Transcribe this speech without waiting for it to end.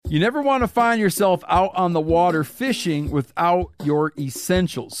You never want to find yourself out on the water fishing without your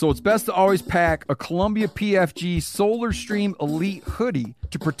essentials. So it's best to always pack a Columbia PFG Solar Stream Elite hoodie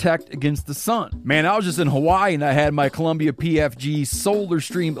to protect against the sun. Man, I was just in Hawaii and I had my Columbia PFG Solar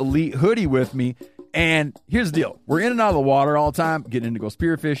Stream Elite hoodie with me. And here's the deal. We're in and out of the water all the time, getting in to go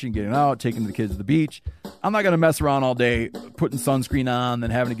spearfishing, getting out, taking the kids to the beach. I'm not going to mess around all day putting sunscreen on,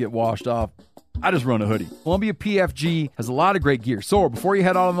 then having to get washed off. I just run a hoodie. Columbia PFG has a lot of great gear. So before you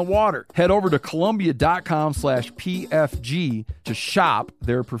head out on the water, head over to Columbia.com/PFG to shop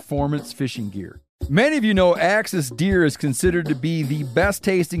their performance fishing gear. Many of you know Axis deer is considered to be the best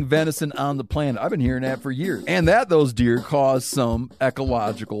tasting venison on the planet. I've been hearing that for years. And that those deer cause some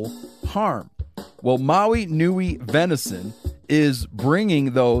ecological harm. Well, Maui Nui Venison is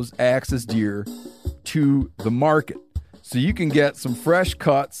bringing those Axis deer to the market. So you can get some fresh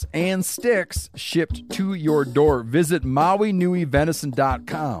cuts and sticks shipped to your door. Visit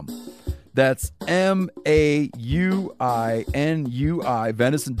MauiNuiVenison.com. That's MAUINUI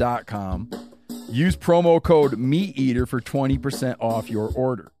Venison.com. Use promo code MeatEater for 20% off your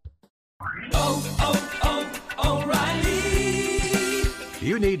order. O'Reilly.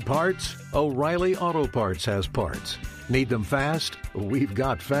 You need parts? O'Reilly Auto Parts has parts. Need them fast? We've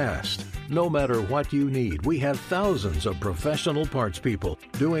got fast. No matter what you need, we have thousands of professional parts people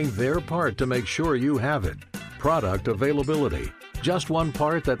doing their part to make sure you have it. Product availability. Just one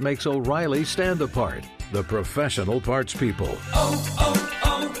part that makes O'Reilly stand apart. The professional parts people.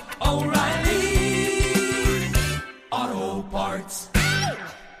 O'Reilly Auto Parts.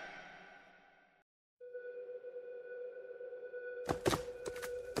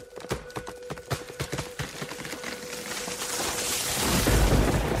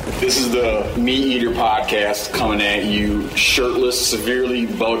 This is the Meat Eater podcast coming at you shirtless, severely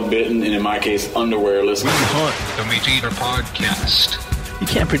bug bitten, and in my case, underwearless. We hunt the Meat Eater podcast. You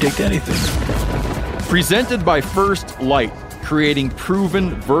can't predict anything. Presented by First Light, creating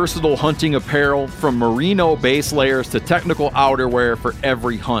proven, versatile hunting apparel from merino base layers to technical outerwear for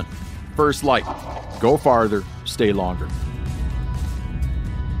every hunt. First Light. Go farther, stay longer.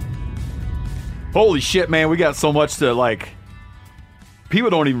 Holy shit, man, we got so much to like. People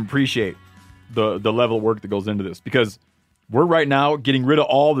don't even appreciate the level of work that goes into this because we're right now getting rid of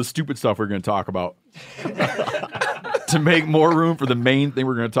all the stupid stuff we're going to talk about to make more room for the main thing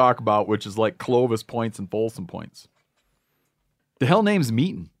we're going to talk about, which is like Clovis points and Folsom points. The hell name's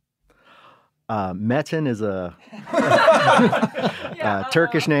Meaton? Metin is a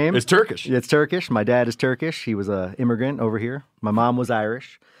Turkish name. It's Turkish. It's Turkish. My dad is Turkish. He was an immigrant over here. My mom was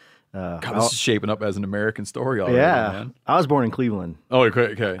Irish. God, this is shaping up as an American story already, yeah, man. I was born in Cleveland. Oh,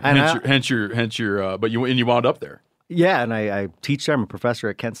 okay. Hence your. But you wound up there. Yeah, and I teach there. I'm a professor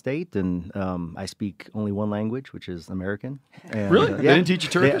at Kent State, and I speak only one language, which is American. And, really? They didn't teach you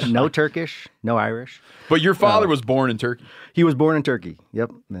Turkish? No Turkish, no Irish. But your father was born in Turkey. He was born in Turkey.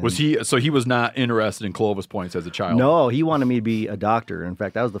 Yep. And was he? So he was not interested in Clovis points as a child. No, he wanted me to be a doctor. In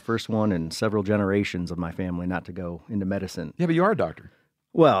fact, I was the first one in several generations of my family not to go into medicine. Yeah, but you are a doctor.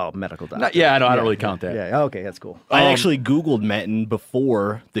 Well, medical doctor. I don't really count that. Yeah, okay, that's cool. I actually Googled Metin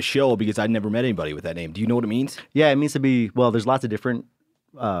before the show because I'd never met anybody with that name. Do you know what it means? Yeah, it means to be, well, there's lots of different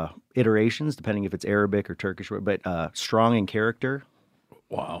iterations, depending if it's Arabic or Turkish, but strong in character.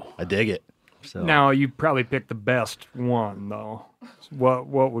 Wow. I dig it. So. Now, you probably picked the best one, though. What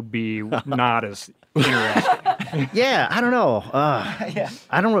would be not as interesting? Yeah, I don't know. I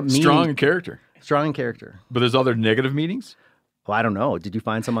don't know what meaning. Strong in character. Strong in character. But there's other negative meanings? Well, I don't know. Did you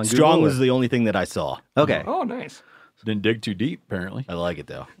find some on Google? Strong was the only thing that I saw. Okay. Oh, nice. Didn't dig too deep, apparently. I like it,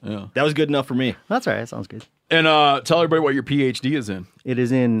 though. Yeah. That was good enough for me. That's all right. That sounds good. And tell everybody what your PhD is in. It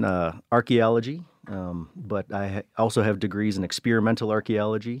is in archaeology, but I also have degrees in experimental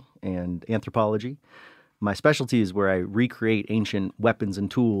archaeology and anthropology. My specialty is where I recreate ancient weapons and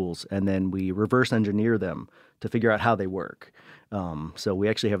tools, and then we reverse engineer them to figure out how they work. So we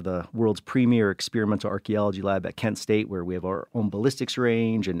actually have the world's premier experimental archaeology lab at Kent State, where we have our own ballistics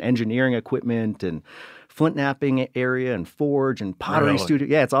range and engineering equipment and flint knapping area and forge and pottery studio.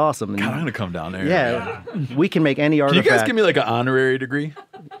 Yeah, it's awesome. God, I'm going to come down there. Yeah, we can make any artifact. Can you guys give me like an honorary degree?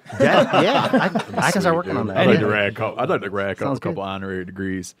 I can start working on that. I'd like to rack up a couple honorary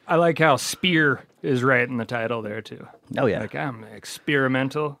degrees. I like how spear is right in the title there, too. Oh, yeah. Like, I'm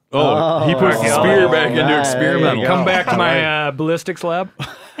experimental. Oh, he puts the spear back into experimental. Come back to my ballistics lab.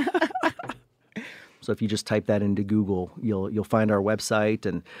 So if you just type that into Google, you'll find our website,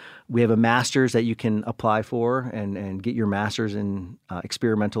 and we have a master's that you can apply for and get your master's in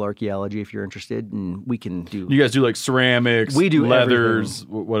experimental archaeology if you're interested. And we can do. You guys do like ceramics, we do leathers,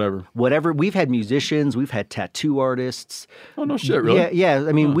 whatever. Whatever. We've had musicians, we've had tattoo artists. Oh no shit, really? Yeah.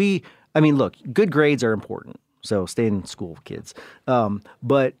 I mean, look, good grades are important. So stay in school, kids.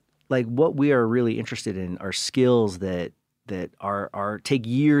 But like what we are really interested in are skills that are take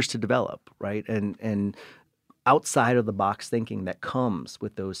years to develop, right? And outside of the box thinking that comes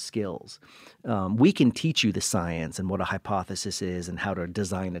with those skills. We can teach you the science and what a hypothesis is and how to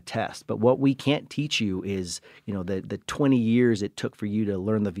design a test. But what we can't teach you is, the 20 years it took for you to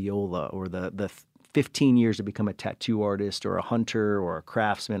learn the viola, or the 15 years to become a tattoo artist or a hunter or a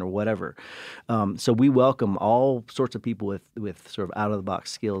craftsman or whatever. So we welcome all sorts of people with sort of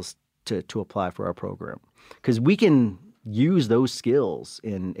out-of-the-box skills to apply for our program. Because we can use those skills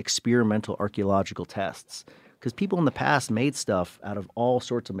in experimental archaeological tests, because people in the past made stuff out of all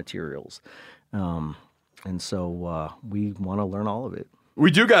sorts of materials. And so we want to learn all of it.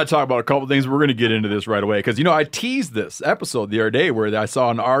 We do got to talk about a couple things. We're going to get into this right away because, I teased this episode the other day where I saw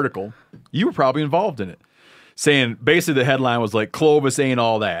an article. You were probably involved in it, saying basically the headline was like, Clovis ain't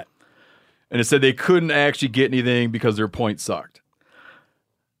all that. And it said they couldn't actually get anything because their point sucked.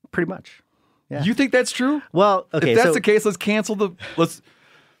 Pretty much. Yeah. You think that's true? Well, okay. If that's the case, let's cancel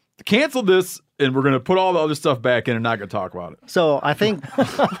this, and we're going to put all the other stuff back in and not going to talk about it. So I think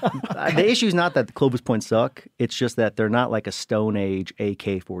the issue is not that the Clovis points suck. It's just that they're not like a Stone Age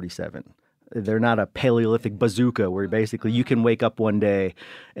AK-47. They're not a Paleolithic bazooka where basically you can wake up one day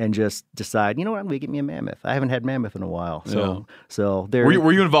and just decide, I'm going to get me a mammoth. I haven't had mammoth in a while. So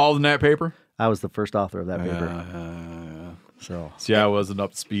were you involved in that paper? I was the first author of that paper. So see, I wasn't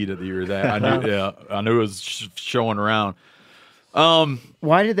up to speed at the year of that. I knew it was showing around.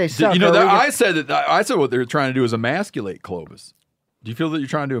 Why did they suck? I said what they're trying to do is emasculate Clovis. Do you feel that you're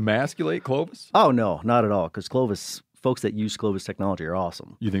trying to emasculate Clovis? Oh no, not at all. Because folks that use Clovis technology are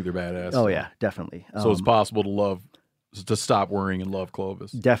awesome. You think they're badass? Oh yeah, definitely. So it's possible to stop worrying and love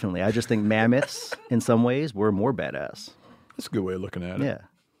Clovis. Definitely. I just think mammoths, in some ways, were more badass. That's a good way of looking at it. Yeah.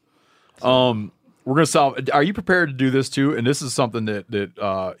 So. We're going to solve. Are you prepared to do this too? And this is something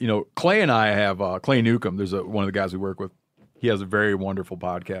that Clay and I have. Clay Newcomb, there's one of the guys we work with. He has a very wonderful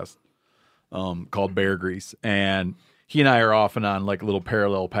podcast called Bear Grease, and he and I are often on like little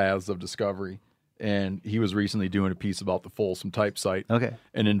parallel paths of discovery. And he was recently doing a piece about the Folsom type site,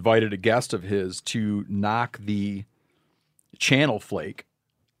 and invited a guest of his to knock the channel flake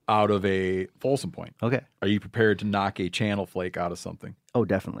out of a Folsom point. Okay. Are you prepared to knock a channel flake out of something? Oh,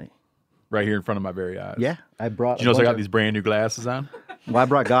 definitely. Right here in front of my very eyes. Yeah, I brought. Did you notice I got these brand new glasses on? Well, I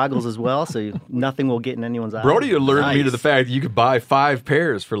brought goggles as well, so nothing will get in anyone's eyes. Brody alerted me to the fact that you could buy 5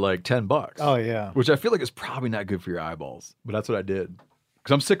 pairs for like $10. Oh yeah, which I feel like is probably not good for your eyeballs, but that's what I did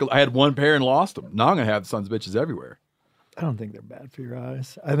because I'm sick. I had one pair and lost them. Now I'm gonna have sons of bitches everywhere. I don't think they're bad for your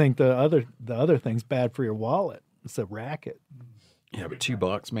eyes. I think the other thing's bad for your wallet. It's a racket. Yeah, but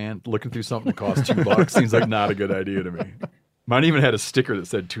 $2, man. Looking through something that costs $2 seems like not a good idea to me. Mine even had a sticker that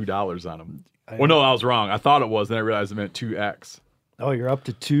said $2 on them. Well, no, I was wrong. I thought it was, then I realized it meant 2X. Oh, you're up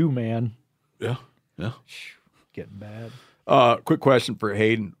to 2, man. Yeah. Getting bad. Quick question for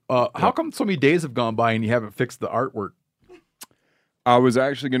Hayden. How come so many days have gone by and you haven't fixed the artwork? I was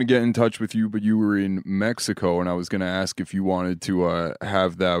actually going to get in touch with you, but you were in Mexico, and I was going to ask if you wanted to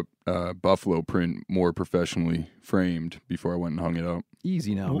have that buffalo print more professionally framed before I went and hung it up.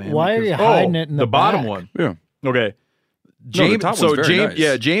 Easy now, man. Why are you hiding it in the bottom back? one? Yeah. Okay. The top one's very nice.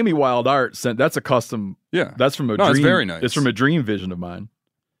 Yeah, Jamie Wild Art sent. That's a custom. Yeah, that's from a dream. It's very nice. It's from a dream vision of mine,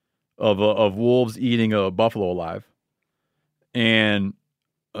 of wolves eating a buffalo alive, and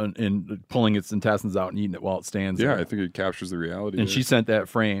pulling its intestines out and eating it while it stands. Yeah, there. I think it captures the reality. And she sent that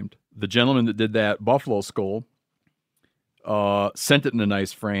framed. The gentleman that did that buffalo skull sent it in a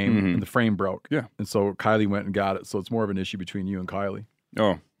nice frame, and the frame broke. Yeah, and so Kylie went and got it. So it's more of an issue between you and Kylie.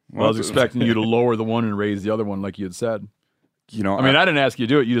 Oh, well, I was expecting you to lower the one and raise the other one, like you had said. You know, I mean, I didn't ask you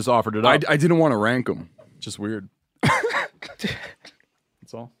to do it. You just offered it up. I didn't want to rank them. Just weird.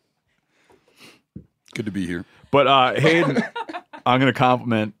 That's all. Good to be here. But Hayden, I'm going to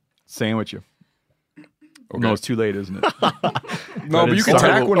compliment sandwich you. Okay. No, it's too late, isn't it? No, but you can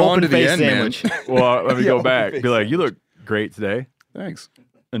tack one on to the end, sandwich. Man. Well, let me go back. Be like, you look great today. Thanks.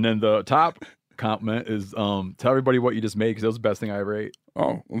 And then the top compliment is tell everybody what you just made because that was the best thing I ever ate.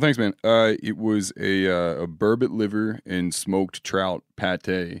 Oh, well, thanks, man. It was a burbot liver and smoked trout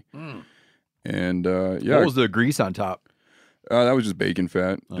pate. And yeah. What was the grease on top? That was just bacon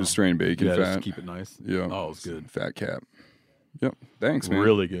fat, just strained bacon fat. Just to keep it nice. Yeah. Oh, it was good. Fat cap. Yep. Thanks, man.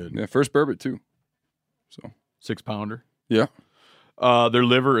 Really good. Yeah, first burbot too. So 6-pounder. yeah. Their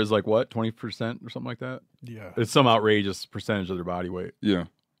liver is like what, 20% or something like that? Yeah. It's some outrageous percentage of their body weight. Yeah.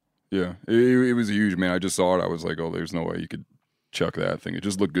 Yeah. It was huge, man. I just saw it. I was like, oh, there's no way you could chuck that thing. It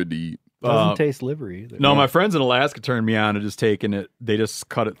just looked good to eat. Doesn't taste livery either. No, my friends in Alaska turned me on to just taking it. They just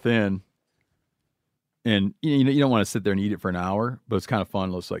cut it thin. And you don't want to sit there and eat it for an hour, but it's kind of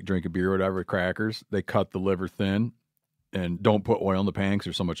fun. Let's like drink a beer or whatever with crackers. They cut the liver thin and don't put oil in the pan because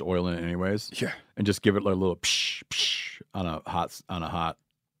there's so much oil in it anyways. Yeah. And just give it like a little psh, psh on a hot,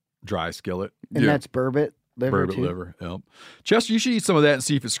 dry skillet. And that's burbot liver Burbot too. liver, yep. Chester, you should eat some of that and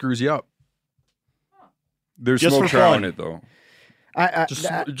see if it screws you up. There's Just smoked for trout fun. in it, though. Just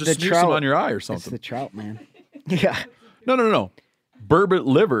the smear trout, some on your eye or It's something. the trout, man. Yeah. No. Burbot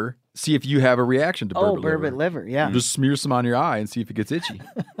liver, see if you have a reaction to Oh, burbot liver. burbot liver. Yeah. Just smear some on your eye and see if it gets itchy.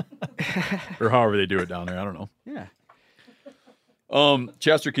 Or however they do it down there. I don't know. Yeah.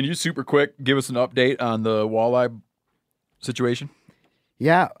 Chester, can you super quick give us an update on the walleye situation?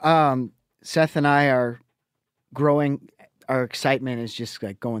 Yeah. Seth and I are growing. Our excitement is just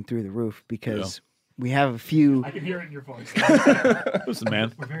like going through the roof because we have a few. I can hear it in your voice. Listen,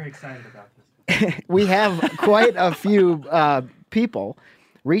 man. We're very excited about this. We have quite a few people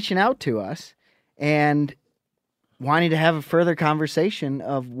reaching out to us and wanting to have a further conversation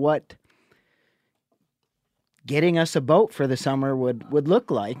of what getting us a boat for the summer would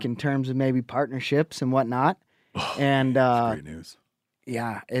look like in terms of maybe partnerships and whatnot. And Great news.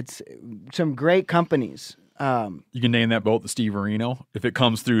 yeah, it's some great companies. You can name that boat the Steve Areno if it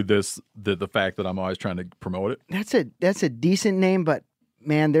comes through the fact that I'm always trying to promote it. That's a decent name, but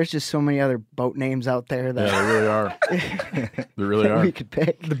man, there's just so many other boat names out there that Yeah, they really are. They really that are. we could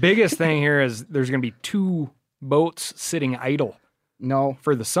pick. The biggest thing here is there's going to be 2 boats sitting idle No,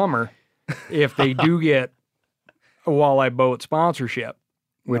 for the summer if they do get a walleye boat sponsorship,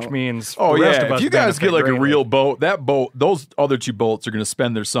 which means Oh the rest yeah, of us if you guys benefit get like greatly. a real boat, those other 2 boats are going to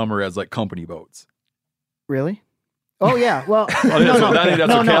spend their summer as like company boats. really? Oh yeah. Well, I think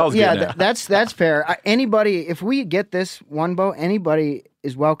that's what Cal's yeah, getting at. that's fair. Anybody, if we get this one boat, anybody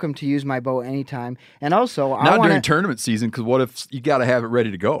is welcome to use my boat anytime. And also, I Not want during to. tournament season, because what if you got to have it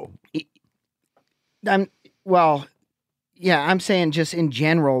ready to go? I'm saying just in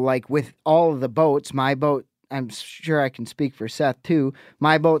general, like with all of the boats, my boat. I'm sure I can speak for Seth too.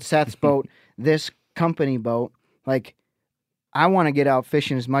 My boat, Seth's boat, this company boat. Like, I want to get out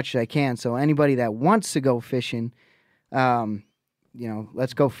fishing as much as I can. So anybody that wants to go fishing,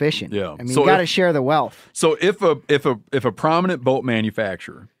 let's go fishing. Yeah. I mean, So you got to if- share the wealth. So if a prominent boat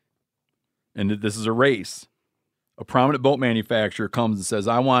manufacturer, and this is a race, a prominent boat manufacturer comes and says,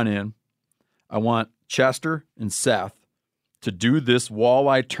 I want Chester and Seth to do this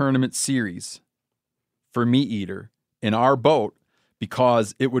walleye tournament series for Meat Eater in our boat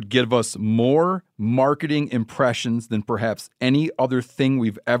because it would give us more marketing impressions than perhaps any other thing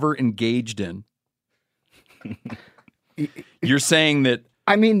we've ever engaged in. You're saying that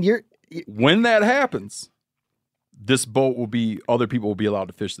I mean, when that happens, other people will be allowed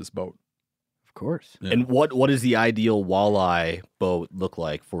to fish this boat. of course. Yeah. And what does the ideal walleye boat look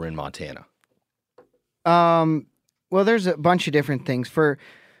like for in Montana? Well, there's a bunch of different things. For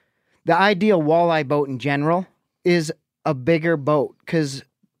the ideal walleye boat in general is a bigger boat because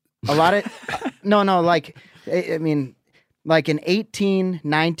a lot of like an 18,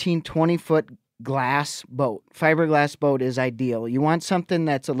 19, 20 foot glass boat, fiberglass boat is ideal. You want something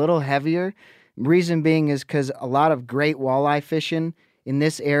that's a little heavier. Reason being is because a lot of great walleye fishing in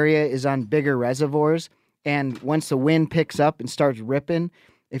this area is on bigger reservoirs. And once the wind picks up and starts ripping,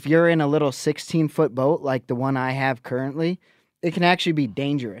 if you're in a little 16-foot boat like the one I have currently, it can actually be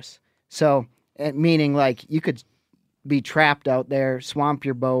dangerous. So, meaning like you could be trapped out there, swamp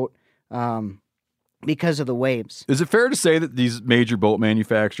your boat because of the waves. Is it fair to say that these major boat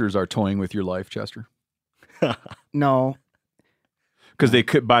manufacturers are toying with your life, Chester? No. Because they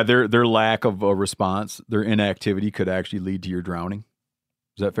could, by their lack of a response, their inactivity could actually lead to your drowning.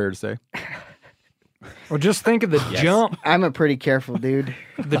 Is that fair to say? Well, just think of the jump. I'm a pretty careful dude.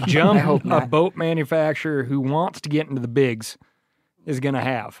 The I jump hope a not. boat manufacturer who wants to get into the bigs is going to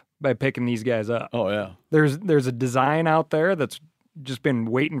have by picking these guys up. Oh, yeah. There's a design out there that's just been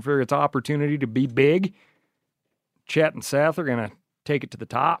waiting for its opportunity to be big. Chet and Seth are going to take it to the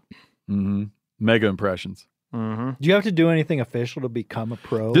top. Mm-hmm. Mega impressions. Mm-hmm. Do you have to do anything official to become a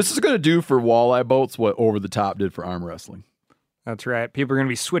pro? This is going to do for walleye boats what Over the Top did for arm wrestling. That's right. People are going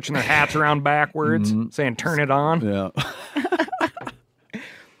to be switching their hats around backwards, saying "Turn it on." Yeah.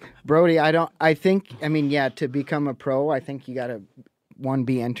 Brody, to become a pro, I think you got to,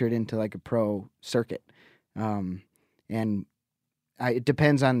 be entered into like a pro circuit. And it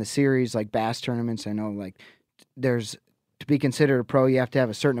depends on the series, like bass tournaments. I know like there's, to be considered a pro, you have to have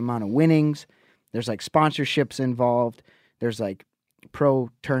a certain amount of winnings. There's like sponsorships involved. There's like pro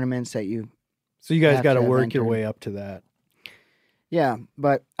tournaments that you. So you guys have got to have work your entered. way up to that. Yeah,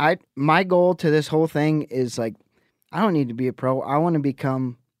 but my goal to this whole thing is like, I don't need to be a pro. I want to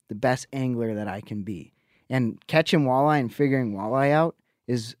become the best angler that I can be. And catching walleye and figuring walleye out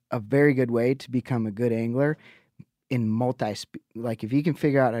is a very good way to become a good angler in like if you can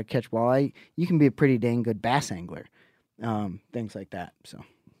figure out how to catch walleye, you can be a pretty dang good bass angler. Things like that. So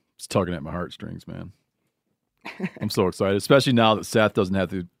It's tugging at my heartstrings, man. I'm so excited, especially now that Seth doesn't have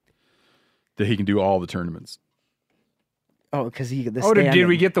to, that he can do all the tournaments. Oh, because did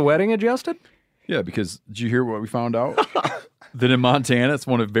we get the wedding adjusted? Yeah, because did you hear what we found out? That in Montana, it's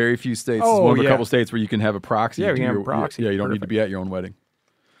one of very few states. Oh, it's one of a yeah. couple states where you can have a proxy. Yeah, to you can have your- a proxy. Yeah, you don't need to Perfect. be at your own wedding.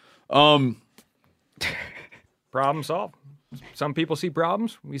 Problem solved. Some people see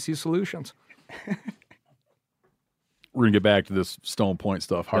problems. We see solutions. We're gonna get back to this Stone Point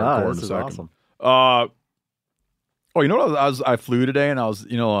stuff hardcore in a this is second. awesome. Oh, you know what? I flew today, and I was,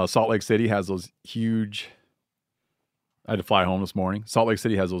 Salt Lake City has those huge. I had to fly home this morning. Salt Lake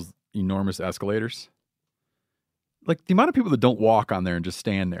City has those enormous escalators. Like the amount of people that don't walk on there and just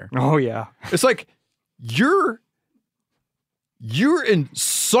stand there. Oh yeah. It's like you're in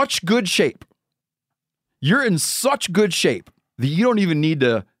such good shape. You're in such good shape that you don't even need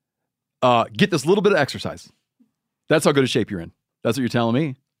to get this little bit of exercise. That's how good a shape you're in. That's what you're telling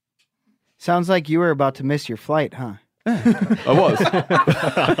me. Sounds like you were about to miss your flight, huh? I was.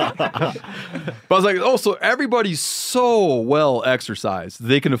 But I was like, oh, so everybody's so well exercised.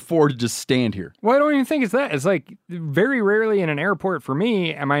 They can afford to just stand here. Well, I don't even think it's that. It's like very rarely in an airport for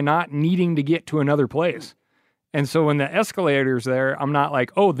me am I not needing to get to another place. And so when the escalator's there, I'm not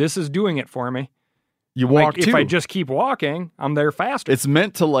like, oh, this is doing it for me. You walk If too. I just keep walking, I'm there faster. It's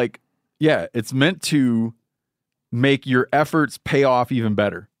meant to it's meant to make your efforts pay off even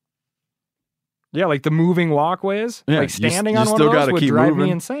better. Yeah, like the moving walkways, Yeah, like you standing you on one still of those gotta would keep drive me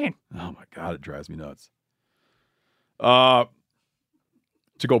moving. insane. Oh my God, it drives me nuts. To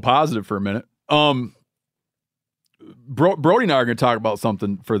go positive for a minute. Brody and I are going to talk about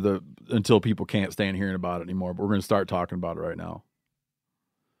something until people can't stand hearing about it anymore, but we're going to start talking about it right now.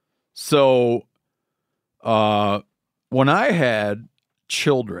 So, when I had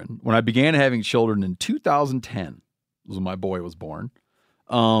children, when I began having children in 2010, was when my boy was born.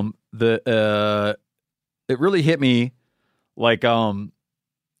 It really hit me like,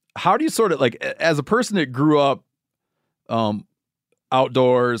 how do you sort of like, as a person that grew up,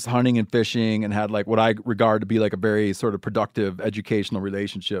 outdoors, hunting and fishing, and had like what I regard to be like a very sort of productive educational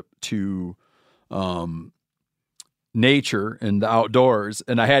relationship to, nature and the outdoors.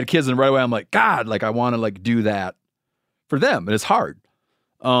 And I had kids, and right away I'm like, God, like I want to like do that for them. And it's hard.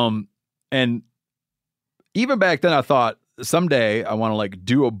 And even back then I thought someday I want to like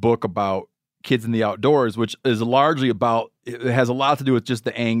do a book about kids in the outdoors, which is largely about, it has a lot to do with just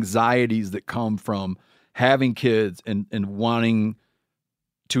the anxieties that come from having kids and wanting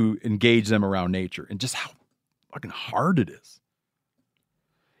to engage them around nature and just how fucking hard it is.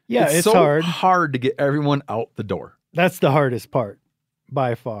 Yeah, it's so hard to get everyone out the door. That's the hardest part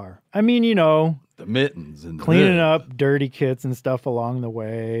by far. I mean, The mittens and cleaning up dirty kids and stuff along the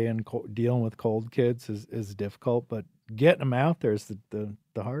way and dealing with cold kids is difficult, but getting them out there is the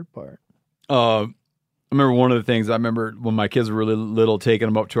hard part. I remember one of the things I remember when my kids were really little, taking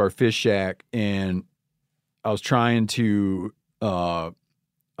them up to our fish shack, and I was trying to, I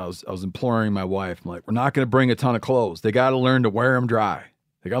was imploring my wife. I'm like, we're not going to bring a ton of clothes. They got to learn to wear them dry.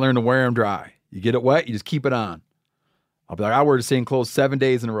 You get it wet, you just keep it on. I'll be like, I wear the same clothes 7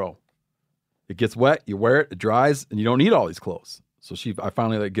 days in a row. It gets wet, you wear it, it dries, and you don't need all these clothes. So I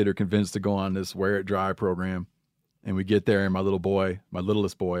finally get her convinced to go on this wear it dry program. And we get there, and my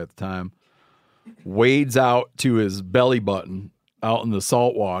littlest boy at the time, wades out to his belly button out in the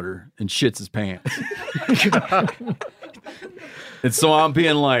salt water and shits his pants. And so I'm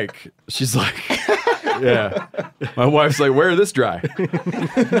being like, she's like, yeah. My wife's like, wear this dry.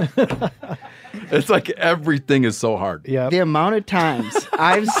 It's like everything is so hard. Yeah. The amount of times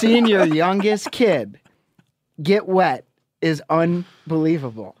I've seen your youngest kid get wet is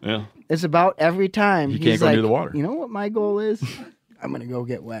unbelievable. Yeah. It's about every time You he's can't go like, near the water. You know what my goal is? I'm going to go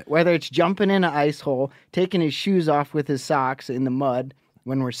get wet. Whether it's jumping in an ice hole, taking his shoes off with his socks in the mud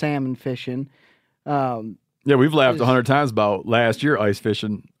when we're salmon fishing. Yeah, we've laughed 100 times about last year ice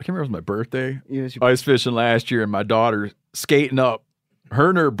fishing. I can't remember, it was my birthday. It was your- Ice fishing last year, and my daughter skating up. Her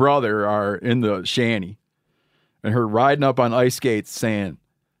and her brother are in the shanty, and her riding up on ice skates saying,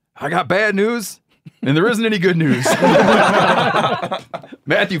 I got bad news. And there isn't any good news.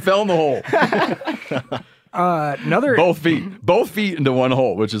 Matthew fell in the hole. Another both feet into one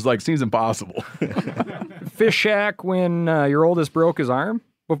hole, which is like seems impossible. fish shack when your oldest broke his arm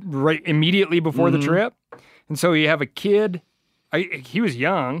right immediately before the trip, and so you have a kid. He was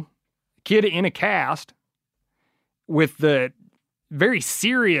young, kid in a cast with the very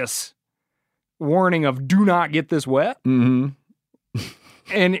serious warning of "do not get this wet." And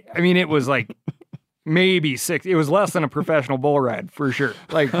I mean, it was like maybe 6. It was less than a professional bull ride for sure.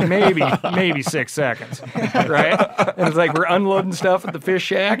 Like maybe 6 seconds, right? And it's like we're unloading stuff at the fish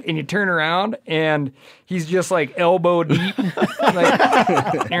shack, and you turn around, and he's just like elbow deep.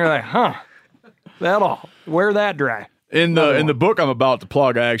 And you're like, huh? That'll wear that dry. In the book I'm about to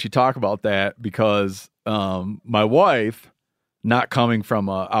plug, I actually talk about that because my wife, not coming from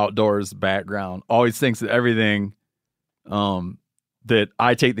a outdoors background, always thinks that everything that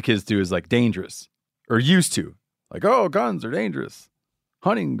I take the kids to is like dangerous. Or used to. Like, oh, guns are dangerous.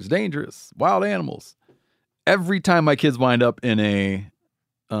 Hunting's dangerous. Wild animals. Every time my kids wind up in a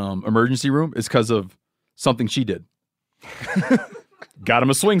emergency room, it's because of something she did. Got him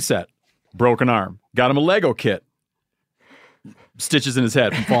a swing set. Broken arm. Got him a Lego kit. Stitches in his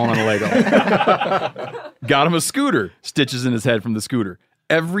head from falling on a Lego. Got him a scooter. Stitches in his head from the scooter.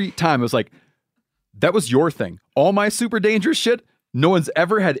 Every time it was like, that was your thing. All my super dangerous shit, no one's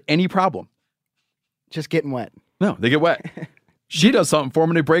ever had any problem. Just getting wet. No, they get wet. She does something for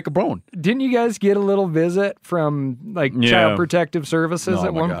them and they break a bone. Didn't you guys get a little visit from like Child Protective Services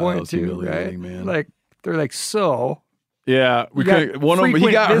at one point too? Right? Man. Like they're like, so yeah, we couldn't. One of them, he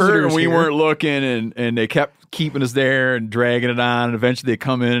got hurt and we weren't looking, and they kept keeping us there and dragging it on. And eventually they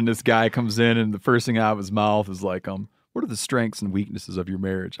come in and this guy comes in and the first thing out of his mouth is like, what are the strengths and weaknesses of your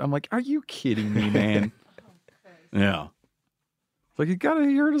marriage? I'm like, are you kidding me, man? Yeah. It's like he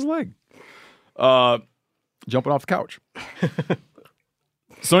hurt his leg. Jumping off the couch.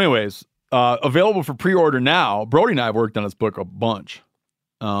 So anyways, available for pre-order now. Brody and I have worked on this book a bunch.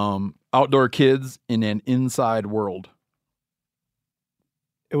 Outdoor Kids in an Inside World.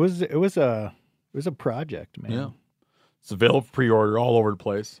 It was a project, man. Yeah. It's available for pre-order all over the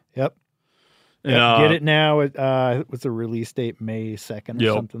place. Yep. And, get it now. It was a release date May 2nd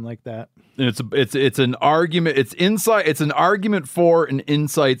or something like that. And it's an argument. It's an argument for and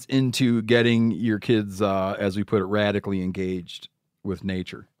insights into getting your kids, as we put it, radically engaged with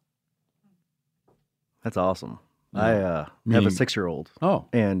nature. That's awesome. I have a 6-year-old. Oh,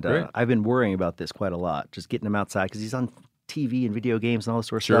 and great. I've been worrying about this quite a lot. Just getting him outside because he's on TV and video games and all this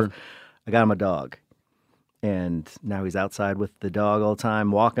sort of stuff. I got him a dog. And now he's outside with the dog all the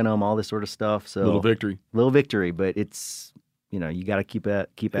time, walking him, all this sort of stuff. So little victory, but it's, you got to keep at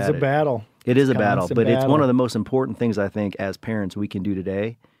it. It's a battle. It is a battle, but it's one of the most important things I think as parents we can do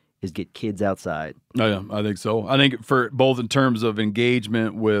today is get kids outside. Oh yeah, I think so. I think for both in terms of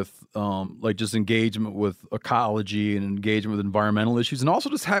engagement with, just engagement with ecology and engagement with environmental issues, and also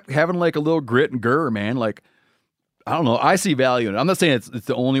just having like a little grit and grr, man. Like, I don't know. I see value in it. I'm not saying it's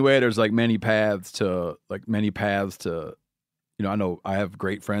the only way. There's like many paths to. I know I have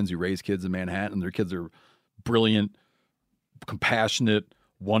great friends who raise kids in Manhattan. And their kids are brilliant, compassionate,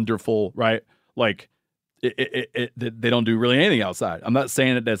 wonderful. Right? Like, they don't do really anything outside. I'm not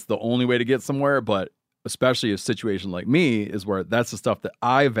saying that that's the only way to get somewhere, but especially a situation like me is where that's the stuff that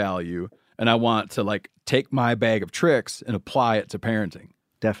I value, and I want to like take my bag of tricks and apply it to parenting.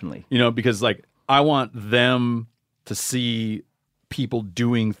 Definitely. Because like I want them to see people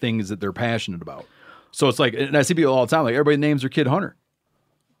doing things that they're passionate about. So it's like, and I see people all the time, like everybody names their kid Hunter.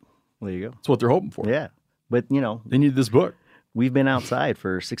 There you go. That's what they're hoping for. Yeah. But, they need this book. We've been outside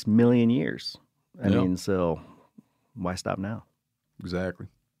for 6 million years. I mean, so why stop now? Exactly.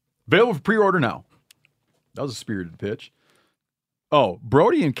 Available for pre-order now. That was a spirited pitch. Oh,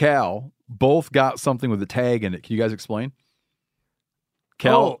 Brody and Cal both got something with a tag in it. Can you guys explain?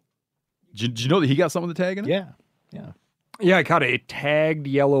 Cal, did you know that he got something with a tag in it? Yeah. Yeah, I caught a tagged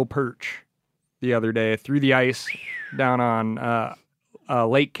yellow perch the other day through the ice down on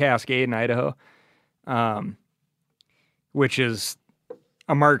Lake Cascade in Idaho, which is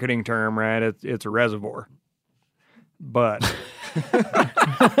a marketing term, right? It's a reservoir. But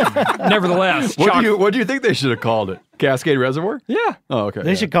nevertheless, what do you think they should have called it? Cascade Reservoir? Yeah. Oh, okay.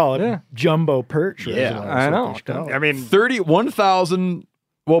 They should call it Jumbo Perch. Yeah, I know. I mean, 31,000.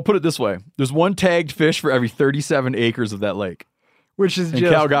 Well, put it this way: there's one tagged fish for every 37 acres of that lake, which is and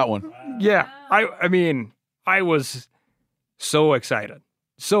Cal got one. Yeah, I mean, I was so excited,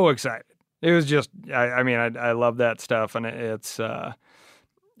 so excited. It was just, I love that stuff, and it's,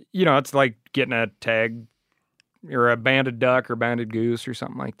 it's like getting a tag or a banded duck or banded goose or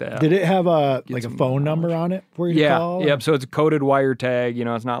something like that. Did it have a phone number on it for you to call? Yep. So it's a coded wire tag.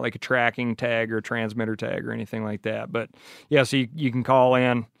 It's not like a tracking tag or a transmitter tag or anything like that. But yeah, so you can call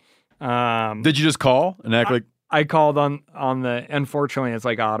in. Did you just call and act like? I called on the. Unfortunately, it's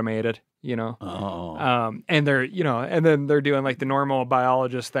like automated. Oh. And they're and then they're doing like the normal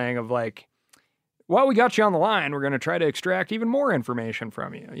biologist thing of like, well, we got you on the line. We're going to try to extract even more information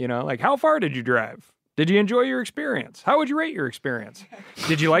from you. Like how far did you drive? Did you enjoy your experience? How would you rate your experience?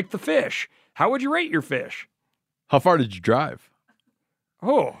 Did you like the fish? How would you rate your fish? How far did you drive?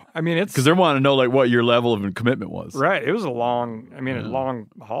 Oh, I mean, it's because they're wanting to know like what your level of commitment was. Right. It was a long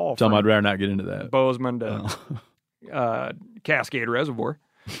haul. Tell them I'd rather not get into that. Bozeman to Cascade Reservoir.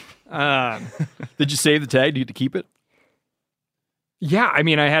 Did you save the tag? Do you get to keep it? Yeah, I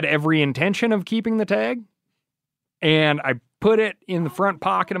mean, I had every intention of keeping the tag, and I put it in the front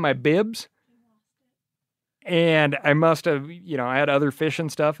pocket of my bibs, and I must have, I had other fish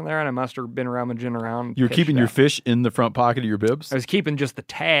and stuff in there, and I must have been rummaging around. You were keeping your fish in the front pocket of your bibs? I was keeping just the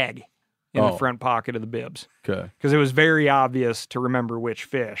tag in the front pocket of the bibs. Okay. Because it was very obvious to remember which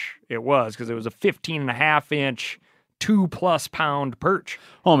fish it was, because it was a 15.5-inch, 2+ pound perch.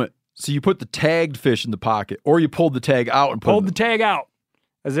 Hold on a minute. So you put the tagged fish in the pocket, or you pulled the tag out and pulled the tag out,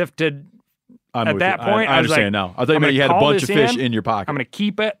 as if to. At that point, I understand now. I thought you had a bunch of fish in your pocket. I'm going to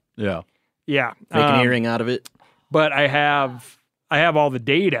keep it. Yeah. Yeah. Make an earring out of it. But I have all the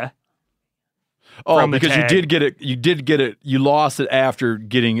data. Oh, because you did get it. You did get it. You lost it after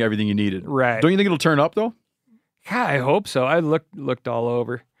getting everything you needed. Right. Don't you think it'll turn up though? God, I hope so. I looked all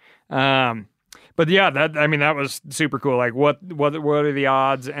over. But yeah, that was super cool. Like what are the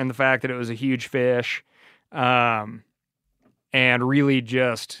odds, and the fact that it was a huge fish, and really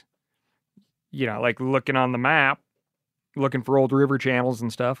just, like looking on the map, looking for old river channels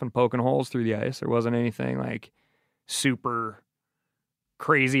and stuff and poking holes through the ice. There wasn't anything like super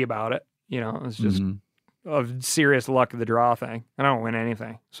crazy about it. It was just a serious luck of the draw thing. And I don't win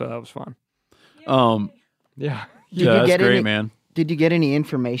anything. So that was fun. Yeah. That's great, man. Did you get any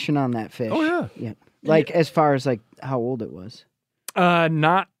information on that fish? Oh, yeah. Yeah. Like, as far as, like, how old it was?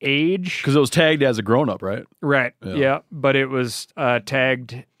 Not age. Because it was tagged as a grown-up, right? Right. Yeah. But it was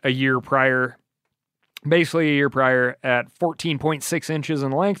tagged a year prior, basically a year prior, at 14.6 inches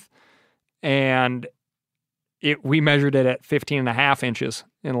in length. And we measured it at 15.5 inches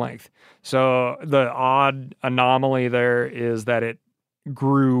in length. So the odd anomaly there is that it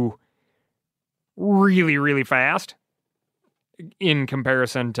grew really, really fast in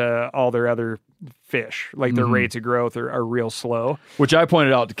comparison to all their other fish. Like their rates of growth are real slow. Which I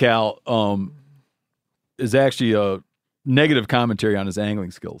pointed out to Cal is actually a negative commentary on his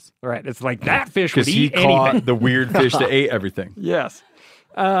angling skills. Right. It's like that fish would Because eat he caught anything. the weird fish that ate everything. Yes.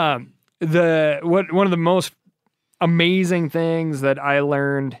 One of the most amazing things that I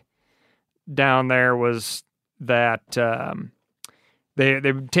learned down there was that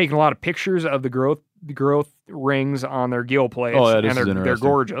they've taken a lot of pictures of the growth rings on their gill plates. Oh, yeah, and they're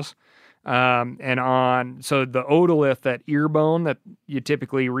gorgeous. So the otolith, that ear bone that you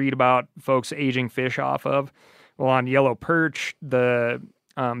typically read about folks aging fish off of, well, on yellow perch, the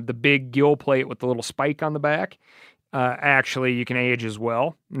big gill plate with the little spike on the back, actually you can age as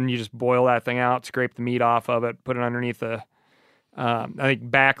well. And you just boil that thing out, scrape the meat off of it, put it underneath I think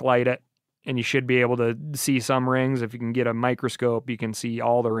backlight it, and you should be able to see some rings. If you can get a microscope, you can see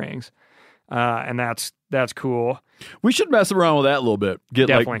all the rings. And that's cool. We should mess around with that a little bit. Get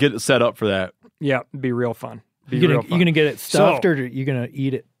it set up for that. Yeah, it'd be real fun. You gonna get it stuffed, or you gonna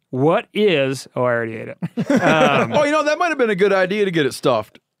eat it? What is? Oh, I already ate it. That might have been a good idea to get it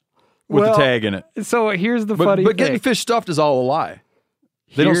stuffed with the tag in it. So here's the funny thing. But getting fish stuffed is all a lie.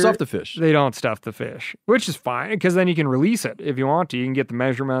 They don't stuff the fish. They don't stuff the fish, which is fine, because then you can release it if you want to. You can get the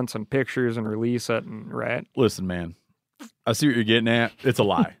measurements and pictures and release it, right? Listen, man, I see what you're getting at. It's a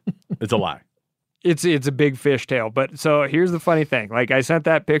lie. It's a lie. It's a big fish tail. But so here's the funny thing. Like, I sent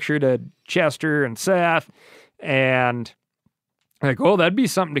that picture to Chester and Seth, and like, oh, that'd be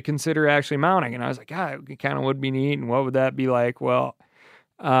something to consider actually mounting. And I was like, it kind of would be neat. And what would that be like? Well,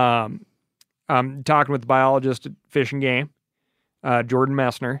 I'm talking with the biologist at Fish and Game, Jordan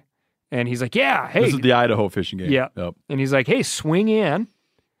Messner, and he's like, yeah, hey. This is the Idaho Fishing Game. Yeah. Yep. And he's like, hey, swing in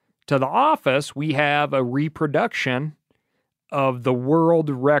to the office. We have a reproduction of the world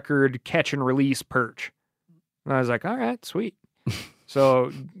record catch and release perch. And I was like, all right, sweet.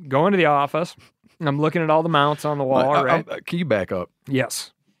 So go into the office. I'm looking at all the mounts on the wall, right? Can you back up?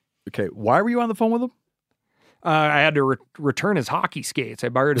 Yes. Okay. Why were you on the phone with him? I had to return his hockey skates. I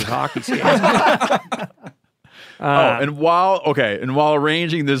borrowed his hockey skates. and while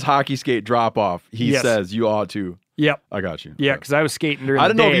arranging this hockey skate drop off, he says you ought to. Yep. I got you. Yeah, because I was skating during the day. I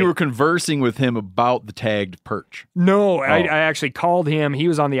don't know if you were conversing with him about the tagged perch. No, I actually called him. He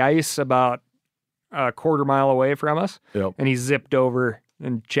was on the ice about a quarter mile away from us, and he zipped over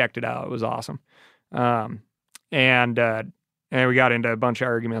and checked it out. It was awesome. And we got into a bunch of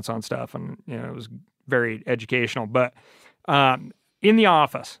arguments on stuff, and it was very educational. But in the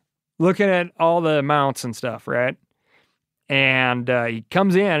office, looking at all the mounts and stuff, right? And he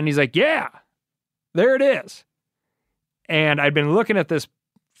comes in and he's like, "Yeah, there it is." And I'd been looking at this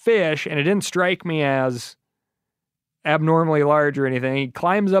fish, and it didn't strike me as abnormally large or anything. He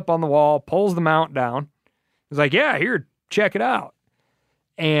climbs up on the wall, pulls the mount down. He's like, "Yeah, here, check it out."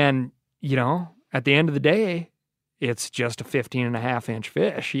 And, at the end of the day, it's just a 15.5-inch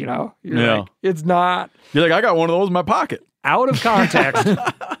fish, You're like, it's not. You're like, I got one of those in my pocket. Out of context.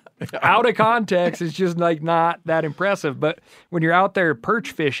 Out of context, it's just like not that impressive. But when you're out there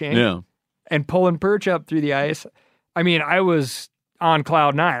perch fishing and pulling perch up through the ice, I mean, I was on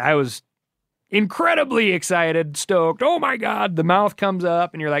cloud nine. I was incredibly excited, stoked. Oh my God, the mouth comes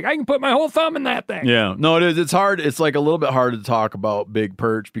up and you're like, I can put my whole thumb in that thing. Yeah, no, it is. It's hard. It's like a little bit hard to talk about big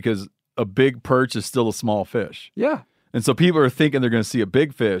perch because a big perch is still a small fish. Yeah. And so people are thinking they're going to see a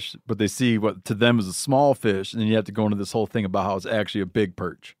big fish, but they see what to them is a small fish. And then you have to go into this whole thing about how it's actually a big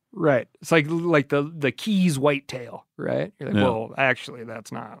perch. Right. It's like the Keys whitetail, right? You're like, well, actually,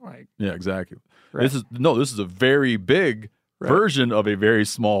 that's not like. Yeah, exactly. Right. This is a very big version of a very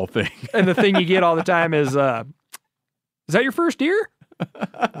small thing. And the thing you get all the time is that your first deer?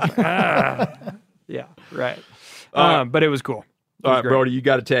 Yeah, right. But it was cool. All right, Brody, you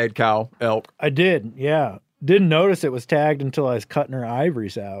got a tagged cow, elk. I did, yeah. Didn't notice it was tagged until I was cutting her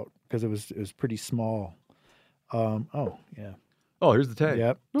ivories out because it was pretty small. Oh, yeah. Oh, here's the tag.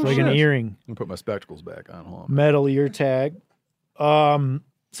 Yep. Oh, It's like an earring. I'm gonna put my spectacles back on. Hold on. Metal ear tag. So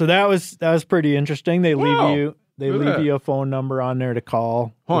that was pretty interesting. They leave you a phone number on there to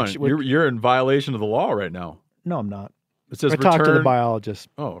call. Hold on. You're in violation of the law right now. No, I'm not. It says I return. talked to the biologist.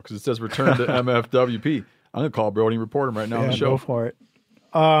 Oh, because it says return to MFWP. I'm gonna call Brody and report him right now on the show. Go for it.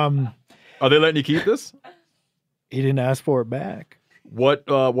 Are they letting you keep this? He didn't ask for it back. What's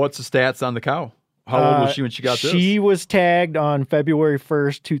the stats on the cow? How old was she when she got this? She was tagged on February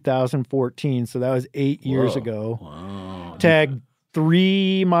 1st, 2014. So that was 8 years ago. Wow. Tagged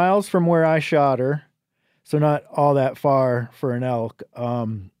 3 miles from where I shot her. So not all that far for an elk.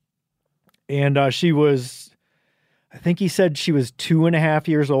 And she was, I think he said she was 2.5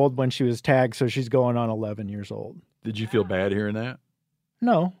 years old when she was tagged. So she's going on 11 years old. Did you feel bad hearing that?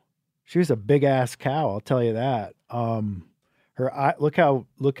 No, she was a big ass cow. I'll tell you that. Her eye,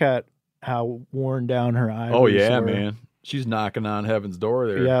 look at how worn down her eyes. Oh yeah, man. She's knocking on heaven's door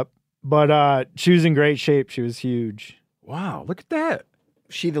there. Yep. But she was in great shape. She was huge. Wow, look at that.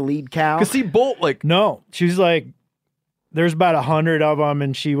 She the lead cow? Cause see, Bolt no, she's like, there's about 100 of them,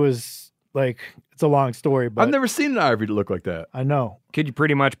 and she was like, it's a long story, but I've never seen an ivory to look like that. I know. Could you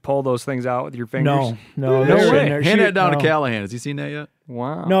pretty much pull those things out with your fingers? No way. Hand that down to Callahan. Has he seen that yet?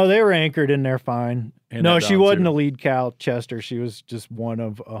 Wow. No, they were anchored in there fine. Hand no, that she down, wasn't too. a lead cow, Chester. She was just one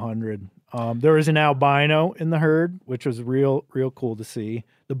of 100. There was an albino in the herd, which was real cool to see.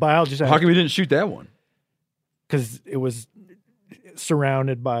 The biologist. How come we didn't shoot that one? Because it was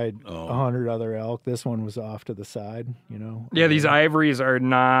surrounded by 100 other elk. This one was off to the side, Yeah, these ivories are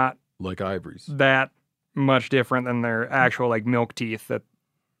not like ivories that much different than their actual like milk teeth that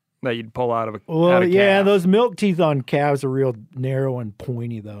you'd pull out of a Well, out of yeah, calf. those milk teeth on calves are real narrow and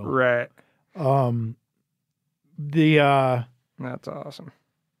pointy, though. Right. That's awesome.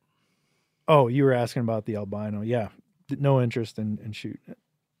 Oh, you were asking about the albino. Yeah, no interest in shooting it.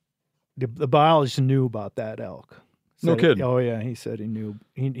 The biologist knew about that elk. No kidding. Oh yeah, he said he knew.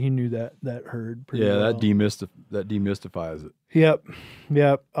 He knew that herd. Pretty Yeah, well. that demystifies it.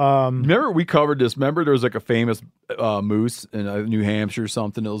 Yep. Remember we covered this. Remember there was like a famous moose in New Hampshire or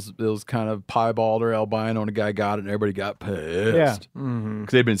something. It was kind of piebald or albino, and a guy got it, and everybody got pissed. Yeah,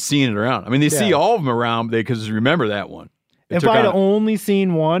 because they've been seeing it around. I mean, they see all of them around because remember that one. If I'd only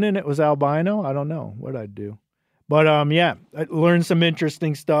seen one and it was albino, I don't know what I'd do. But yeah, I learned some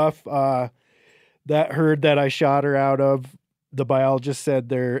interesting stuff. That herd that I shot her out of, the biologist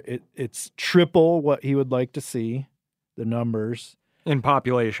said it's triple what he would like to see, the numbers. In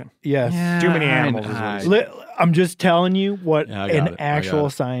population. Yes. Yeah, too many animals. I'm just telling you what an actual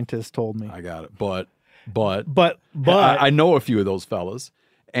scientist told me. I got it. But I know a few of those fellas,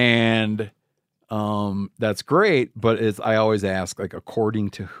 and that's great. But I always ask, like, according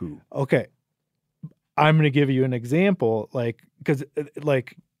to who? Okay. I'm going to give you an example, because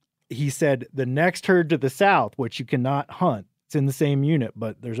he said the next herd to the south, which you cannot hunt, it's in the same unit,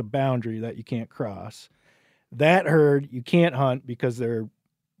 but there's a boundary that you can't cross. That herd you can't hunt because they're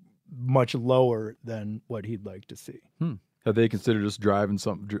much lower than what he'd like to see. Have they considered just driving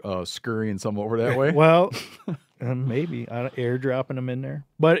some, scurrying some over that way? Well, maybe airdropping them in there.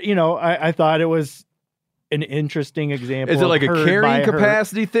 But, I thought it was an interesting example. Is it like a herd carrying by herd.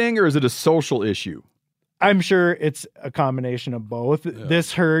 capacity thing, or is it a social issue? I'm sure it's a combination of both. Yeah.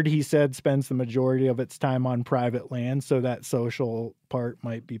 This herd, he said, spends the majority of its time on private land, so that social part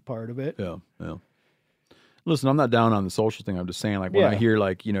might be part of it. Yeah. Listen, I'm not down on the social thing. I'm just saying, like, when I hear,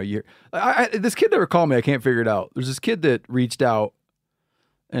 like, this kid never called me. I can't figure it out. There's this kid that reached out,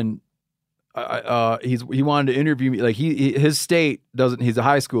 and he wanted to interview me. Like, his state doesn't. He's a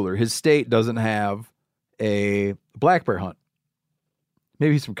high schooler. His state doesn't have a black bear hunt.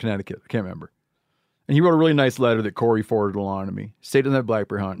 Maybe he's from Connecticut. I can't remember. And he wrote a really nice letter that Corey forwarded along to me. State doesn't have black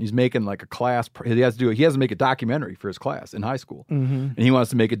bear hunt. He's making like a class. He has to make a documentary for his class in high school, and he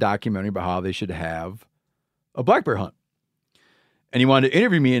wants to make a documentary about how they should have a black bear hunt. And he wanted to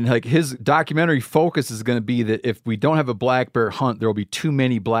interview me, and like his documentary focus is going to be that if we don't have a black bear hunt, there will be too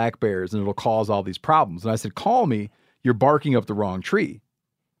many black bears and it'll cause all these problems. And I said, call me. You're barking up the wrong tree.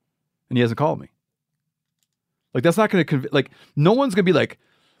 And he hasn't called me. Like, that's not going to like, no one's going to be like,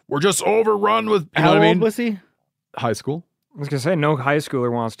 we're just overrun with, you know what I mean? How old was he? High school. I was going to say, no high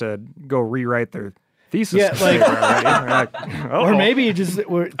schooler wants to go rewrite their thesis. Yeah, or maybe you just.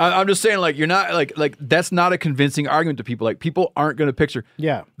 I'm just saying, like, you're not like that's not a convincing argument to people. Like, people aren't going to picture.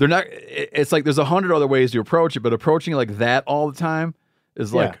 Yeah, they're not. It's like there's 100 other ways to approach it, but approaching it like that all the time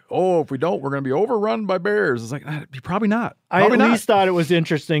is like, if we don't, we're going to be overrun by bears. It's like, probably not. I at least thought it was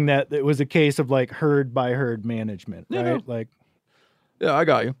interesting that it was a case of like herd by herd management, right? Yeah. Like, yeah, I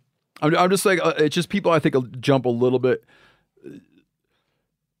got you. I'm just like, it's just people I think will jump a little bit.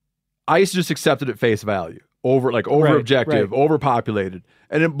 I used to just accept it at face value, over objective, overpopulated.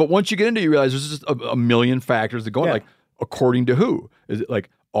 And then, but once you get into it, you realize there's just a million factors that go in, like, according to who? Is it like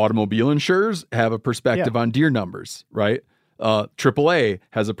automobile insurers have a perspective on deer numbers, right? AAA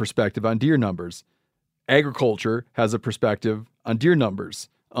has a perspective on deer numbers. Agriculture has a perspective on deer numbers.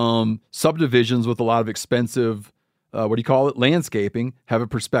 Subdivisions with a lot of expensive, landscaping have a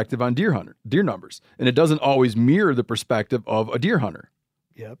perspective on deer numbers. And it doesn't always mirror the perspective of a deer hunter.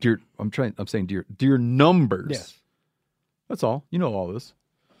 Yep. I'm saying deer numbers. Yes. That's all. You know all this.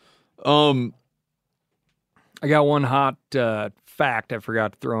 I got one hot fact I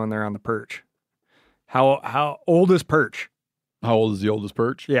forgot to throw in there on the perch. How old is perch? How old is the oldest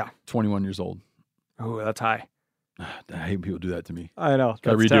perch? Yeah. 21 years old. Oh, that's high. I hate when people do that to me. I know.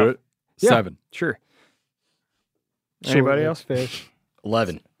 Can I redo tough. it? Yeah, 7. Sure. Anybody else? Fish.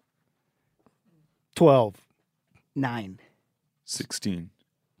 11. 12. 9. 16.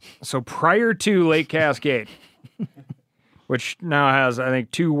 So prior to Lake Cascade, which now has, I think,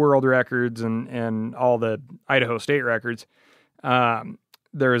 2 world records and all the Idaho state records,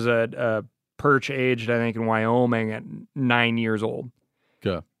 there's a perch aged, I think, in Wyoming at 9 years old.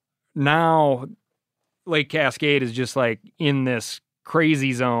 Okay. Now, Lake Cascade is just like in this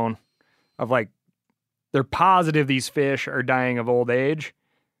crazy zone of like, they're positive these fish are dying of old age.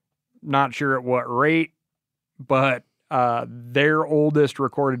 Not sure at what rate, but their oldest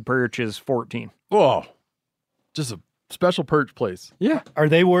recorded perch is 14. Oh, just a special perch place. Yeah. Are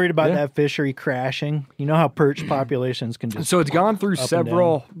they worried about that fishery crashing? You know how perch populations can just. So it's gone through up and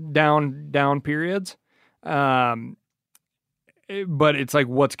several down periods. But it's like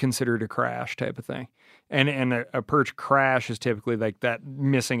what's considered a crash type of thing. And a perch crash is typically like that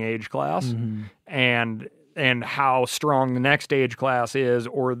missing age class. Mm-hmm. And how strong the next age class is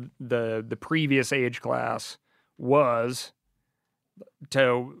or the previous age class was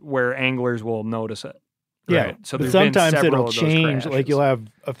to where anglers will notice it. Yeah. Right? So but there's been sometimes several it'll of those change. crashes. Like you'll have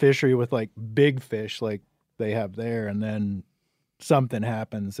a fishery with like big fish like they have there, and then something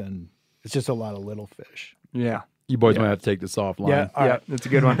happens and it's just a lot of little fish. Yeah. You boys might have to take this offline. Yeah. Yeah, that's a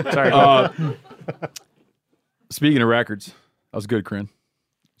good one. Sorry. Speaking of records, that was good, Corinne.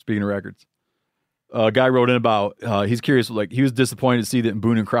 Speaking of records, a guy wrote in about he's curious. Like, he was disappointed to see that in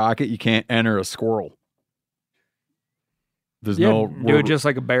Boone and Crockett you can't enter a squirrel. There's no do it just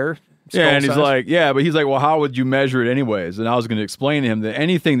like a bear. Yeah, and he's size? like, but he's like, well, how would you measure it anyways? And I was going to explain to him that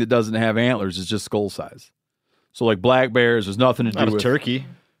anything that doesn't have antlers is just skull size. So like black bears, there's nothing to do with turkey.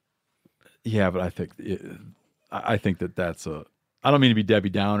 Yeah, but I think that's a. I don't mean to be Debbie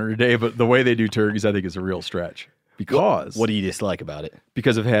Downer today, but the way they do turkeys, I think is a real stretch. Because what do you dislike about it?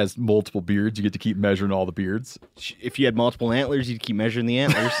 Because it has multiple beards, you get to keep measuring all the beards. If you had multiple antlers, you'd keep measuring the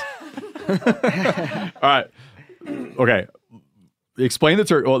antlers. All right. Okay. explain the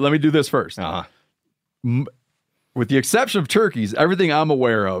turkey. Well, let me do this first. With the exception of turkeys, everything I'm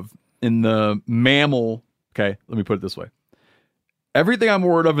aware of in the mammal, okay, let me put it this way. Everything I'm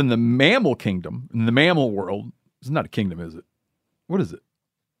aware of in the mammal kingdom, in the mammal world, it's not a kingdom, is it? What is it?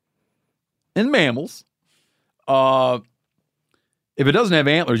 In mammals, if it doesn't have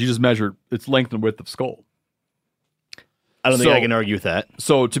antlers, you just measure its length and width of skull. I don't think I can argue with that.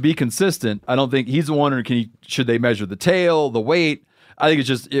 So to be consistent, I don't think he's wondering, should they measure the tail, the weight? I think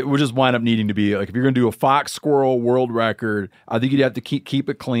it would just wind up needing to be like, if you're going to do a fox squirrel world record, I think you'd have to keep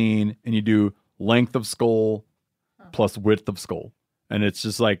it clean, and you do length of skull plus width of skull. And it's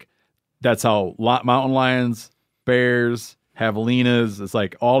just like, that's how mountain lions, bears, javelinas, it's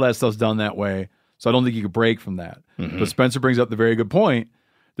like all that stuff's done that way. So I don't think you could break from that. Mm-hmm. But Spencer brings up the very good point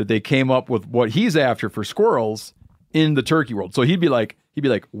that they came up with what he's after for squirrels in the turkey world. So he'd be like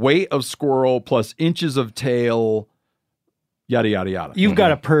weight of squirrel plus inches of tail, yada, yada, yada. You've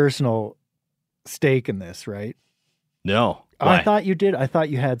got a personal stake in this, right? No. Oh, I thought you did. I thought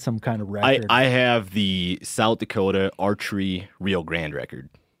you had some kind of record. I have the South Dakota archery Rio Grande record.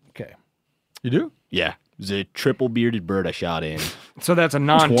 Okay. You do? Yeah. It was a triple bearded bird I shot in. So that's a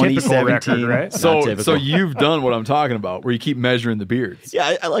non-typical record, right? So you've done what I'm talking about, where you keep measuring the beards.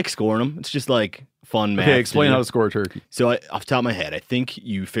 Yeah, I like scoring them. It's just like fun math. Okay, explain how to score a turkey. So off the top of my head, I think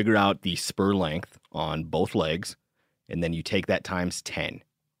you figure out the spur length on both legs, and then you take that times 10.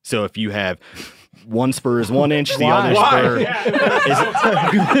 So if you have one spur is 1 inch, the other spur is...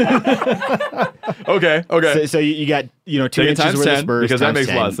 Okay. So you got 2 inches worth of spurs because that makes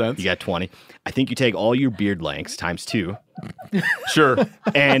 10, a lot of sense. You got 20. I think you take all your beard lengths times 2. Sure.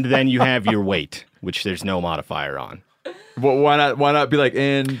 And then you have your weight, which there's no modifier on. Well, why not be like,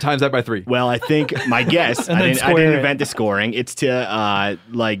 and times that by 3? Well, I think my guess, I didn't invent the scoring. It's to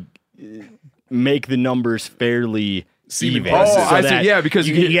make the numbers fairly even. Oh, so I see. Yeah, because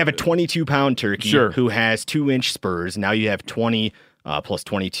you have a 22-pound turkey who has 2-inch spurs. Now you have 20 plus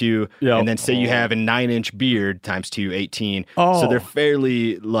 22. Yep. And then say you have a 9-inch beard times 2, 18. So they're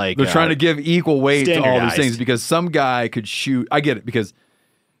fairly they're trying to give equal weight to all these things, because some guy could shoot. I get it, because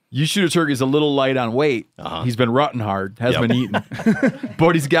you shoot a turkey, he's a little light on weight. He's been rutting hard, hasn't been eating.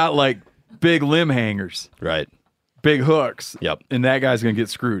 But he's got like big limb hangers. Right. Big hooks. Yep. And that guy's going to get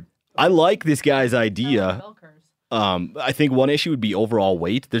screwed. I like this guy's idea. I think one issue would be overall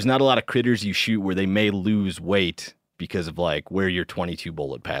weight. There's not a lot of critters you shoot where they may lose weight because of like where your 22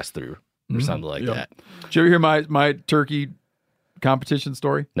 bullet passed through or something like that. Did you ever hear my turkey competition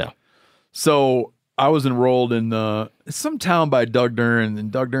story? No. So I was enrolled in some town by Doug Duran, and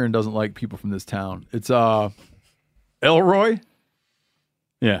Doug Duran doesn't like people from this town. It's Elroy.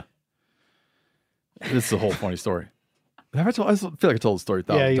 Yeah. This is a whole funny story. I feel like I told the story 1,000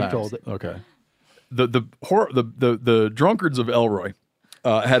 times. Yeah, you told it. Okay. The drunkards of Elroy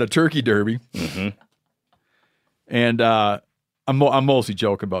had a turkey derby, and I'm mostly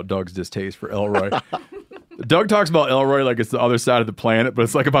joking about Doug's distaste for Elroy. Doug talks about Elroy like it's the other side of the planet, but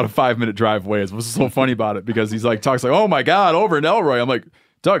it's like about a 5-minute drive away. What's so funny about it, because he's like talks like, oh my God, over in Elroy. I'm like,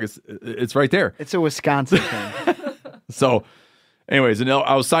 Doug, it's right there. It's a Wisconsin thing. So, anyways,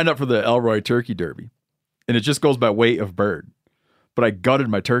 I was signed up for the Elroy Turkey Derby, and it just goes by weight of bird. But I gutted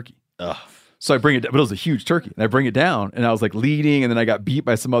my turkey. Ugh. So I bring it down, but it was a huge turkey. And I bring it down, and I was like leading, and then I got beat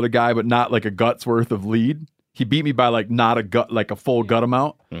by some other guy, but not like a gut's worth of lead. He beat me by like not a gut, like a full gut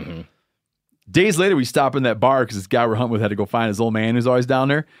amount. Mm-hmm. Days later, we stop in that bar because this guy we're hunting with had to go find his old man who's always down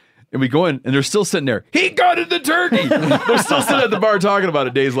there. And we go in, and they're still sitting there. He gutted the turkey. They're still sitting at the bar talking about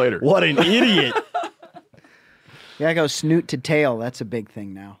it days later. What an idiot. Yeah, I go snoot to tail. That's a big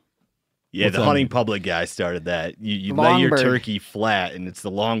thing now. Yeah, the hunting public guy started that. You lay your turkey flat, and it's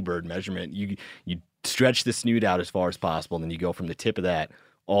the long bird measurement. You stretch the snoot out as far as possible, and then you go from the tip of that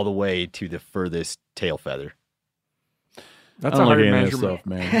all the way to the furthest tail feather. That's a hard measurement, stuff,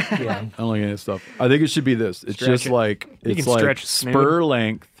 man. Yeah. I don't like any of this stuff. I think it should be this. It's just like spur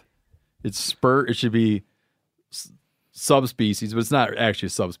length. It's spur. It should be subspecies, but it's not actually a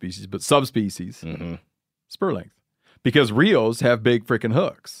subspecies, but subspecies. Mm-hmm. Spur length, because Rios have big freaking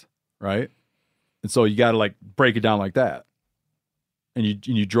hooks. Right? And so you got to like break it down like that. And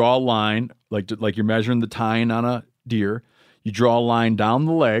you draw a line, like you're measuring the tine on a deer. You draw a line down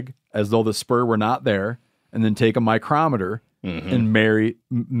the leg as though the spur were not there, and then take a micrometer and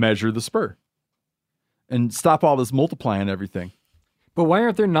measure the spur. And stop all this multiplying everything. But why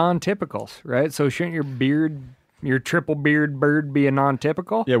aren't there non-typicals, right? So shouldn't your triple beard bird be a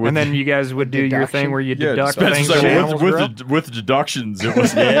non-typical? Yeah, and then you guys would do your thing where you deduct things with deductions. It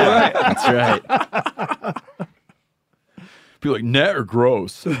was right. That's right. Be like net or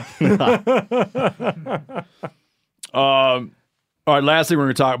gross. All right, lastly, we're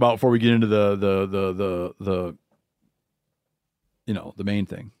going to talk about before we get into the the main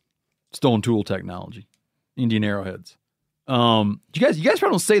thing, stone tool technology, Indian arrowheads. You guys probably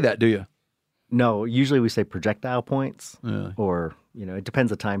don't say that, do you? No, usually we say projectile points, or it depends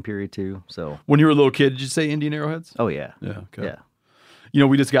the time period too. So when you were a little kid, did you say Indian arrowheads? Oh yeah, yeah, okay. Yeah.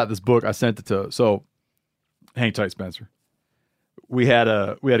 We just got this book. I sent it to hang tight, Spencer. We had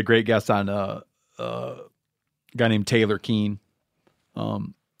a great guest on a guy named Taylor Keene.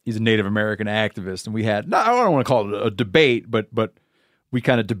 He's a Native American activist, and we had I don't want to call it a debate, but we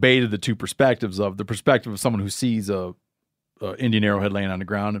kind of debated the two perspectives of the perspective of someone who sees a Indian arrowhead laying on the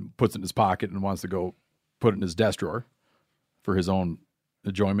ground and puts it in his pocket and wants to go put it in his desk drawer for his own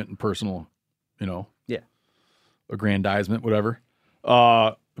enjoyment and personal, aggrandizement, whatever.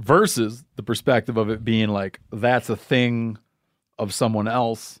 Versus the perspective of it being like that's a thing of someone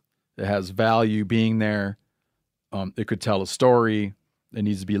else. It has value being there. It could tell a story. It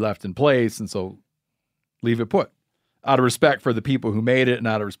needs to be left in place, and so leave it put. Out of respect for the people who made it, and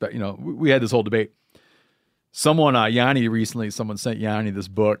out of respect, we had this whole debate. Someone someone sent Yanni this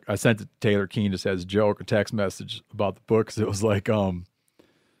book. I sent it to Taylor Keene just as a joke, a text message about the book. 'Cause it was like, how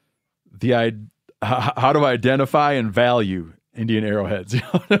do I identify and value Indian arrowheads?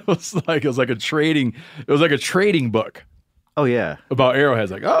 It was like a trading book. Oh yeah, about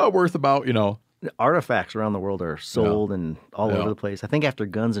arrowheads. Like, worth about artifacts around the world are sold and all over the place. I think after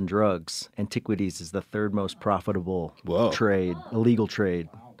guns and drugs, antiquities is the third most profitable trade, illegal trade.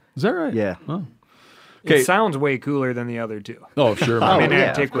 Is that right? Yeah. Oh. It sounds way cooler than the other two. Oh, sure.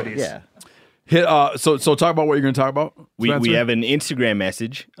 Antiquities. Yeah. So talk about what you're going to talk about. We have an Instagram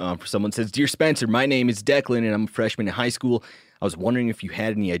message for someone says, "Dear Spencer, my name is Declan and I'm a freshman in high school. I was wondering if you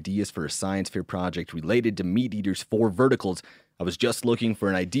had any ideas for a science fair project related to Meat Eater's 4 verticals. I was just looking for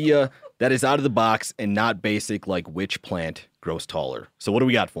an idea that is out of the box and not basic, like which plant grows taller." So what do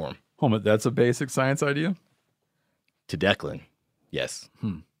we got for him? That's a basic science idea? To Declan, yes.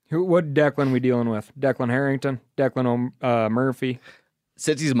 What Declan we dealing with? Declan Harrington? Declan Murphy?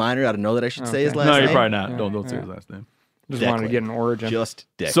 Since he's a minor, I don't know that I should say his last name. No, you're probably not. Don't say his last name. Just wanted to get an origin. Just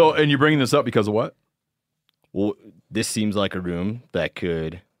Declan. So, and you're bringing this up because of what? Well, this seems like a room that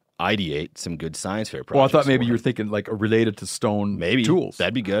could ideate some good science fair projects. Well, I thought maybe you were thinking like related to stone tools.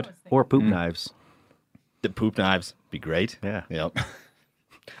 That'd be good. Or poop knives. The poop knives be great. Yeah. Yep.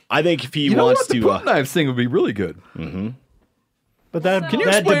 I think if he you know wants what? The to... poop knives thing would be really good. Mm-hmm. But that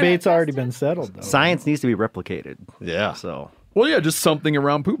debate's already been settled, though. Science needs to be replicated. Yeah. So. Well, yeah, just something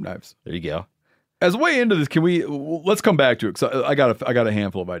around poop knives. There you go. As way into this, let's come back to it, because I got a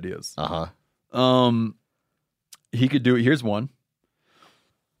handful of ideas. He could do it. Here's one.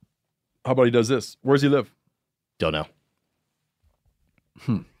 How about he does this? Where does he live? Don't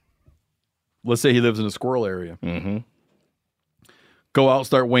know. Let's say he lives in a squirrel area. Mm-hmm. Go out,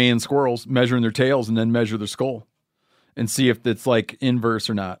 start weighing squirrels, measuring their tails, and then measure their skull, and see if it's like inverse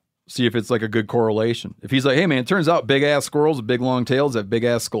or not. See if it's like a good correlation. If he's like, hey man, it turns out big ass squirrels with big long tails have big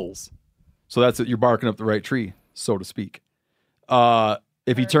ass skulls. So that's it. You're barking up the right tree, so to speak.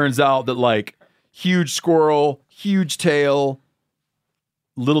 If he turns out that like huge squirrel, huge tail,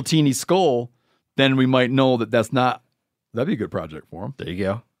 little teeny skull, then we might know that that'd be a good project for him. There you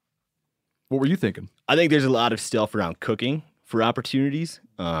go. What were you thinking? I think there's a lot of stuff around cooking for opportunities.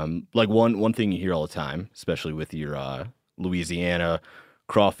 Like one thing you hear all the time, especially with your Louisiana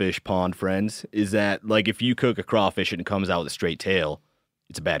crawfish pond friends, is that like if you cook a crawfish and it comes out with a straight tail,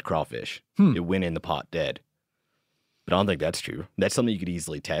 it's a bad crawfish. It went in the pot dead. But I don't think that's true. That's something you could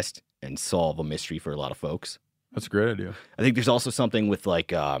easily test and solve a mystery for a lot of folks. That's a great idea. I think there's also something with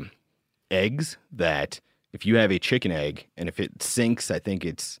like eggs, that if you have a chicken egg and if it sinks, I think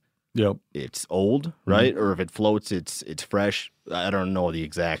it's old, right? Or if it floats, it's fresh. I don't know the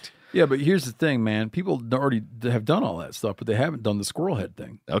exact. Yeah, but here's the thing, man. People already have done all that stuff, but they haven't done the squirrel head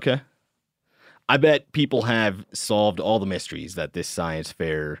thing. Okay. I bet people have solved all the mysteries that this science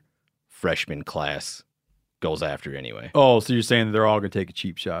fair freshman class goes after anyway. Oh, so you're saying that they're all going to take a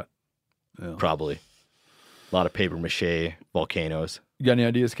cheap shot? Yeah. Probably. A lot of paper mache volcanoes. You got any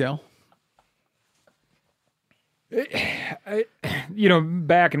ideas, Cal?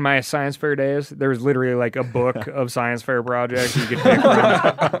 Back in my science fair days, there was literally like a book of science fair projects you could pick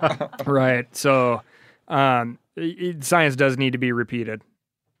from. Right. So science does need to be repeated.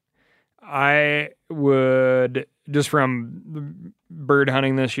 I would, just from bird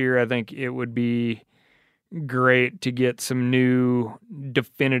hunting this year, I think it would be great to get some new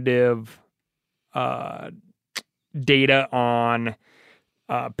definitive data on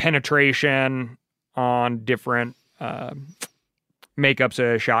penetration on different makeups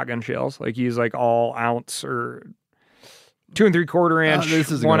of shotgun shells. Like use like all ounce or 2 3/4 inch,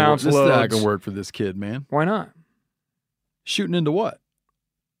 this isn't 1 gonna work. ounce This is not loads. going to work for this kid, man. Why not? Shooting into what?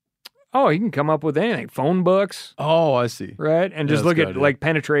 Oh, you can come up with anything. Phone books. Oh, I see. Right? And just That's look a good at idea. like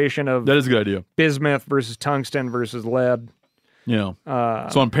penetration of That is a good idea. bismuth versus tungsten versus lead. You know,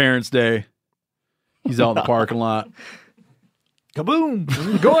 so on Parents' Day, he's out in the parking lot.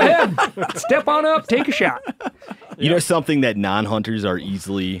 Kaboom! Go ahead. Step on up. Take a shot. You know something that non-hunters are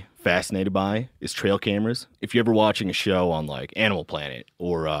easily fascinated by is trail cameras. If you're ever watching a show on like Animal Planet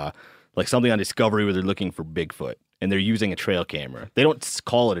or like something on Discovery where they're looking for Bigfoot and they're using a trail camera, they don't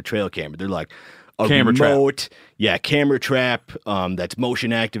call it a trail camera. They're like a Camera trap. remote, camera trap that's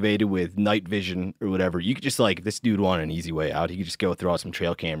motion activated with night vision or whatever. You could just like, this dude wanted an easy way out. He could just go throw out some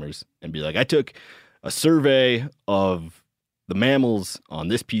trail cameras and be like, I took a survey of the mammals on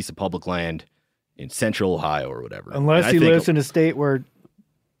this piece of public land in central Ohio or whatever. Unless he lives in a state where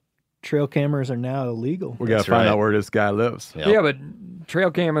trail cameras are now illegal. We got to find out where this guy lives. Yep. Yeah, but trail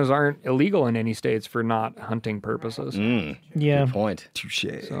cameras aren't illegal in any states for not hunting purposes. Yeah. Good point. Touche.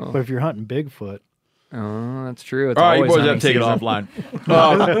 But if you're hunting Bigfoot. Oh, that's true. It's All right, you always boys have to take it hunting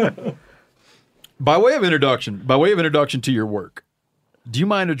offline. By way of introduction to your work, do you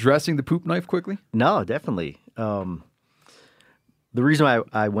mind addressing the poop knife quickly? No, definitely. The reason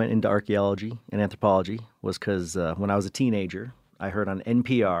I went into archaeology and anthropology was because when I was a teenager, I heard on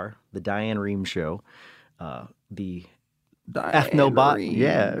NPR, the Diane Rehm show, the ethnobot. Rehm.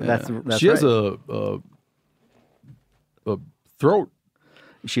 Yeah, that's she has right. a throat.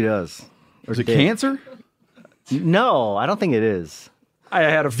 She does. Is it cancer? No, I don't think it is. I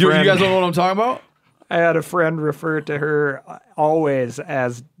had a You friend. guys don't know what I'm talking about? I had a friend refer to her always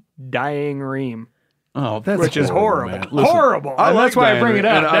as dying Reem. Oh, that's which is horrible. man. Listen, Horrible. I And like that's why I bring it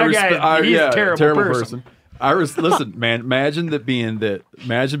Diane, up. and That guy, he's a terrible person. Listen, man. Imagine being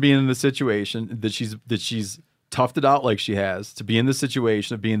in the situation that she's toughed it out like she has, to be in the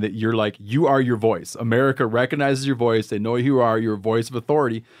situation of being that you are your voice. America recognizes your voice. They know who you are. You're a voice of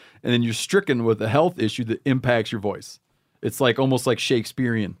authority, and then you're stricken with a health issue that impacts your voice. It's like almost like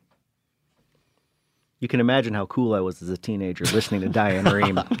Shakespearean. You can imagine how cool I was as a teenager listening to Diane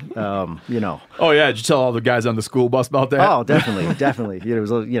Rehm. You know. Oh yeah, did you tell all the guys on the school bus about that? Oh, definitely. It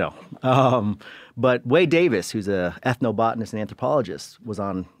was, but Wade Davis, who's a ethnobotanist and anthropologist, was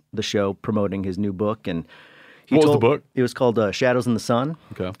on the show promoting his new book, and what was the book? It was called Shadows in the Sun.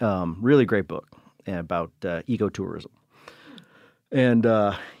 Okay, really great book about ecotourism. And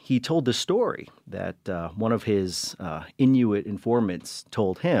he told the story that one of his Inuit informants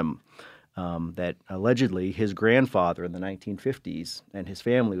told him that allegedly his grandfather in the 1950s and his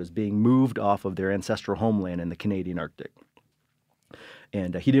family was being moved off of their ancestral homeland in the Canadian Arctic.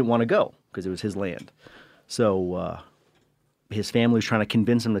 And he didn't want to go because it was his land. So his family was trying to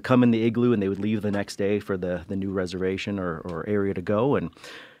convince him to come in the igloo, and they would leave the next day for the new reservation or area to go. And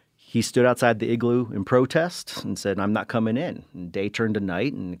he stood outside the igloo in protest and said, I'm not coming in. And day turned to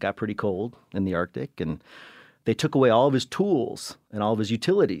night, and it got pretty cold in the Arctic. And they took away all of his tools and all of his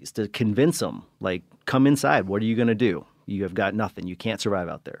utilities to convince him, like, come inside. What are you going to do? You have got nothing. You can't survive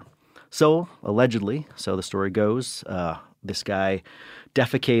out there. So, allegedly, so the story goes, this guy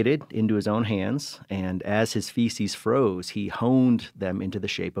defecated into his own hands, and as his feces froze, he honed them into the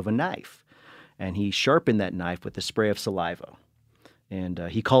shape of a knife. And he sharpened that knife with a spray of saliva. And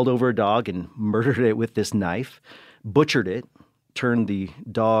he called over a dog and murdered it with this knife, butchered it, turned the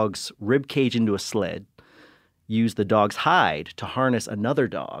dog's rib cage into a sled, used the dog's hide to harness another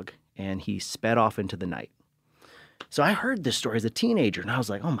dog, and he sped off into the night. So I heard this story as a teenager, and I was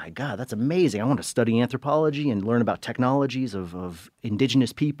like, oh my God, that's amazing. I want to study anthropology and learn about technologies of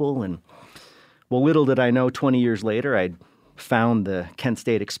indigenous people. And well, little did I know, 20 years later, I'd found the Kent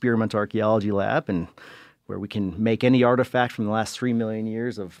State Experimental Archaeology Lab, and where we can make any artifact from the last 3 million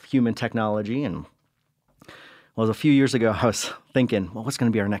years of human technology. And well, a few years ago, I was thinking, well, what's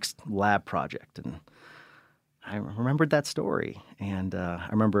going to be our next lab project? And I remembered that story, and I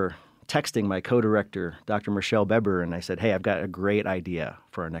remember texting my co-director, Dr. Michelle Beber, and I said, hey, I've got a great idea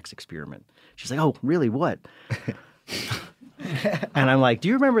for our next experiment. She's like, oh, really, what? And I'm like, do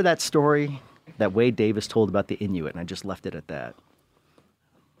you remember that story that Wade Davis told about the Inuit? And I just left it at that.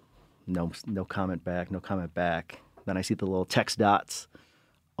 No comment back, no comment back. Then I see the little text dots.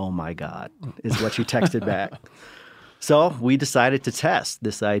 Oh my God, is what she texted back. So we decided to test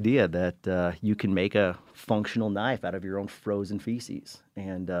this idea that you can make a functional knife out of your own frozen feces.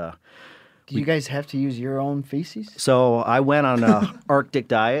 And Do you guys have to use your own feces? So I went on a Arctic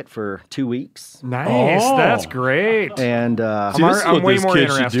diet for 2 weeks. Nice. That's great. And I'm way more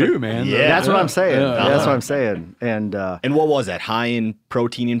interested. Do, man. Yeah. that's what I'm saying. Yeah. That's what I'm saying. And what was that? High in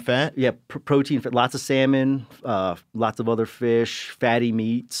protein and fat? yeah, protein, lots of salmon, lots of other fish, fatty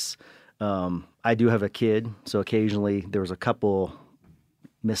meats. I do have a kid, so occasionally there was a couple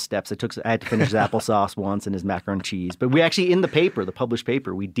missteps. I had to finish his applesauce once and his macaroni and cheese. But we actually, in the paper, the published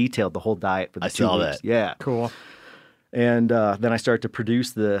paper, we detailed the whole diet for the 2 saw weeks. that. Yeah. Cool. And then I started to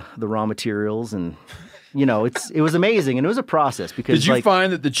produce the raw materials, and it was amazing, and it was a process because. Did you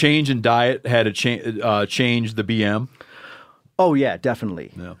find that the change in diet had to change the BM? Oh yeah,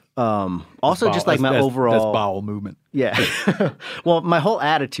 definitely. No. Also, just like my overall that's bowel movement. Yeah. Well, my whole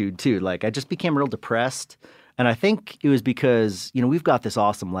attitude too. Like I just became real depressed. And I think it was because, we've got this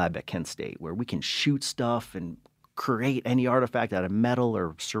awesome lab at Kent State where we can shoot stuff and create any artifact out of metal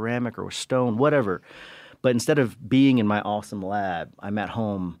or ceramic or stone, whatever. But instead of being in my awesome lab, I'm at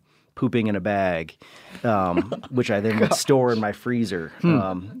home pooping in a bag, which I then would store in my freezer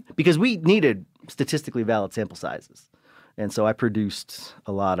because we needed statistically valid sample sizes. And so I produced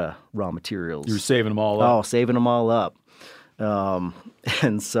a lot of raw materials. You were saving them all up. Oh, saving them all up.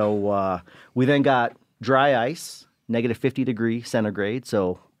 And so we then got dry ice, negative 50 degree centigrade,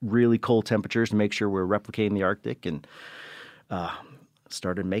 so really cold temperatures to make sure we're replicating the Arctic, and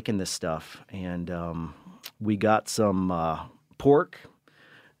started making this stuff. And we got some pork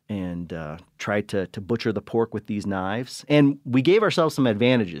and tried to butcher the pork with these knives. And we gave ourselves some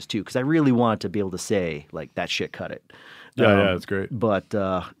advantages, too, because I really wanted to be able to say, like, that shit cut it. Yeah, that's great. But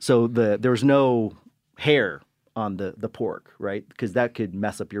so there was no hair on the pork, right? Because that could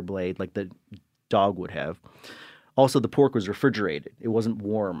mess up your blade like the dog would have. Also, the pork was refrigerated. It wasn't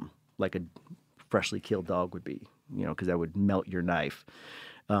warm like a freshly killed dog would be, because that would melt your knife.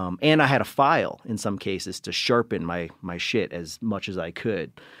 And I had a file in some cases to sharpen my shit as much as I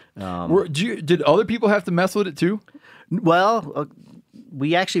could. Did other people have to mess with it too? Well,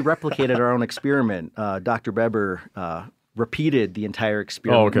 we actually replicated our own experiment. Dr. Beber repeated the entire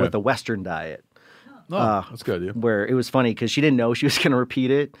experiment with a Western diet. Oh, that's good. Yeah. Where it was funny because she didn't know she was going to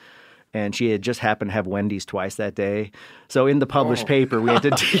repeat it. And she had just happened to have Wendy's twice that day. So in the published paper, we had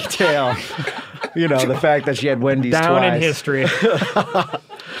to detail, the fact that she had Wendy's down twice. in history.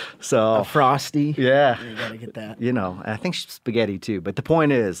 So a Frosty. Yeah. You got to get that. I think spaghetti too. But the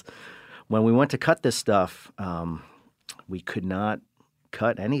point is, when we went to cut this stuff, we could not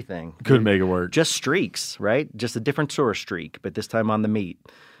cut anything. Couldn't make it work. Just streaks, right? Just a different sort of streak, but this time on the meat.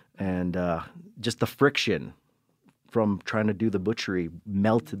 And just the friction from trying to do the butchery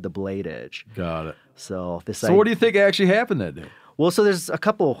melted the blade edge. Got it. So what do you think actually happened that day? Well, so there's a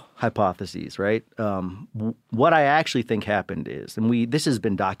couple hypotheses, right? What I actually think happened is, and this has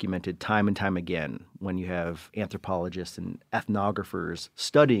been documented time and time again when you have anthropologists and ethnographers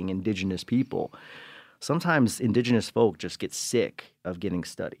studying indigenous people. Sometimes indigenous folk just get sick of getting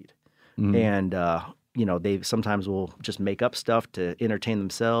studied. Mm-hmm. And they sometimes will just make up stuff to entertain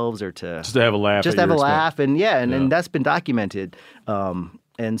themselves or just have a laugh. Just have a laugh, and and that's been documented.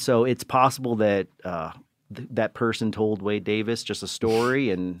 And so it's possible that that person told Wade Davis just a story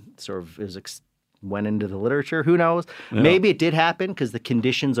and sort of went into the literature. Who knows? Yeah. Maybe it did happen because the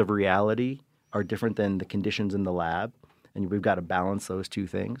conditions of reality are different than the conditions in the lab, and we've got to balance those two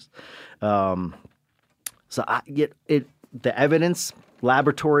things. The evidence,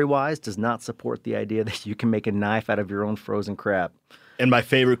 laboratory-wise, does not support the idea that you can make a knife out of your own frozen crab. And my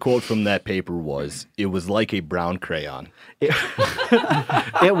favorite quote from that paper was, "It was like a brown crayon." It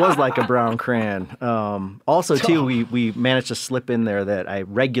was like a brown crayon. Also, too, we managed to slip in there that I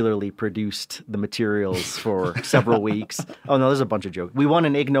regularly produced the materials for several weeks. Oh, no, there's a bunch of jokes. We won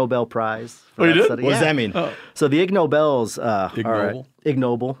an Ig Nobel Prize. Oh, you did? Study. What does that mean? Oh. So the Ig Nobels Ignoble? Ig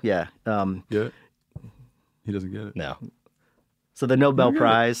Nobel, yeah. Yeah. He doesn't get it. No. So the Nobel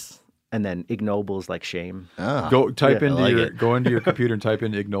Prize, and then ignoble is like shame. Ah. Go type into go into your computer and type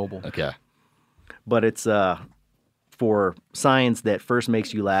in ignoble. Okay. But it's for science that first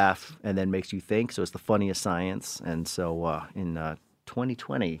makes you laugh and then makes you think. So it's the funniest science. And so in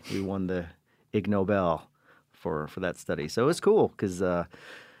 2020, we won the Ig Nobel for that study. So it's cool because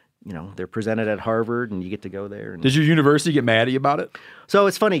they're presented at Harvard and you get to go there. And... Did your university get mad at you about it? So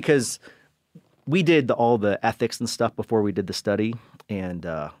it's funny because we did all the ethics and stuff before we did the study, and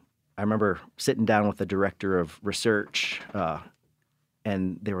I remember sitting down with the director of research,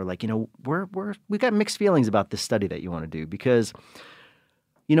 and they were like, we got mixed feelings about this study that you want to do because,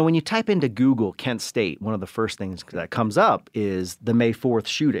 when you type into Google Kent State, one of the first things that comes up is the May 4th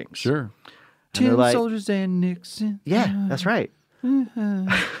shootings. Sure. 10 soldiers and Nixon. Yeah, that's right.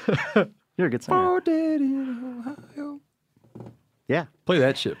 You're a good singer. Oh, Daddy in Ohio. Yeah. Play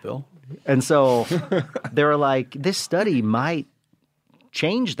that shit, Phil. And so they were like, this study might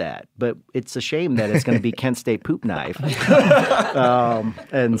change that, but it's a shame that it's going to be Kent State poop knife.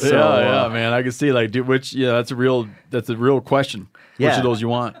 And so, yeah, man, I can see like, dude, that's a real question. Which of those you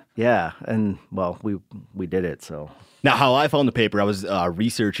want? Yeah, and well, we did it. So now, how I found the paper, I was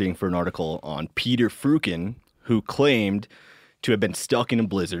researching for an article on Peter Fluting, who claimed to have been stuck in a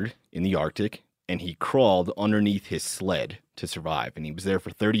blizzard in the Arctic, and he crawled underneath his sled to survive, and he was there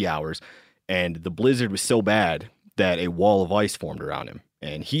for 30 hours, and the blizzard was so bad that a wall of ice formed around him.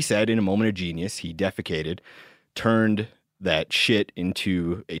 And he said in a moment of genius, he defecated, turned that shit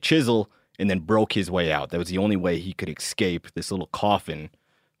into a chisel, and then broke his way out. That was the only way he could escape this little coffin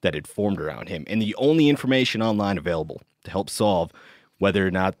that had formed around him. And the only information online available to help solve whether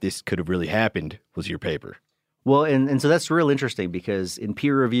or not this could have really happened was your paper. Well, and so that's real interesting because in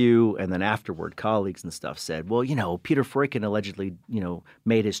peer review and then afterward, colleagues and stuff said, well, Peter Freuchen allegedly,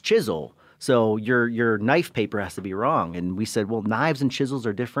 made his chisel. So your knife paper has to be wrong. And we said, well, knives and chisels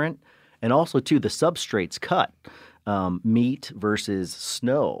are different. And also, too, the substrates cut, meat versus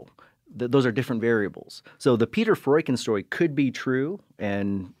snow. Those are different variables. So the Peter Freuchen story could be true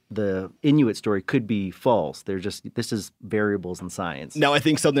and the Inuit story could be false. This is variables in science. Now, I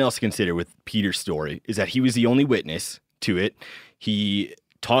think something else to consider with Peter's story is that he was the only witness to it. He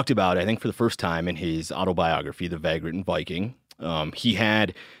talked about, I think for the first time in his autobiography, The Vagrant Viking, he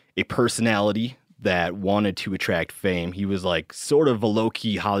had a personality that wanted to attract fame. He was like sort of a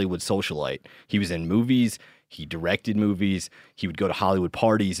low-key Hollywood socialite. He was in movies. He directed movies. He would go to Hollywood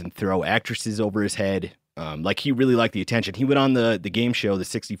parties and throw actresses over his head. He really liked the attention. He went on the game show, the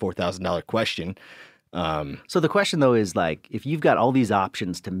 $64,000 question. So the question, though, is like, if you've got all these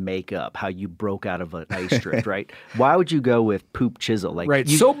options to make up how you broke out of an ice drift, right? Why would you go with poop chisel? Right.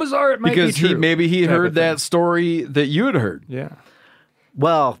 So bizarre it might be true. Because maybe he heard that story that you had heard. Yeah.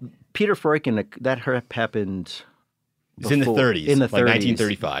 Well, Peter Freuchen, that happened... It's in the 30s. In the 30s. Like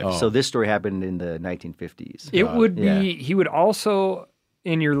 1935. Oh. So this story happened in the 1950s. It would be, he would also,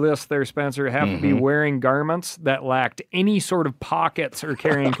 in your list there, Spencer, have to be wearing garments that lacked any sort of pockets or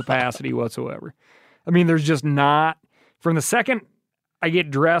carrying capacity whatsoever. I mean, there's just not, from the second I get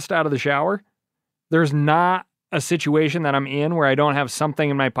dressed out of the shower, there's not a situation that I'm in where I don't have something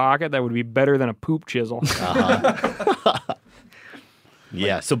in my pocket that would be better than a poop chisel.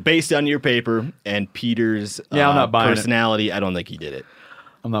 Yeah, so based on your paper and Peter's I'm not buying personality, I don't think he did it.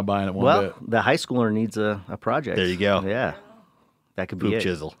 I'm not buying it one bit. The high schooler needs a project. There you go. Yeah. That could be Poop it.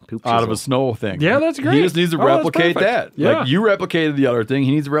 chisel. Poop chisel. Out of a snow thing. Yeah, that's great. He just needs to replicate that. Yeah. Like you replicated the other thing,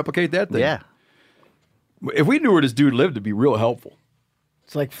 he needs to replicate that thing. Yeah. If we knew where this dude lived, it'd be real helpful.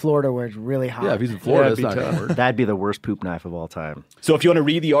 It's like Florida where it's really hot. Yeah, if he's in Florida, that'd that's be not going to work. That'd be the worst poop knife of all time. So if you want to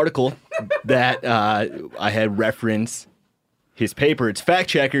read the article that I had referenced, his paper, its fact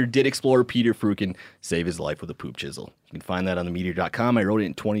checker did explore Peter Freuchen save his life with a poop chisel. You can find that on themeteor.com. I wrote it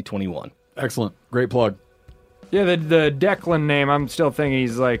in 2021. Excellent. Great plug. Yeah, the Declan name, I'm still thinking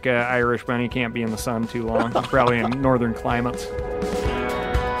he's like Irishman. He can't be in the sun too long. He's probably in northern climates.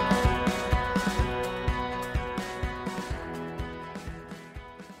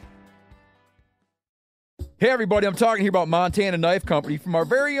 Hey, everybody, I'm talking here about Montana Knife Company from our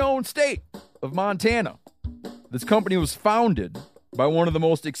very own state of Montana. This company was founded by one of the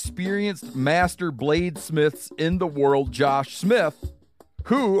most experienced master bladesmiths in the world, Josh Smith,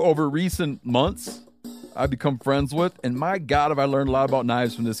 who, over recent months, I've become friends with, and my God, have I learned a lot about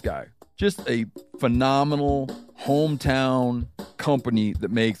knives from this guy. Just a phenomenal hometown company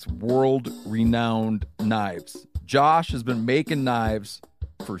that makes world-renowned knives. Josh has been making knives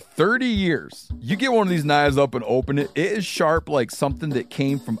for 30 years. You get one of these knives up and open it, it is sharp like something that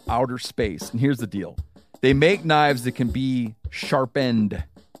came from outer space. And here's the deal. They make knives that can be sharpened.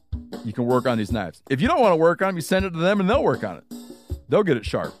 You can work on these knives. If you don't want to work on them, you send it to them and they'll work on it. They'll get it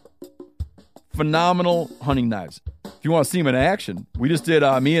sharp. Phenomenal hunting knives. If you want to see them in action, we just did,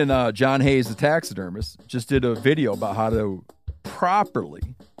 me and John Hayes, the taxidermist, just did a video about how to properly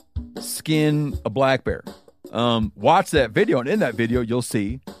skin a black bear. Watch that video, and in that video, you'll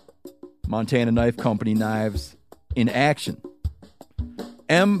see Montana Knife Company knives in action.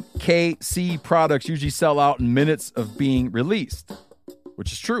 MKC products usually sell out in minutes of being released,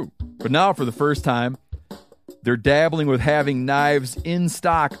 which is true. But now, for the first time, they're dabbling with having knives in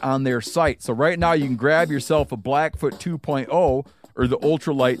stock on their site. So right now, you can grab yourself a Blackfoot 2.0 or the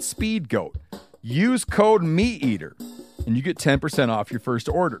Ultralight Speed Goat. Use code MeatEater, and you get 10% off your first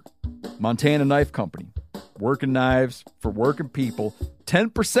order. Montana Knife Company. Working knives for working people.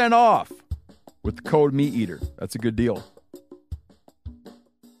 10% off with the code MeatEater. That's a good deal.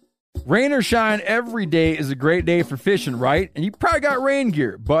 Rain or shine, every day is a great day for fishing, right? And you probably got rain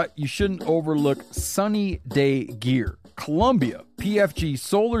gear, but you shouldn't overlook sunny day gear. Columbia PFG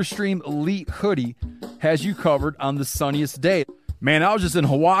Solar Stream Elite Hoodie has you covered on the sunniest day. Man, I was just in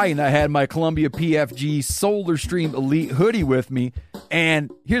Hawaii and I had my Columbia PFG Solar Stream Elite Hoodie with me. And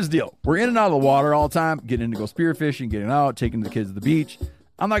here's the deal. We're in and out of the water all the time, getting in to go spearfishing, getting out, taking the kids to the beach.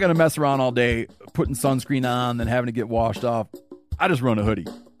 I'm not going to mess around all day putting sunscreen on, then having to get washed off. I just run a hoodie.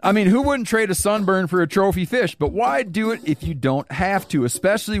 I mean, who wouldn't trade a sunburn for a trophy fish? But why do it if you don't have to,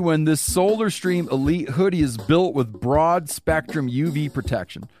 especially when this Solar Stream Elite Hoodie is built with broad spectrum UV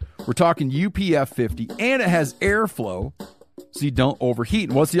protection. We're talking UPF 50, and it has airflow so you don't overheat.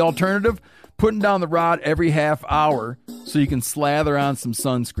 And what's the alternative? Putting down the rod every half hour so you can slather on some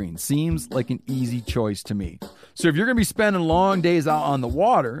sunscreen. Seems like an easy choice to me. So if you're going to be spending long days out on the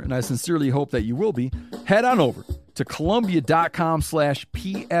water, and I sincerely hope that you will be, head on over to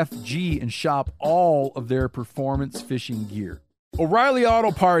Columbia.com/PFG and shop all of their performance fishing gear. O'Reilly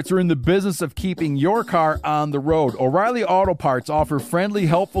Auto Parts are in the business of keeping your car on the road. O'Reilly Auto Parts offer friendly,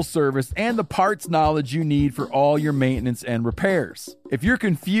 helpful service and the parts knowledge you need for all your maintenance and repairs. If you're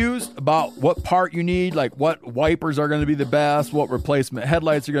confused about what part you need, like what wipers are going to be the best, what replacement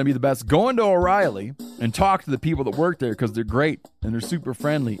headlights are going to be the best, go into O'Reilly and talk to the people that work there because they're great and they're super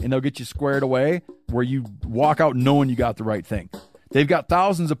friendly and they'll get you squared away where you walk out knowing you got the right thing. They've got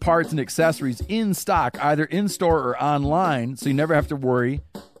thousands of parts and accessories in stock, either in-store or online, so you never have to worry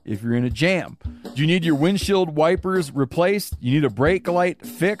if you're in a jam. Do you need your windshield wipers replaced? You need a brake light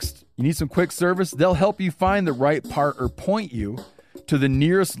fixed? You need some quick service? They'll help you find the right part or point you to the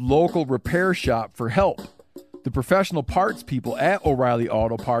nearest local repair shop for help. The professional parts people at O'Reilly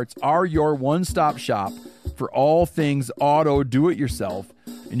Auto Parts are your one-stop shop for all things auto do-it-yourself,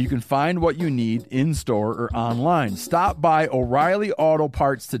 and you can find what you need in-store or online. Stop by O'Reilly Auto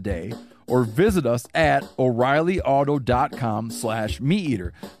Parts today or visit us at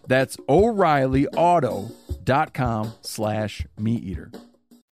O'ReillyAuto.com/MeatEater. That's O'ReillyAuto.com/MeatEater.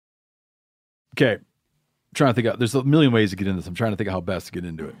 Okay, I'm trying to think out. There's a million ways to get into this. I'm trying to think of how best to get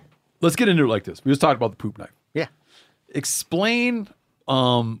into it. Let's get into it like this. We just talked about the poop knife. Yeah. Explain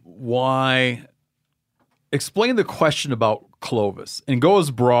Explain the question about Clovis and go as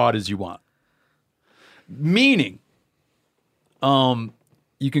broad as you want. Meaning,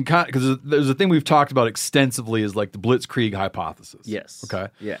 you can because there's a thing we've talked about extensively is like the Blitzkrieg hypothesis. Yes. Okay.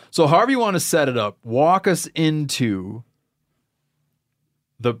 Yeah. So however you want to set it up, walk us into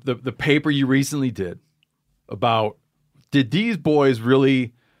the paper you recently did about did these boys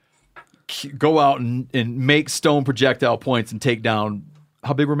really go out and make stone projectile points and take down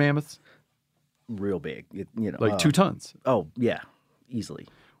how big were mammoths? Real big, like 2 tons. Oh yeah, easily.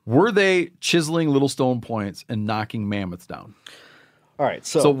 Were they chiseling little stone points and knocking mammoths down? All right.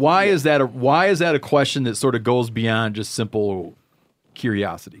 So why is that a question that sort of goes beyond just simple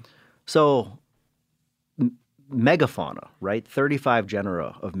curiosity? So megafauna, right? 35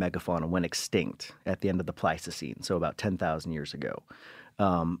 genera of megafauna went extinct at the end of the Pleistocene, so about 10,000 years ago.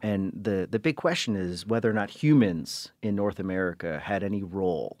 And the big question is whether or not humans in North America had any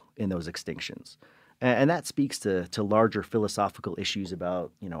role in those extinctions. And that speaks to larger philosophical issues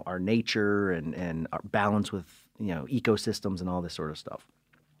about, our nature and our balance with, ecosystems and all this sort of stuff.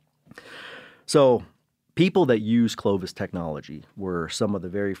 So people that use Clovis technology were some of the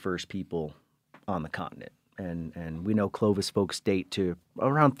very first people on the continent. And we know Clovis folks date to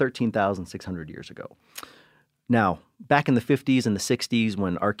around 13,600 years ago. Now, back in the 50s and the 60s,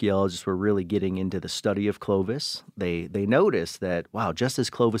 when archaeologists were really getting into the study of Clovis, they noticed that, wow, just as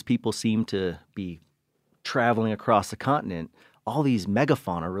Clovis people seem to be traveling across the continent, all these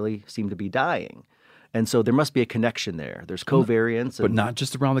megafauna really seem to be dying. And so there must be a connection there. There's covariance. But not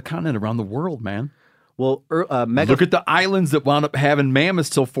just around the continent, around the world, man. Well, look at the islands that wound up having mammoths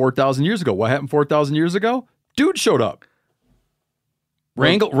till 4,000 years ago. What happened 4,000 years ago? Dude showed up.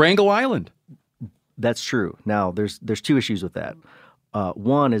 Wrangell Island. That's true. Now, there's 2 issues with that.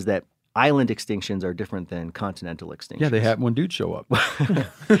 One is that island extinctions are different than continental extinctions. Yeah, they had one dude show up.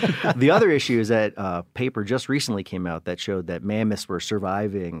 The other issue is that a paper just recently came out that showed that mammoths were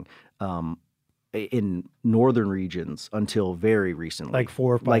surviving in northern regions until very recently. Like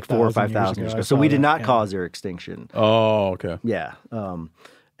 4 or 5,000 years ago. So we did not cause their extinction. Oh, okay. Yeah.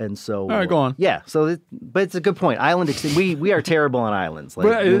 And so, all right, go on. Yeah. So, but it's a good point. We are terrible on islands. Like,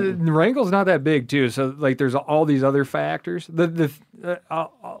 but Wrangell's not that big too. So like, there's all these other factors.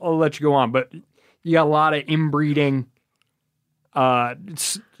 I'll let you go on, but you got a lot of inbreeding,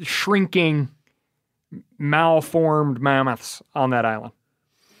 shrinking, malformed mammoths on that island.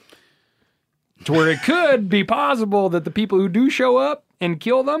 To where it could be possible that the people who do show up and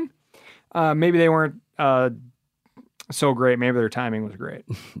kill them Maybe they weren't so great. Maybe their timing was great.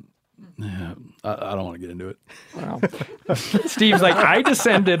 Yeah, I don't want to get into it. Well, Steve's like, I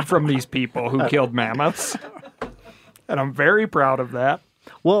descended from these people who killed mammoths, and I'm very proud of that.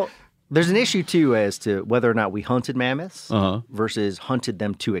 Well, there's an issue, too, as to whether or not we hunted mammoths versus hunted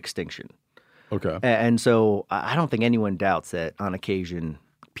them to extinction. Okay. And so I don't think anyone doubts that on occasion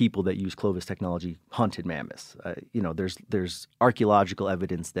people that use Clovis technology hunted mammoths. There's archaeological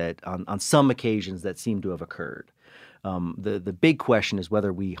evidence that on some occasions that seem to have occurred. The big question is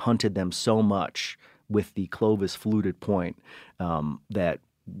whether we hunted them so much with the Clovis fluted point that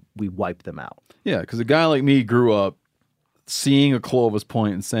we wiped them out. Yeah, because a guy like me grew up seeing a Clovis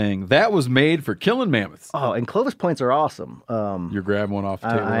point and saying, that was made for killing mammoths. Oh, and Clovis points are awesome. You're grabbing one off the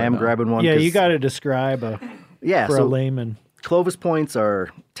table. I am grabbing one. Yeah, you got to describe for a layman. Clovis points are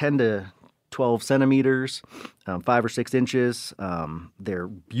 10 to 12 centimeters, 5 or 6 inches. They're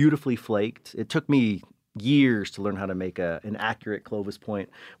beautifully flaked. It took me years to learn how to make an accurate Clovis point.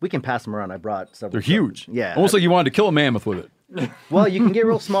 We can pass them around. I brought several. They're huge. Yeah. Almost like you wanted to kill a mammoth with it. Well, you can get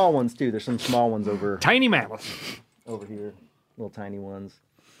real small ones, too. There's some small ones over. Tiny mammoths. Over here. Little tiny ones.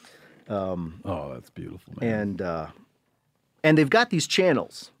 Oh, that's beautiful, man. And they've got these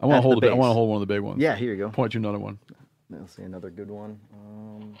channels. I want to hold one of the big ones. Yeah, here you go. Point you another one. Let's see another good one.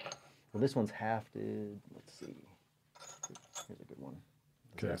 Well, this one's hafted. Let's see. Here's a good one.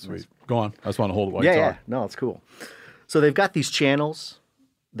 Okay, sweet. Go on. I just want to hold it while you talk. Yeah. No, it's cool. So they've got these channels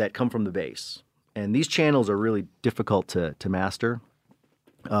that come from the base, and these channels are really difficult to master.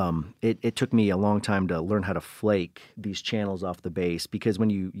 It took me a long time to learn how to flake these channels off the base, because when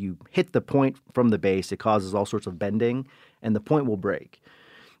you hit the point from the base, it causes all sorts of bending, and the point will break.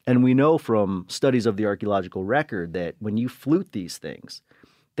 And we know from studies of the archaeological record that when you flute these things,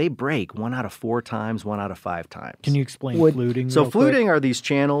 they break 1 out of 4 times, 1 out of 5 times. Can you explain fluting? So fluting are these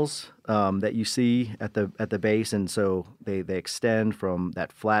channels that you see at the base, and so they extend from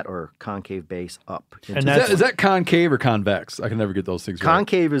that flat or concave base up. And is that concave or convex? I can never get those things right.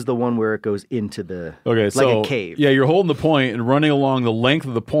 Concave is the one where it goes into the like a cave. Yeah, you're holding the point and running along the length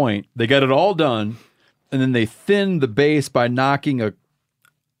of the point. They got it all done, and then they thin the base by knocking a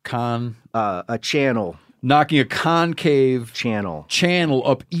channel. Knocking a concave channel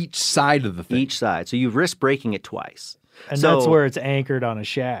up each side of the thing. Each side. So you risk breaking it twice. And that's where it's anchored on a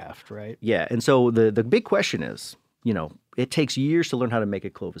shaft, right? Yeah. And so the big question is, it takes years to learn how to make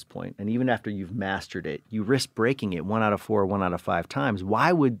a Clovis point. And even after you've mastered it, you risk breaking it 1 out of 4, 1 out of 5 times.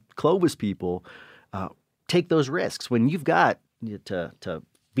 Why would Clovis people take those risks when you've got to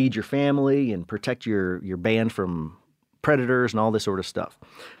feed your family and protect your band from predators and all this sort of stuff?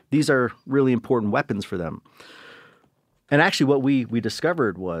 These are really important weapons for them. And actually what we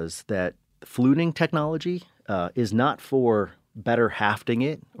discovered was that fluting technology is not for better hafting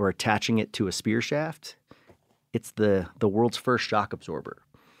it or attaching it to a spear shaft. It's the world's first shock absorber.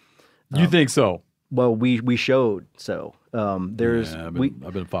 You think so? Well, we showed so. I've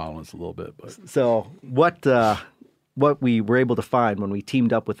been following this a little bit. But. So what we were able to find when we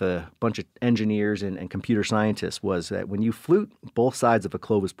teamed up with a bunch of engineers and computer scientists was that when you flute both sides of a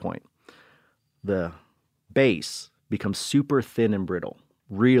Clovis point, the base becomes super thin and brittle,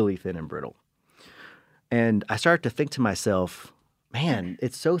 really thin and brittle. And I started to think to myself, man,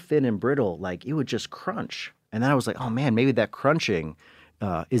 it's so thin and brittle, like it would just crunch. And then I was like, oh man, maybe that crunching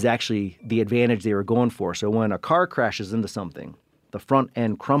is actually the advantage they were going for. So when a car crashes into something, the front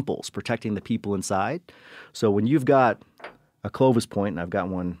end crumples, protecting the people inside. So when you've got a Clovis point, and I've got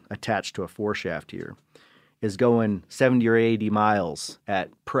one attached to a foreshaft here, is going 70 or 80 miles at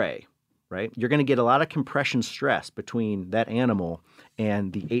prey, right? You're going to get a lot of compression stress between that animal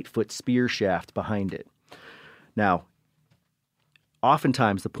and the 8-foot spear shaft behind it. Now,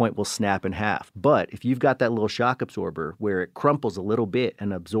 oftentimes the point will snap in half, but if you've got that little shock absorber where it crumples a little bit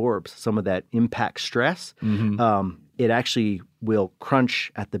and absorbs some of that impact stress, it actually will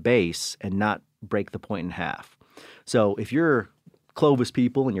crunch at the base and not break the point in half. So if you're Clovis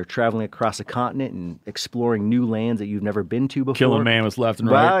people and you're traveling across a continent and exploring new lands that you've never been to before, killing mammoths left and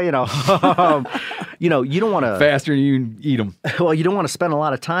right. Well, you don't want to faster than you can eat them. Well, you don't want to spend a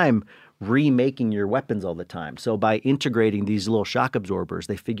lot of time remaking your weapons all the time. So by integrating these little shock absorbers,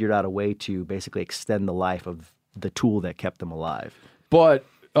 they figured out a way to basically extend the life of the tool that kept them alive. But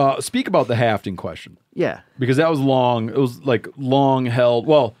speak about the hafting question. Yeah. Because that was long. It was like long held.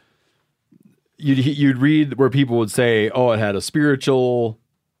 Well, you'd read where people would say, oh, it had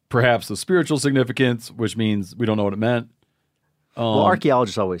perhaps a spiritual significance, which means we don't know what it meant. Well,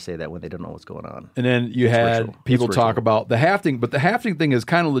 archaeologists always say that when they don't know what's going on. And then you had people talk about the hafting, but the hafting thing is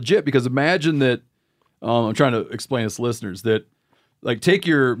kind of legit because imagine that, I'm trying to explain this to listeners, that like take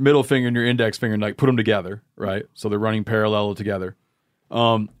your middle finger and your index finger and like put them together, right? So they're running parallel together.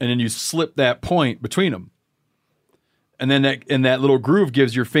 And then you slip that point between them. And then that little groove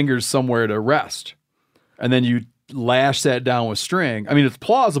gives your fingers somewhere to rest. And then you lash that down with string. I mean, it's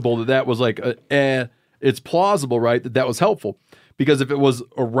plausible that was like it's plausible, right? That was helpful. Because if it was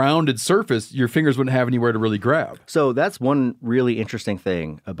a rounded surface, your fingers wouldn't have anywhere to really grab. So that's one really interesting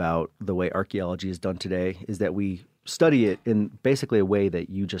thing about the way archaeology is done today is that we study it in basically a way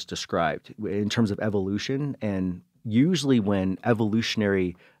that you just described in terms of evolution. And usually when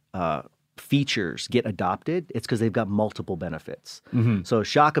evolutionary features get adopted, it's because they've got multiple benefits. Mm-hmm. So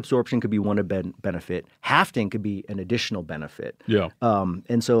shock absorption could be one benefit. Hafting could be an additional benefit. Yeah. And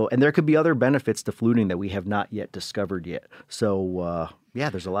there could be other benefits to fluting that we have not yet discovered yet. So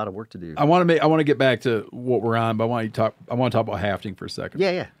there's a lot of work to do. I want to get back to what we're on, but I want to talk about hafting for a second.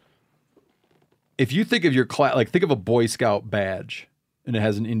 Yeah. If you think of your think of a Boy Scout badge and it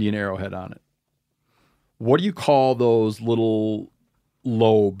has an Indian arrowhead on it. What do you call those little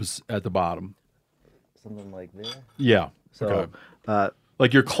lobes at the bottom? Something like this? Yeah. So, okay.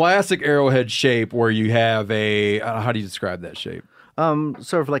 Like your classic arrowhead shape where you have how do you describe that shape?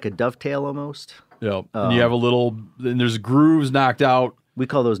 Sort of like a dovetail almost. Yeah. And you have and there's grooves knocked out. We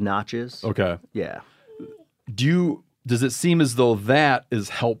call those notches. Okay. Yeah. Does it seem as though that is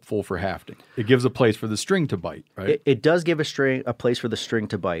helpful for hafting? It gives a place for the string to bite, right? It does give a place for the string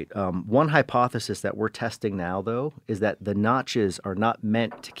to bite. One hypothesis that we're testing now, though, is that the notches are not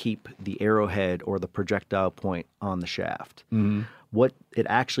meant to keep the arrowhead or the projectile point on the shaft. Mm-hmm. What it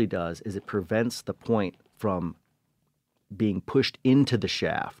actually does is it prevents the point from being pushed into the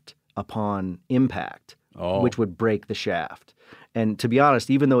shaft upon impact, which would break the shaft. And to be honest,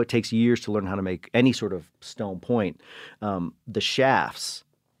 even though it takes years to learn how to make any sort of stone point, the shafts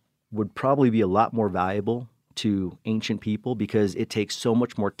would probably be a lot more valuable to ancient people because it takes so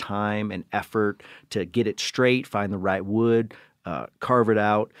much more time and effort to get it straight, find the right wood, carve it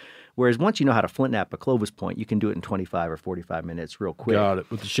out. Whereas once you know how to flint knap a Clovis point, you can do it in 25 or 45 minutes real quick. Got it.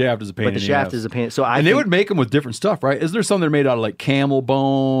 But the shaft is a pain in the ass. But the shaft is a pain. So they would make them with different stuff, right? Isn't there some that are made out of like camel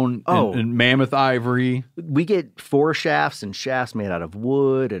bone and mammoth ivory? We get foreshafts and shafts made out of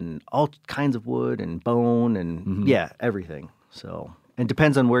wood and all kinds of wood and bone and everything. So, and it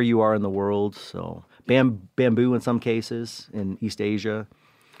depends on where you are in the world. So bamboo in some cases in East Asia.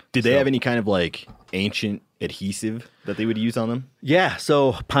 Did they have any kind of like ancient adhesive that they would use on them? Yeah,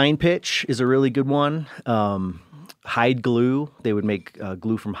 so pine pitch is a really good one. Hide glue, they would make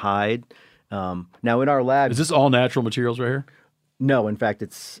glue from hide. Now in our lab... Is this all natural materials right here? No, in fact,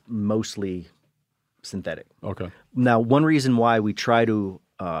 it's mostly synthetic. Okay. Now, one reason why we try to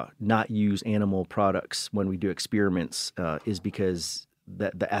not use animal products when we do experiments is because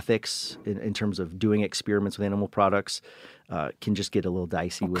the ethics in terms of doing experiments with animal products can just get a little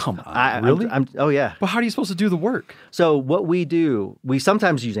dicey. Come on, really? Oh, yeah. But how are you supposed to do the work? So what we do, we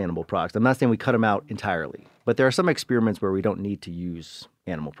sometimes use animal products. I'm not saying we cut them out entirely, but there are some experiments where we don't need to use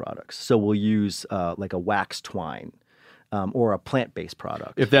animal products. So we'll use like a wax twine or a plant-based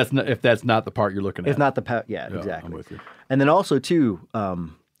product. If that's not the part you're looking at. If not the exactly. I'm with you. And then also too,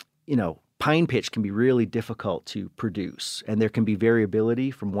 pine pitch can be really difficult to produce, and there can be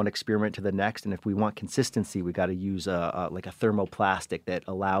variability from one experiment to the next. And if we want consistency, we got to use like a thermoplastic that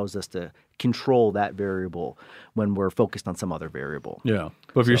allows us to control that variable when we're focused on some other variable. Yeah,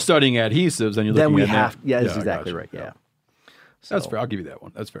 but if you're studying adhesives, then you're looking at that's exactly right. Yeah, so, that's fair. I'll give you that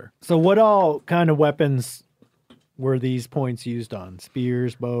one. That's fair. So, what all kind of weapons were these points used on?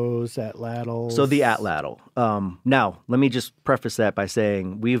 Spears, bows, atlatls? So the atlatl. Now, let me just preface that by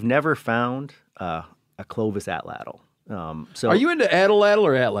saying we've never found a Clovis atlatl. So are you into atlatl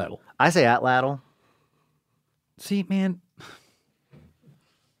or atlatl? I say atlatl. See, man.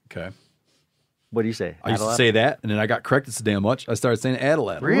 Okay. What do you say? I used to say that, and then I got corrected so damn much, I started saying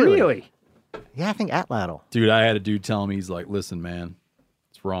atlatl. Really? Yeah, I think atlatl. Dude, I had a dude tell me, he's like, listen, man,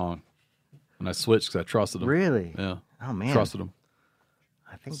 it's wrong. And I switched because I trusted him. Really? Yeah. Oh, man. Trusted him.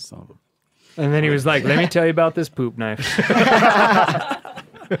 I think so. And then he was like, let me tell you about this poop knife.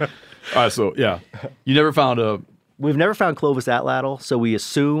 All right, so, yeah. You never found We've never found Clovis atlatl, so we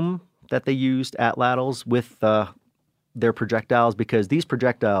assume that they used atlatls with their projectiles because these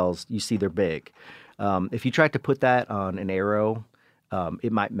projectiles, you see, they're big. If you tried to put that on an arrow,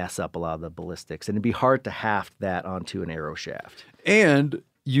 it might mess up a lot of the ballistics, and it'd be hard to haft that onto an arrow shaft. And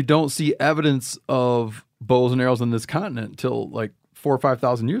you don't see evidence of bows and arrows on this continent until like 4,000 or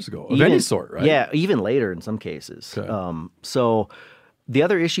 5,000 years ago of any sort, right? Yeah, even later in some cases. Okay. So the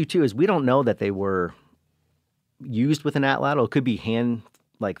other issue too is we don't know that they were used with an atlatl. It could be hand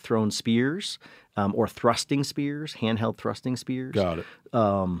like thrown spears or thrusting spears, handheld thrusting spears. Got it.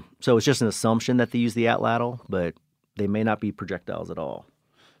 So it's just an assumption that they use the atlatl, but they may not be projectiles at all.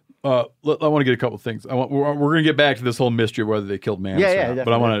 I want to get a couple of things. We're going to get back to this whole mystery of whether they killed mammoths. Yeah, or not,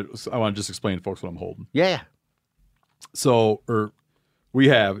 but I want to just explain to folks what I'm holding. Yeah. So, we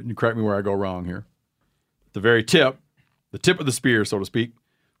have, and you correct me where I go wrong here. The very tip, the tip of the spear, so to speak,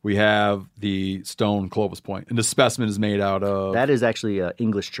 we have the stone Clovis point, and the specimen is made out of. That is actually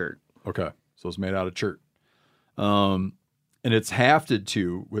English chert. Okay, so it's made out of chert, and it's hafted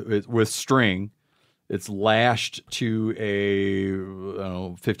to with string. It's lashed to a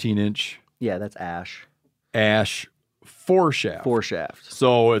 15-inch. Yeah, that's ash. Ash foreshaft. Foreshaft.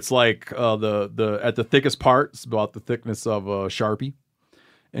 So it's like the at the thickest part, it's about the thickness of a Sharpie,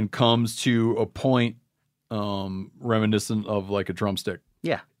 and comes to a point reminiscent of like a drumstick.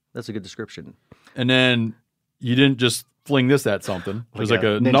 Yeah, that's a good description. And then you didn't just fling this at something. There's like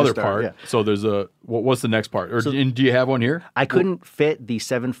another part. Yeah. So there's what's the next part? Or do you have one here? I couldn't fit the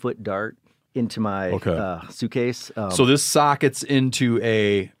 7-foot dart into my suitcase. So this sockets into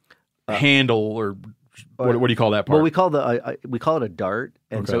a handle, or what do you call that part? Well, we call it a dart,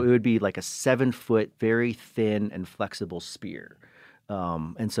 and so it would be like a 7-foot, very thin and flexible spear.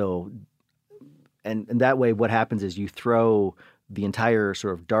 And that way, what happens is you throw the entire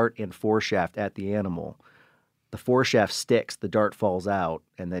sort of dart and foreshaft at the animal. The foreshaft sticks, the dart falls out,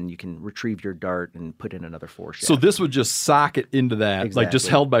 and then you can retrieve your dart and put in another foreshaft. So this would just socket into that, like just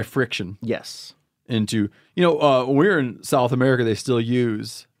held by friction. Yes. Into, when we're in South America, they still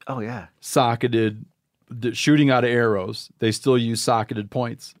use socketed, shooting out of arrows. They still use socketed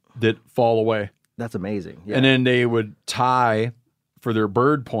points that fall away. That's amazing. Yeah. And then they would tie, for their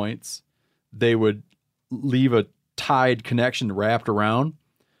bird points, they would leave a tied connection wrapped around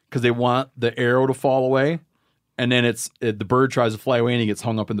because they want the arrow to fall away. And then the bird tries to fly away and he gets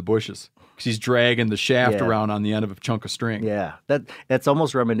hung up in the bushes because he's dragging the shaft around on the end of a chunk of string. Yeah, that's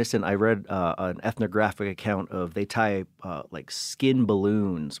almost reminiscent. I read an ethnographic account of they tie like skin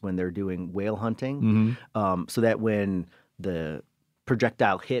balloons when they're doing whale hunting, so that when the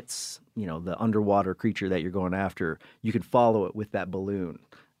projectile hits, the underwater creature that you're going after, you can follow it with that balloon.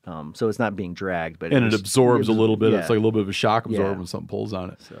 So it's not being dragged, but it absorbs a little bit. Yeah. It's like a little bit of a shock absorber when something pulls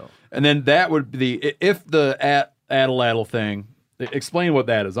on it. So, and then that would be if the atlatl thing. Explain what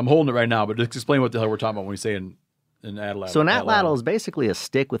that is. I'm holding it right now, but just explain what the hell we're talking about when we say an atlatl. So an atlatl is basically a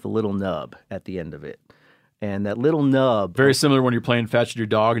stick with a little nub at the end of it. And that little nub... Very similar when you're playing fetch with your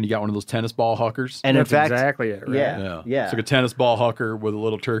dog and you got one of those tennis ball huckers. And that's in fact, exactly it, right? Yeah. It's like a tennis ball hucker with a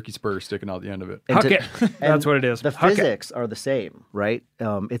little turkey spur sticking out the end of it. Huck it. That's what it is. The physics are the same, right?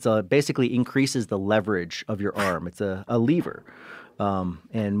 It's basically increases the leverage of your arm. It's a lever.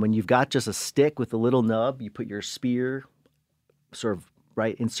 And when you've got just a stick with a little nub, you put your spear sort of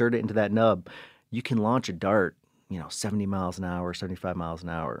insert it into that nub. You can launch a dart, 70 miles an hour, 75 miles an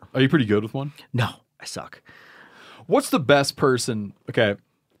hour. Are you pretty good with one? No. I suck. What's the best person? Okay.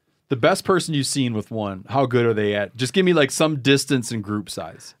 The best person you've seen with one, how good are they at? Just give me like some distance and group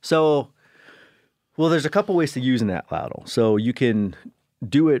size. So, there's a couple ways to use an atlatl. So you can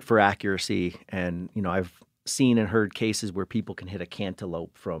do it for accuracy. And, I've seen and heard cases where people can hit a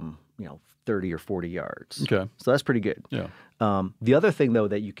cantaloupe from, 30 or 40 yards. Okay. So that's pretty good. Yeah. The other thing, though,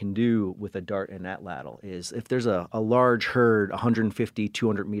 that you can do with a dart and atlatl is if there's a large herd 150,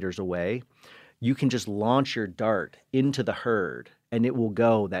 200 meters away, you can just launch your dart into the herd, and it will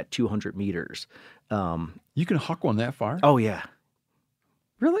go that 200 meters. You can huck one that far? Oh, yeah.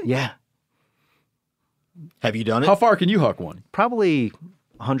 Really? Yeah. Have you done it? How far can you huck one? Probably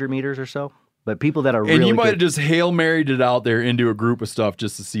 100 meters or so. But people that are really And you might have good... just Hail Married it out there into a group of stuff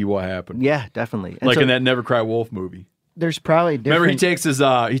just to see what happened. Yeah, definitely. And like in that Never Cry Wolf movie. There's probably different... Remember,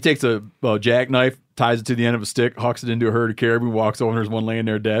 he takes a jackknife, ties it to the end of a stick, hucks it into a herd of caribou, walks over, and there's one laying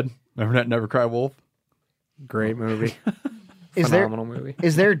there dead. Remember that Never Cry Wolf? Great movie. Phenomenal movie.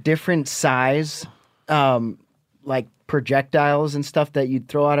 Is there different size, like projectiles and stuff that you'd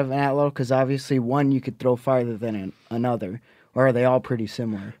throw out of an atlatl? Because obviously one you could throw farther than another. Or are they all pretty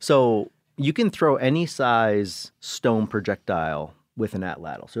similar? So you can throw any size stone projectile with an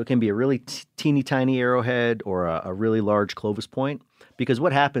atlatl. So it can be a really teeny tiny arrowhead or a really large Clovis point. Because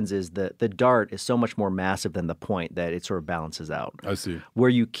what happens is the dart is so much more massive than the point that it sort of balances out. I see. Where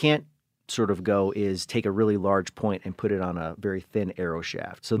you can't sort of go is take a really large point and put it on a very thin arrow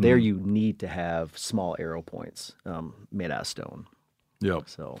shaft. So there you need to have small arrow points made out of stone. Yep.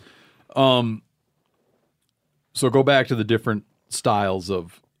 So go back to the different styles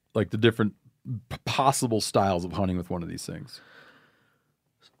of, like the different possible styles of hunting with one of these things.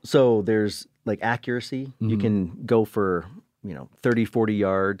 So there's like accuracy. You can go for 30, 40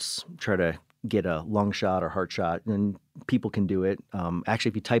 yards, try to get a long shot or heart shot, and people can do it. Actually,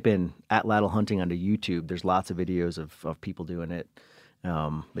 if you type in @Lattle hunting onto YouTube, there's lots of videos of people doing it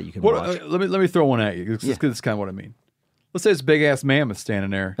that you can watch. Let me throw one at you. This is kind of what I mean. Let's say it's a big ass mammoth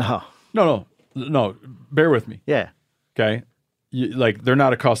standing there. Oh. No. Bear with me. Yeah. Okay. They're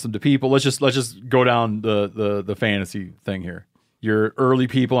not accustomed to people. Let's just go down the fantasy thing here. You're early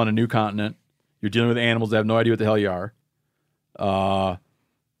people on a new continent. You're dealing with animals that have no idea what the hell you are.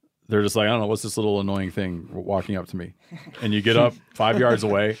 They're just like, I don't know, what's this little annoying thing walking up to me? And you get up 5 yards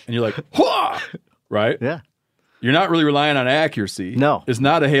away, and you're like, Hwah! Right? Yeah. You're not really relying on accuracy. No. It's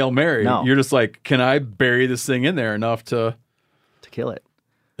not a Hail Mary. No. You're just like, can I bury this thing in there enough to kill it?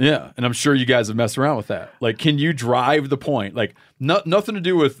 Yeah, and I'm sure you guys have messed around with that. Like, can you drive the point? Like, nothing to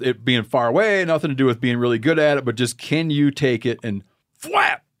do with it being far away, nothing to do with being really good at it, but just can you take it and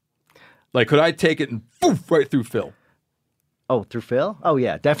flap? Like, could I take it and poof right through Phil? Oh, through Phil? Oh,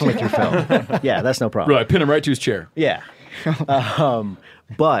 yeah, definitely through Phil. Yeah, that's no problem. Right, pin him right to his chair. Yeah.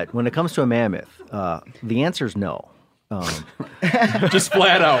 But when it comes to a mammoth, the answer is no. Just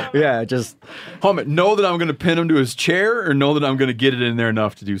flat out. Yeah, just... know that I'm going to pin him to his chair, or know that I'm going to get it in there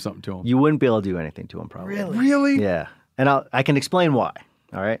enough to do something to him? You wouldn't be able to do anything to him, probably. Really? Yeah. And I can explain why.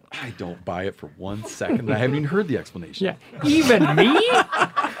 All right? I don't buy it for 1 second. I haven't even heard the explanation. Yeah. Even me?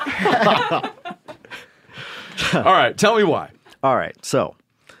 All right, tell me why. All right, so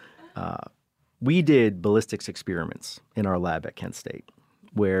we did ballistics experiments in our lab at Kent State,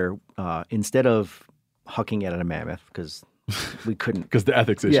 where instead of hucking at a mammoth, because we couldn't, because the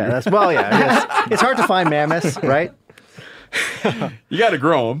ethics issue. Yeah, it's hard to find mammoths, right? You got to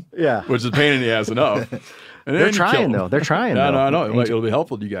grow them. Yeah, which is a pain in the ass enough. And they're trying though. They're trying. No. It'll be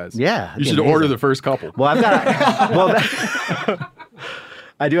helpful to you guys. Yeah, you should order the first couple. Well, I've got.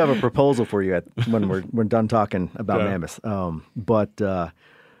 I do have a proposal for you when we're done talking about mammoths. So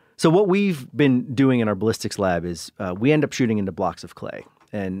what we've been doing in our ballistics lab is we end up shooting into blocks of clay,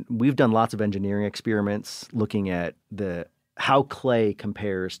 and we've done lots of engineering experiments looking at how clay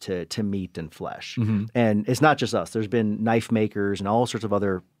compares to meat and flesh. Mm-hmm. And it's not just us. There's been knife makers and all sorts of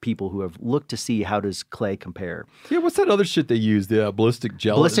other people who have looked to see how does clay compare. Yeah, what's that other shit they use? The ballistic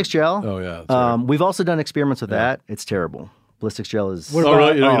gel? Ballistics gel? Oh, yeah. Right. We've also done experiments with that. It's terrible. Ballistics gel is...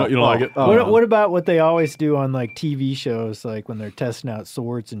 Really? You don't like it? What about what they always do on like TV shows, like when they're testing out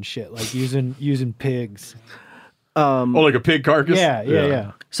swords and shit, like using pigs? Like a pig carcass?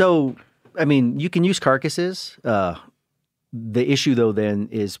 Yeah. So, I mean, you can use carcasses. The issue, though, then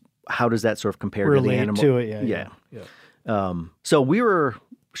is how does that sort of compare to the animal? To it, yeah. So we were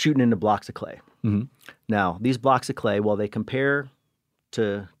shooting into blocks of clay. Mm-hmm. Now, these blocks of clay, while they compare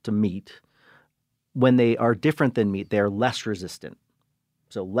to meat, when they are different than meat, they are less resistant.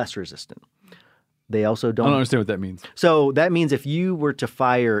 So less resistant. They also don't... I don't understand what that means. So that means if you were to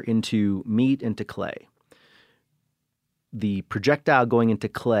fire into meat into clay, the projectile going into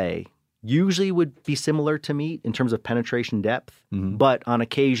clay usually would be similar to meat in terms of penetration depth, but on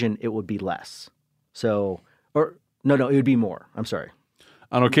occasion it would be less. So, or no, it would be more. I'm sorry.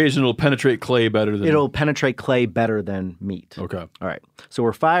 On occasion, it'll penetrate clay better than... It'll penetrate clay better than meat. Okay. All right. So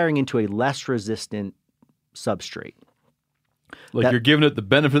we're firing into a less resistant substrate. You're giving it the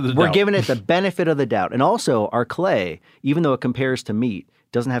benefit of the doubt. We're giving it the benefit of the doubt. And also, our clay, even though it compares to meat,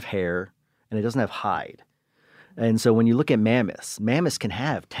 doesn't have hair and it doesn't have hide. And so when you look at mammoths can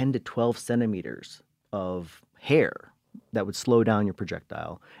have 10 to 12 centimeters of hair that would slow down your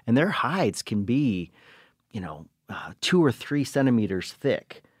projectile. And their hides can be, 2 or 3 centimeters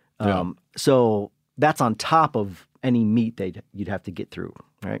thick. So that's on top of any meat you'd have to get through,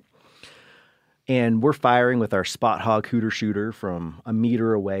 right? And we're firing with our spot hog hooter shooter from a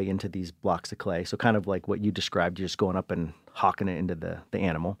meter away into these blocks of clay. So kind of like what you described, you're just going up and hawking it into the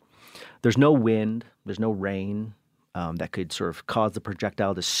animal. There's no wind, there's no rain that could sort of cause the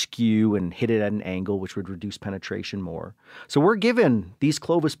projectile to skew and hit it at an angle, which would reduce penetration more. So we're given these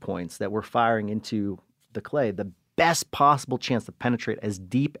Clovis points that we're firing into the clay the best possible chance to penetrate as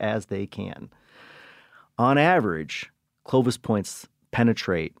deep as they can. On average, Clovis points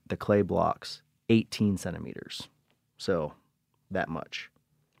penetrate the clay blocks 18 centimeters. So that much.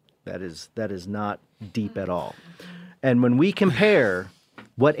 That is not deep at all. And when we compare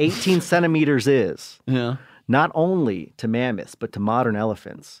what 18 centimeters is, not only to mammoths, but to modern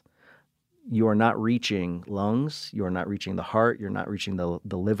elephants, you are not reaching lungs, you are not reaching the heart, you're not reaching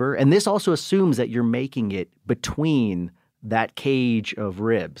the liver. And this also assumes that you're making it between that cage of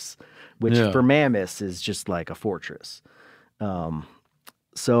ribs, which for mammoths is just like a fortress.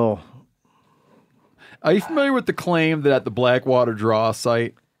 So... Are you familiar with the claim that at the Blackwater Draw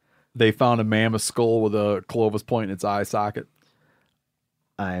site, they found a mammoth skull with a Clovis point in its eye socket?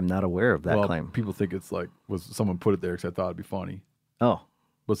 I'm not aware of that claim. People think it's like, was someone put it there because I thought it'd be funny. Oh.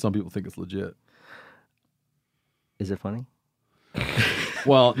 But some people think it's legit. Is it funny?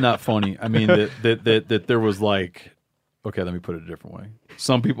 Well, not funny. I mean, that there was like, okay, let me put it a different way.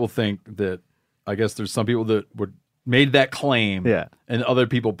 Some people think that, I guess there's some people that made that claim. Yeah. And other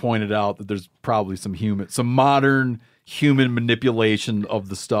people pointed out that there's probably some modern human manipulation of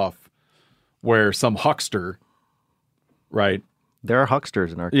the stuff where some huckster, right? There are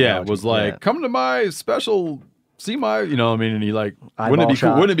hucksters in archaeology. Yeah, was like, come to my special, see my, you know what I mean? And he like, Eyeball wouldn't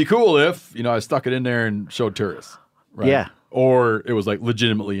shot. it be cool if, I stuck it in there and showed tourists, right? Yeah. Or it was like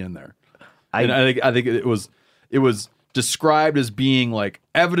legitimately in there. And I think it was described as being like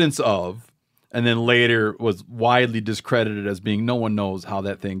evidence of, and then later was widely discredited as being, no one knows how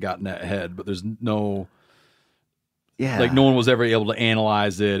that thing got in that head, but there's no, like no one was ever able to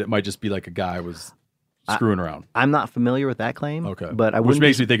analyze it. It might just be like a guy was screwing around. I'm not familiar with that claim. Okay. But Which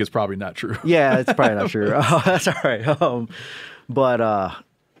makes me think it's probably not true. Yeah, it's probably not true. Oh, that's all right.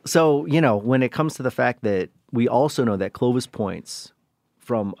 So, when it comes to the fact that we also know that Clovis points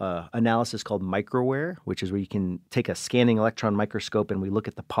from analysis called microwear, which is where you can take a scanning electron microscope and we look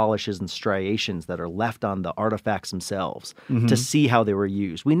at the polishes and striations that are left on the artifacts themselves to see how they were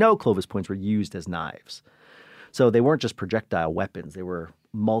used. We know Clovis points were used as knives. So they weren't just projectile weapons. They were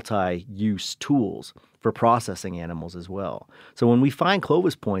multi-use tools for processing animals as well. So when we find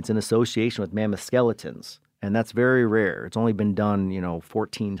Clovis points in association with mammoth skeletons, and that's very rare. It's only been done,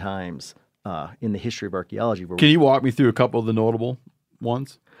 14 times in the history of archaeology. Can you walk me through a couple of the notable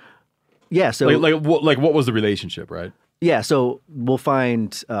ones? Yeah. So what was the relationship, right? Yeah. So we'll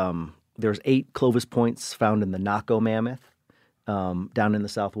find there's 8 Clovis points found in the Naco mammoth down in the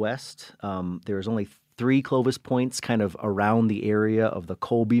southwest. There's only 3 Clovis points kind of around the area of the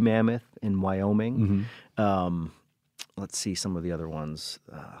Colby mammoth in Wyoming. Let's see some of the other ones.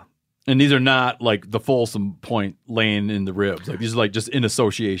 And these are not like the Folsom point laying in the ribs. Like these are like just in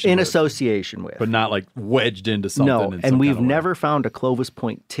association. Association with. But not like wedged into something. No, and we've never found a Clovis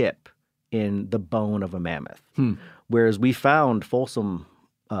point tip in the bone of a mammoth. Whereas we found Folsom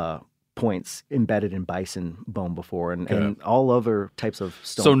points embedded in bison bone before and all other types of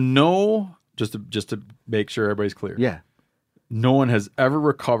stone. So no, just to make sure everybody's clear. Yeah. No one has ever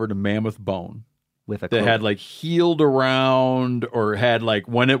recovered a mammoth bone with a that had like healed around or had like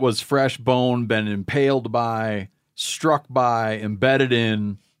when it was fresh bone been impaled by, struck by, embedded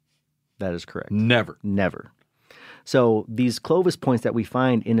in. That is correct. Never. So these Clovis points that we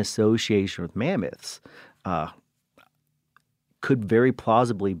find in association with mammoths could very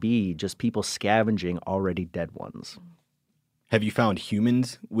plausibly be just people scavenging already dead ones. Have you found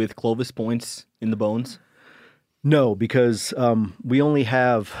humans with Clovis points in the bones? No, because we only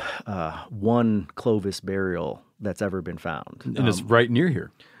have one Clovis burial that's ever been found. And it's right near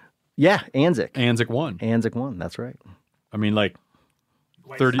here. Yeah, Anzac. Anzac 1. Anzac 1, that's right. I mean, like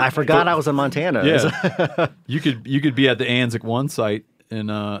 30. I forgot I was in Montana. Yeah. you could be at the Anzac 1 site,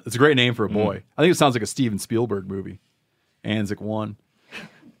 and it's a great name for a boy. I think it sounds like a Steven Spielberg movie, Anzac 1.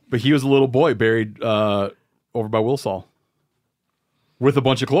 But he was a little boy buried over by Wilsall with a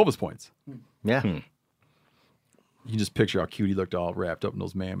bunch of Clovis points. Yeah. You can just picture how cute he looked all wrapped up in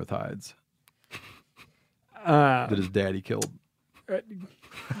those mammoth hides that his daddy killed.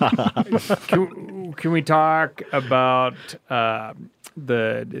 Can we talk about the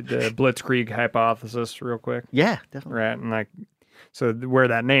Blitzkrieg hypothesis real quick? Yeah, definitely. Right, and so where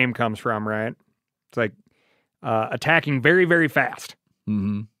that name comes from, right? It's like attacking very, very fast.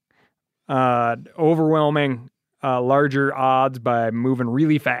 Overwhelming. Larger odds by moving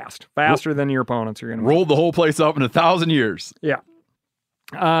really faster than your opponents are going to roll the whole place up in 1,000 years. Yeah.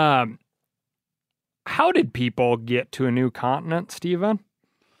 How did people get to a new continent, Stephen?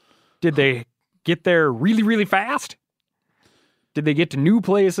 Did they get there really, really fast? Did they get to new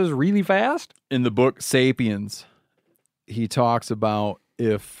places really fast? In the book Sapiens, he talks about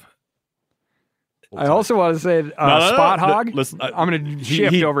if... I also want to say spot hog. Listen, I'm going to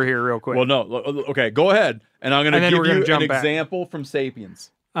shift over here real quick. Well, no. Okay, go ahead. And I'm going to give you an example from Sapiens.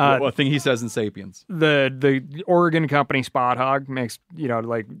 What thing he says in Sapiens. The Oregon company Spot Hog makes,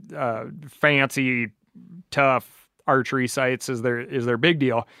 fancy, tough archery sights is their big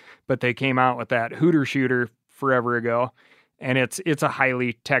deal. But they came out with that Hooter shooter forever ago. And it's a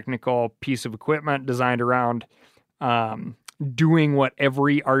highly technical piece of equipment designed around doing what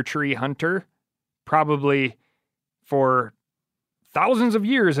every archery hunter probably for thousands of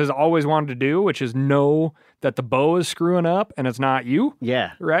years has always wanted to do, which is know that the bow is screwing up and it's not you.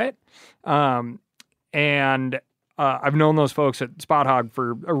 Yeah. Right? And I've known those folks at Spot Hog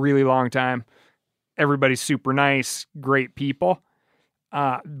for a really long time. Everybody's super nice, great people.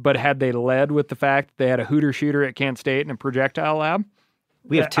 But had they led with the fact that they had a hooter shooter at Kent State and a projectile lab,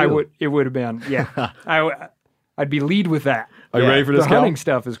 we have two. It would have been, yeah. I'd be lead with that. Are you ready for this? The hunting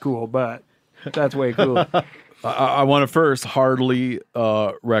stuff is cool, but that's way cool. I want to first heartily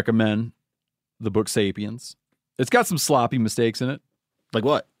recommend the book Sapiens. It's got some sloppy mistakes in it. Like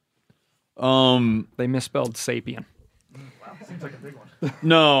what? They misspelled sapien. Wow, seems like a big one.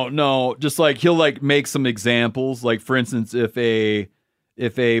 No. Just like he'll like make some examples. Like for instance, if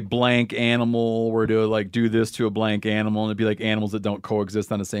a blank animal were to like do this to a blank animal, and it'd be like animals that don't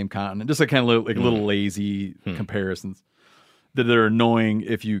coexist on the same continent. Just like kind of like little lazy comparisons that are annoying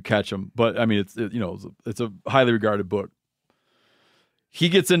if you catch them. But I mean, it's a highly regarded book. He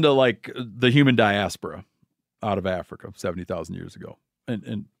gets into like the human diaspora out of Africa 70,000 years ago,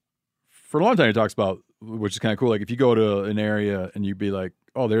 and for a long time he talks about, which is kind of cool. Like if you go to an area and you'd be like,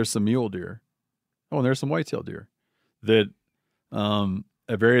 oh, there's some mule deer, oh, and there's some white-tailed deer, that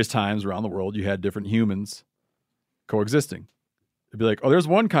at various times around the world you had different humans coexisting. It'd be like, oh, there's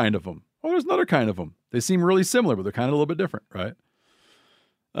one kind of them. Oh, there's another kind of them. They seem really similar, but they're kind of a little bit different, right?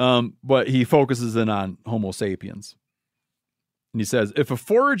 But he focuses in on Homo sapiens. And he says, if a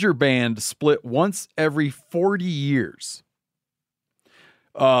forager band split once every 40 years,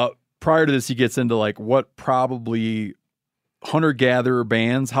 prior to this, he gets into like what probably hunter-gatherer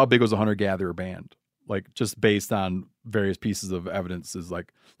bands, how big was a hunter-gatherer band? Like just based on various pieces of evidence is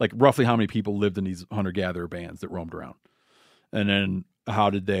like roughly how many people lived in these hunter-gatherer bands that roamed around. And then how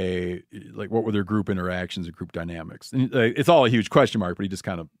did they, like what were their group interactions and group dynamics? And it's all a huge question mark, but he just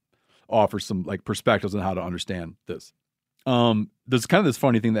kind of offers some like perspectives on how to understand this. There's kind of this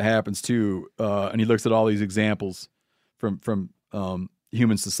funny thing that happens too, and he looks at all these examples from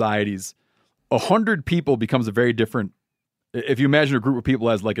human societies. 100 people becomes a very different. If you imagine a group of people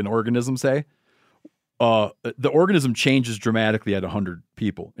as like an organism, say, the organism changes dramatically at 100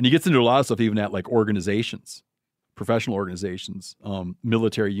 people, and he gets into a lot of stuff even at like organizations, professional organizations,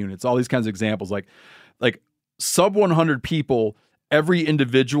 military units, all these kinds of examples. Like sub 100 people, every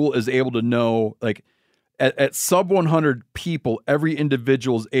individual is able to know like. At sub 100 people, every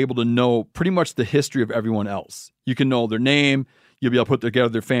individual is able to know pretty much the history of everyone else. You can know their name. You'll be able to put together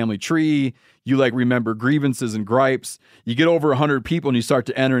their family tree. You like remember grievances and gripes. You get over 100 people and you start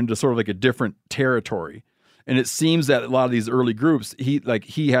to enter into sort of like a different territory. And it seems that a lot of these early groups,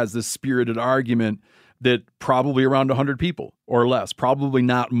 he has this spirited argument that probably around 100 people or less, probably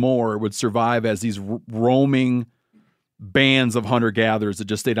not more, would survive as these roaming bands of hunter-gatherers that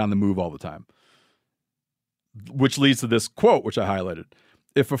just stayed on the move all the time. Which leads to this quote, which I highlighted.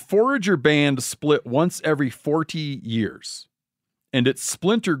 If a forager band split once every 40 years and its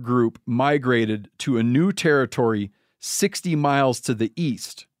splinter group migrated to a new territory 60 miles to the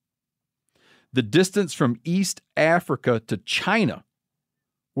east, the distance from East Africa to China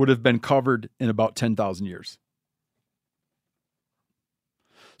would have been covered in about 10,000 years.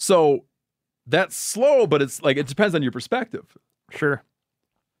 So that's slow, but it's like, it depends on your perspective. Sure.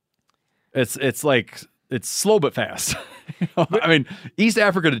 It's like, it's slow but fast. I mean, East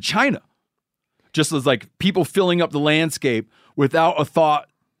Africa to China, just as like people filling up the landscape without a thought,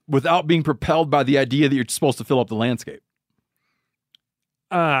 without being propelled by the idea that you're supposed to fill up the landscape.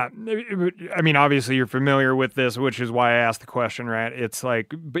 I mean, obviously you're familiar with this, which is why I asked the question, right? It's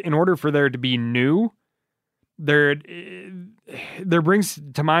like, in order for there to be new, there brings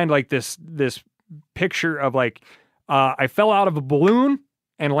to mind like this picture of like, I fell out of a balloon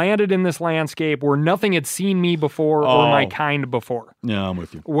and landed in this landscape where nothing had seen me before or my kind before. Yeah, I'm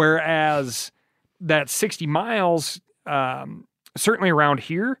with you. Whereas that 60 miles, certainly around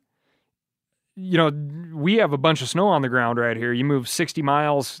here, you know, we have a bunch of snow on the ground right here. You move 60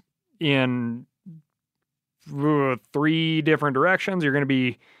 miles in 3 different directions, you're going to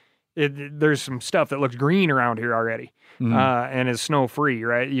be, there's some stuff that looks green around here already, and is snow-free,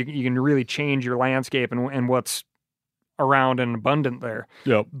 right? You can really change your landscape and what's around and abundant there.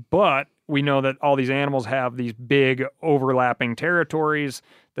 Yep. But we know that all these animals have these big overlapping territories.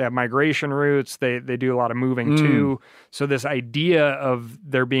 They have migration routes. They do a lot of moving too. So this idea of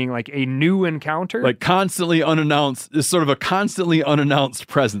there being like a new encounter, like constantly unannounced, is sort of a constantly unannounced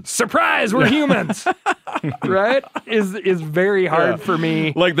presence. Surprise, we're humans, right? Is very hard for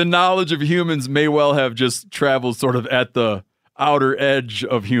me. Like the knowledge of humans may well have just traveled sort of at the outer edge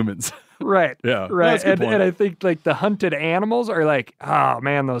of humans. Right. Yeah. Right. And I think like the hunted animals are like, oh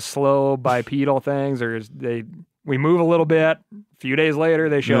man, those slow bipedal things, or we move a little bit. A few days later,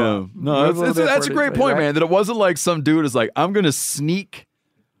 they show up. No, that's a great point, man. That it wasn't like some dude is like, I'm going to sneak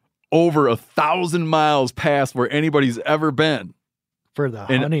over 1,000 miles past where anybody's ever been For the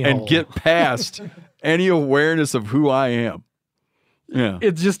honey and hole. get past any awareness of who I am. Yeah.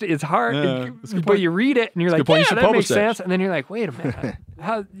 It's hard. Yeah, that's a good But point. you read it and you're That's a like, good point. You yeah, should that publish makes that. sense. And then you're like, wait a minute.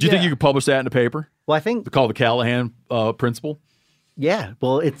 How, Do you think you could publish that in a paper? Well, I think Called the Callahan principle? Yeah,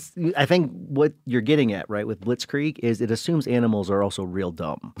 well, I think what you're getting at, right, with Blitzkrieg is it assumes animals are also real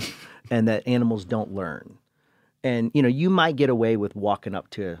dumb and that animals don't learn. And, you might get away with walking up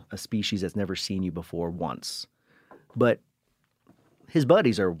to a species that's never seen you before once. But his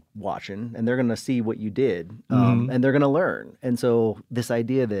buddies are watching and they're going to see what you did and they're going to learn. And so this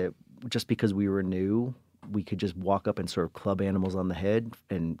idea that just because we were new, we could just walk up and sort of club animals on the head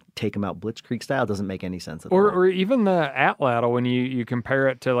and take them out Blitzkrieg style doesn't make any sense at all. Or even the atlatl, when you compare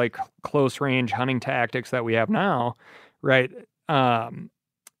it to like close range hunting tactics that we have now, right?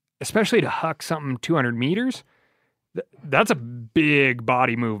 Especially to huck something 200 meters, that's a big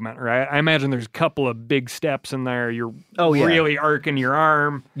body movement, right? I imagine there's a couple of big steps in there. You're really arcing your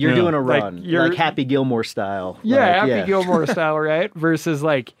arm. You're doing a run, you're, like Happy Gilmore style. Yeah, Happy Gilmore style, right? Versus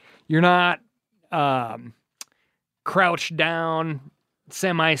like you're not crouched down,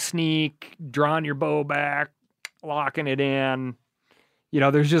 semi-sneak, drawing your bow back, locking it in.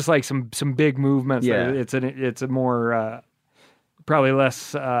 There's just like some big movements. Yeah. It's a more probably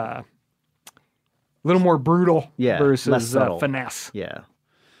less a little more brutal versus less subtle. finesse. Yeah.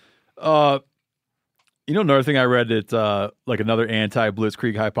 Another thing I read, it's like another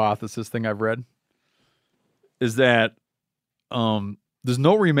anti-Blitzkrieg hypothesis thing I've read, is that there's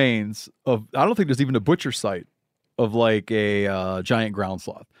no remains of, I don't think there's even a butcher site of like a giant ground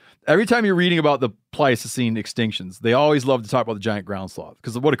sloth. Every time you're reading about the Pleistocene extinctions, they always love to talk about the giant ground sloth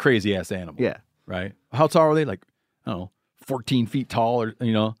because what a crazy ass animal. Yeah. Right? How tall are they? Like, I don't know, 14 feet tall or,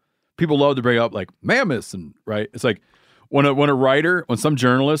 people love to bring up like mammoths and right. It's like when some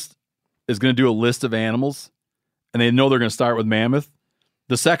journalist is going to do a list of animals and they know they're going to start with mammoth,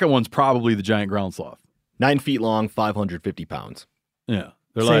 the second one's probably the giant ground sloth. 9 feet long, 550 pounds. Yeah.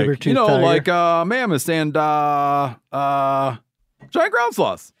 They're Saber-tooth like, tiger. mammoths and giant ground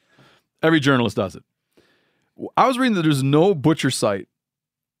sloths. Every journalist does it. I was reading that there's no butcher site.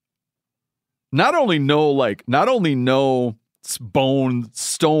 Not only no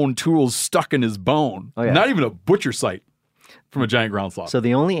stone tools stuck in his bone, not even a butcher site from a giant ground sloth. So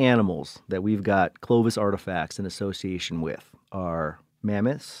the only animals that we've got Clovis artifacts in association with are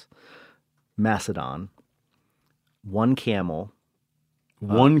mammoths, mastodon, one camel,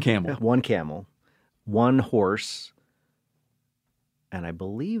 one horse, and I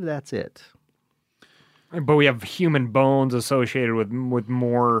believe that's it. But we have human bones associated with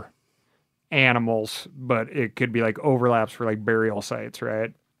more animals, but it could be like overlaps for like burial sites,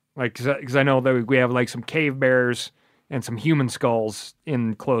 right? Like, because I know that we have like some cave bears and some human skulls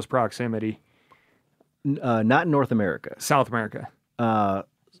in close proximity. Not in North America. South America. I've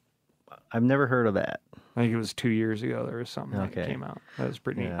never heard of that. I think it was 2 years ago. There was something that came out. That was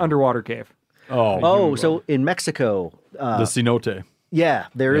pretty neat. Yeah. Underwater cave. So in Mexico, the cenote. Yeah,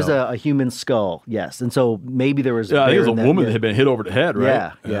 there is a human skull. Yes, and so maybe there was. Yeah, I think it was a woman that had been hit over the head,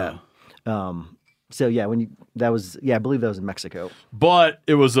 right? Yeah. So yeah, I believe that was in Mexico. But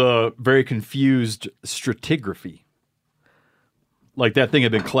it was a very confused stratigraphy. Like that thing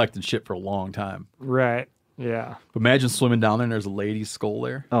had been collecting shit for a long time. Right. Yeah. But imagine swimming down there and there's a lady's skull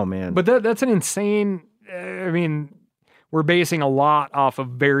there. Oh man. But that's an insane. I mean, we're basing a lot off of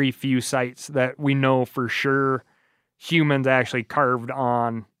very few sites that we know for sure humans actually carved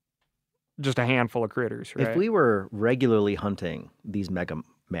on just a handful of critters, right? If we were regularly hunting these mega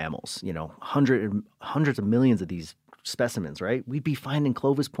mammals, hundreds of millions of these specimens, right? We'd be finding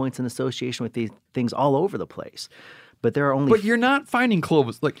Clovis points in association with these things all over the place. But there are only... But you're not finding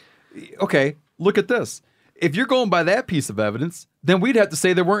Clovis. Like, okay, look at this. If you're going by that piece of evidence, then we'd have to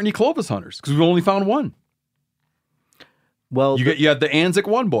say there weren't any Clovis hunters because we only found one. Well, you had the Anzac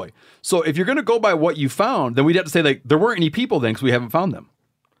one boy. So if you're going to go by what you found, then we'd have to say like there weren't any people then because we haven't found them.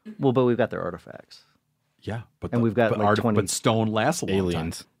 Well, but we've got their artifacts. Yeah, we've got like 20 But stone lasts a long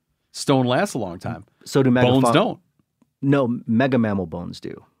aliens. time. Stone lasts a long time. So do bones don't. No, mega mammal bones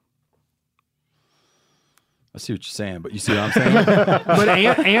do. I see what you're saying, but you see what I'm saying? But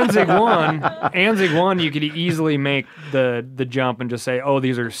Anzac one, you could easily make the jump and just say, oh,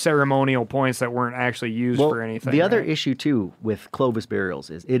 these are ceremonial points that weren't actually used for anything. The other issue too with Clovis burials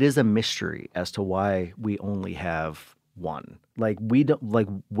is it is a mystery as to why we only have one. Like we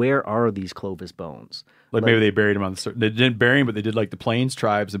don't where are these Clovis bones? Like maybe they buried them they didn't bury him, but they did like the Plains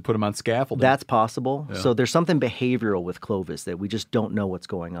tribes and put them on scaffolding. That's possible. Yeah. So there's something behavioral with Clovis that we just don't know what's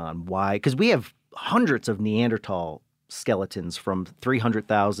going on. Why? Because we have hundreds of Neanderthal skeletons from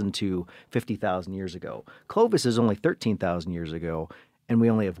 300,000 to 50,000 years ago. Clovis is only 13,000 years ago, and we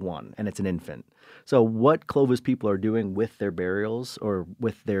only have one, and it's an infant. So what Clovis people are doing with their burials or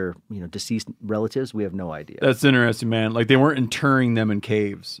with their deceased relatives, we have no idea. That's interesting, man. Like they weren't interring them in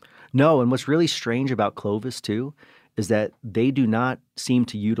caves. No, and what's really strange about Clovis too is that they do not seem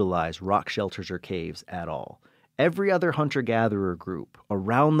to utilize rock shelters or caves at all. Every other hunter-gatherer group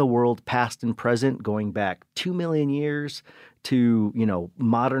around the world, past and present, going back 2 million years to,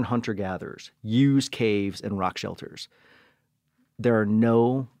 modern hunter-gatherers, use caves and rock shelters. There are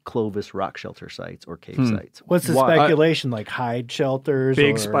no Clovis rock shelter sites or cave sites. What's the speculation? Like hide shelters?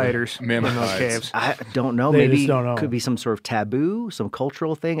 Big or spiders in those caves. I don't know. Maybe it could be some sort of taboo, some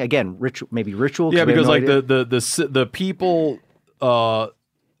cultural thing. Again, maybe ritual. Yeah, because like the people, the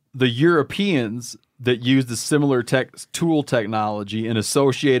Europeans that used the similar tool technology and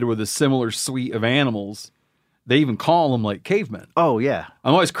associated with a similar suite of animals, they even call them like cavemen. Oh, yeah.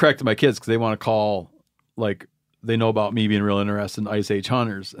 I'm always correcting my kids because they want to call like... They know about me being real interested in Ice Age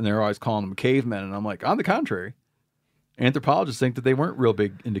hunters, and they're always calling them cavemen. And I'm like, on the contrary, anthropologists think that they weren't real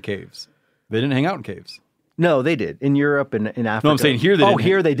big into caves. They didn't hang out in caves. No, they did in Europe and in Africa. No, I'm saying here they didn't. Oh,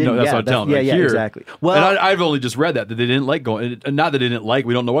 here they didn't. No, that's what I'm telling you. Yeah, here, exactly. Well, and I've only just read that they didn't like going. Not that they didn't like.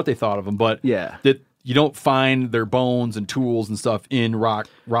 We don't know what they thought of them, but that you don't find their bones and tools and stuff in rock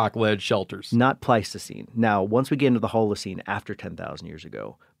ledge shelters. Not Pleistocene. Now, once we get into the Holocene after 10,000 years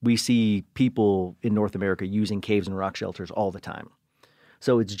ago, we see people in North America using caves and rock shelters all the time.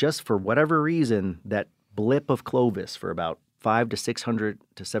 So it's just for whatever reason that blip of Clovis for about 500 to 600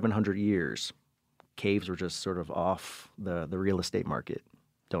 to 700 years, caves were just sort of off the real estate market.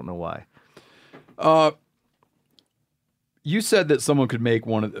 Don't know why. You said that someone could make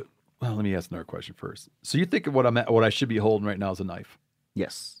one of the... Well, let me ask another question first. So you think of what I should be holding right now is a knife?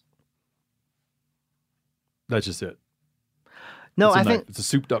 Yes. That's just it. No, I think it's a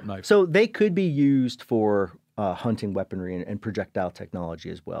souped up knife. So they could be used for hunting weaponry and projectile technology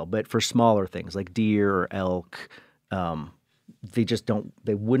as well. But for smaller things like deer or elk,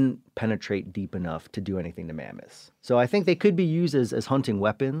 they wouldn't penetrate deep enough to do anything to mammoths. So I think they could be used as hunting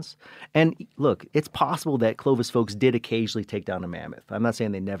weapons. And look, it's possible that Clovis folks did occasionally take down a mammoth. I'm not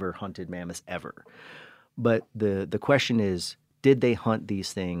saying they never hunted mammoths ever. But the question is, did they hunt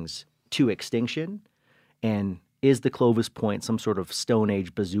these things to extinction? And is the Clovis point some sort of Stone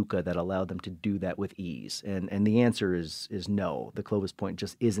Age bazooka that allowed them to do that with ease? And the answer is no. The Clovis point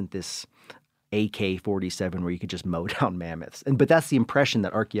just isn't this AK-47 where you could just mow down mammoths. But that's the impression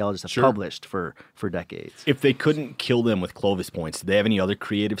that archaeologists have published for decades. If they couldn't kill them with Clovis points, do they have any other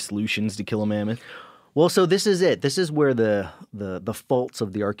creative solutions to kill a mammoth? Well, so this is it. This is where the faults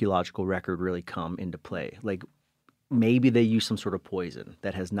of the archaeological record really come into play. Like, maybe they use some sort of poison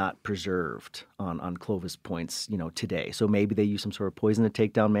that has not preserved on Clovis points, today. So maybe they use some sort of poison to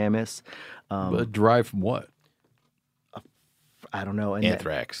take down mammoths. But derived from what? I don't know.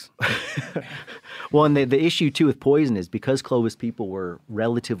 Anthrax. Well, and the issue, too, with poison is because Clovis people were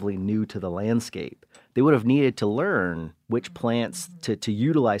relatively new to the landscape, they would have needed to learn which plants to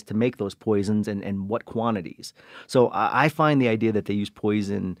utilize to make those poisons and what quantities. So I find the idea that they use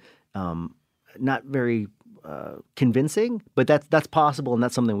poison not very convincing, but that's possible, and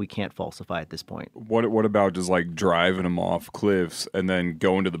that's something we can't falsify at this point. What about just like driving them off cliffs and then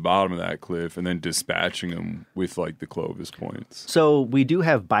going to the bottom of that cliff and then dispatching them with like the Clovis points? So we do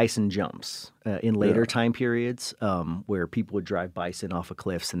have bison jumps in later time periods where people would drive bison off of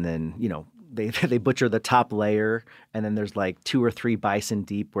cliffs, and then they butcher the top layer, and then there's like 2 or 3 bison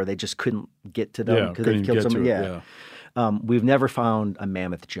deep where they just couldn't get to them because they killed someone. We've never found a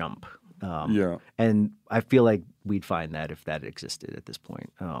mammoth jump. And I feel like we'd find that if that existed at this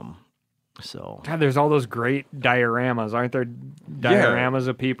point. God, there's all those great dioramas, aren't there? Dioramas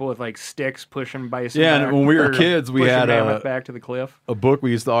of people with like sticks pushing bison. Yeah, and when we were kids, we had back to the cliff. A book we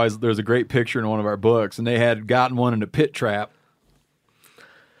used to always. There's a great picture in one of our books, and they had gotten one in a pit trap,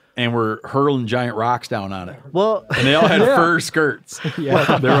 and were hurling giant rocks down on it. Well, and they all had fur skirts. They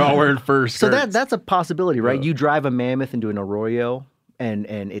were all wearing fur skirts. So that's a possibility, right? You drive a mammoth into an arroyo. And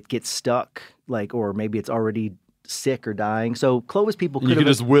it gets stuck, or maybe it's already sick or dying. So Clovis people could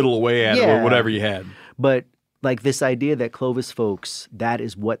just whittle away at it with whatever you had. But like this idea that Clovis folks, that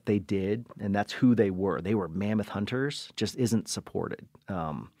is what they did, and that's who they were. They were mammoth hunters, just isn't supported.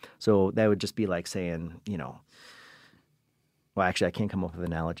 So that would just be like saying, well, actually, I can't come up with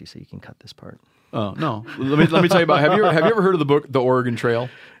an analogy, so you can cut this part. Oh no, let me tell you about. Have you ever heard of the book The Oregon Trail?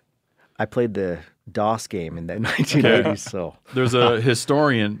 I played the DOS game in the 1980s. So there's a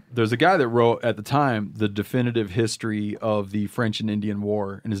historian. There's a guy that wrote at the time the definitive history of the French and Indian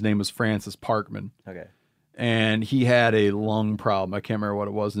War, and his name was Francis Parkman. Okay. and he had a lung problem. I can't remember what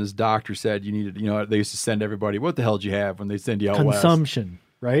it was. And his doctor said you needed, they used to send everybody, what the hell did you have when they send you out west? Consumption,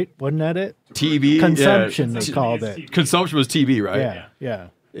 right? Wasn't that it? TB? Consumption, they called it. Consumption was TB, right? Yeah.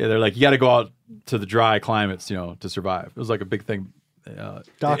 Yeah, they're like, you got to go out to the dry climates, to survive. It was like a big thing.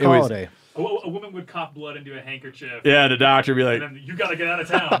 Doc Holliday. A woman would cough blood into a handkerchief. Yeah, the doctor would be like, and then, you got to get out of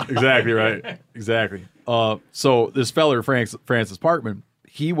town. Exactly right. Exactly. So this feller, Francis Parkman,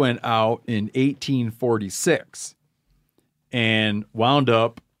 he went out in 1846 and wound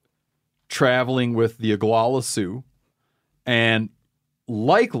up traveling with the Oglala Sioux and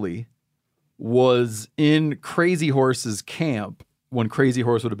likely was in Crazy Horse's camp when Crazy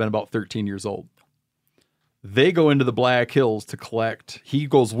Horse would have been about 13 years old. They go into the Black Hills to collect. He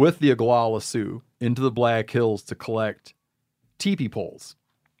goes with the Oglala Sioux into the Black Hills to collect teepee poles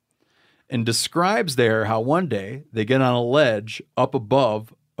and describes there how one day they get on a ledge up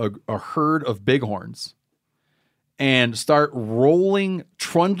above a herd of bighorns and start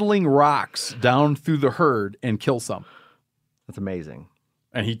trundling rocks down through the herd and kill some. That's amazing.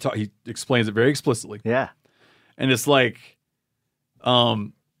 And he explains it very explicitly. Yeah. And it's like,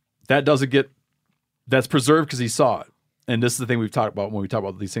 that's preserved because he saw it. And this is the thing we've talked about when we talk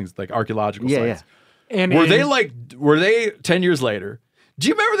about these things, like archaeological sites. Yeah. And were they 10 years later? Do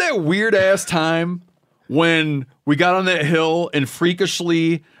you remember that weird ass time when we got on that hill and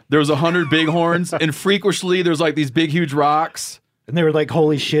freakishly there was 100 bighorns and freakishly there's like these big, huge rocks? And they were like,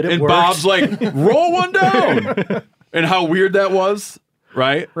 holy shit, it and works. Bob's like, roll one down. And how weird that was.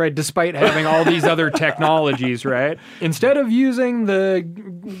 Right? Right, despite having all these other technologies, right? Instead of using the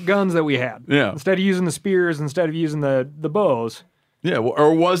guns that we had. Yeah. Instead of using the spears, instead of using the bows. Yeah,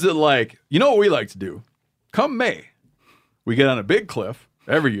 or was it like, what we like to do? Come May, we get on a big cliff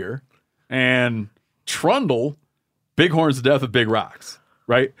every year and trundle bighorns to death with big rocks,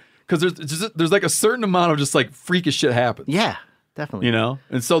 right? Because there's like a certain amount of just like freakish shit happens. Yeah, definitely.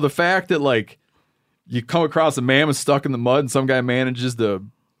 And so the fact that like, you come across a mammoth stuck in the mud and some guy manages to,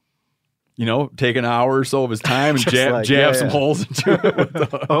 take an hour or so of his time and jab some holes into it.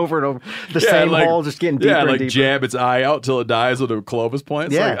 With over and over. The same hole just getting deeper and deeper. Jab its eye out till it dies with a Clovis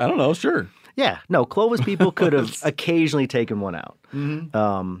point. It's like, I don't know, sure. Yeah, no, Clovis people could have occasionally taken one out.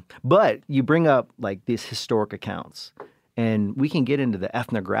 Mm-hmm. But you bring up like these historic accounts and we can get into the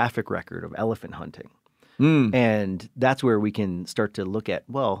ethnographic record of elephant hunting. And that's where we can start to look at,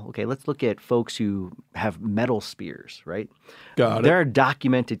 let's look at folks who have metal spears, right? There are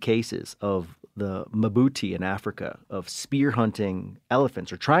documented cases of the Mabuti in Africa of spear hunting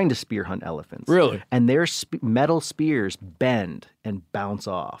elephants or trying to spear hunt elephants. Really? And their metal spears bend and bounce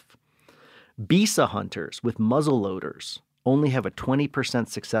off. Bisa hunters with muzzle loaders only have a 20%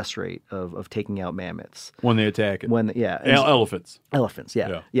 success rate of taking out mammoths. When they attack it. Elephants. Elephants,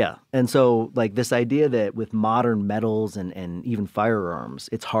 Yeah. Yeah. And so like this idea that with modern metals and even firearms,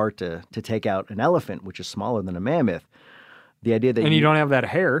 it's hard to take out an elephant, which is smaller than a mammoth. The idea that you don't have that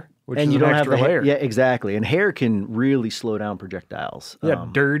hair, which is you an don't extra have the layer. Yeah, exactly. And hair can really slow down projectiles. Yeah,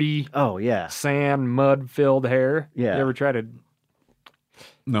 dirty. Oh, yeah. Sand, mud-filled hair. Yeah. You ever try to...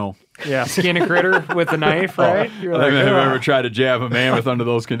 No. Yeah, skin a critter with a knife, right? I don't think I've ever tried to jab a mammoth under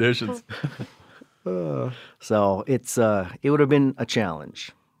those conditions. So it's it would have been a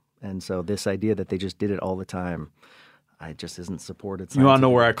challenge. And so this idea that they just did it all the time, it just isn't supported. You want to know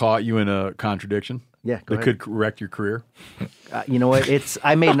where I caught you in a contradiction? Yeah, go ahead. Could wreck your career? You know what?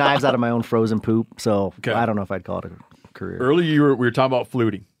 I made knives out of my own frozen poop, so I don't know if I'd call it a career. Earlier, we were talking about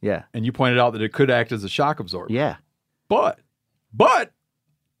fluting. Yeah. And you pointed out that it could act as a shock absorber. Yeah. But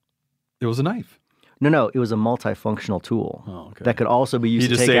it was a knife. No, it was a multifunctional tool that could also be used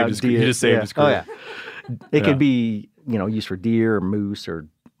to take out deer. He just saved his career. Oh, yeah. It could be, used for deer or moose or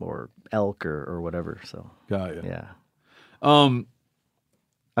elk or whatever. So got you. Yeah.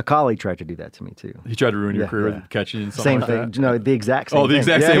 A colleague tried to do that to me too. He tried to ruin your career with catching in something same like thing. That? No, the exact same thing. Oh, the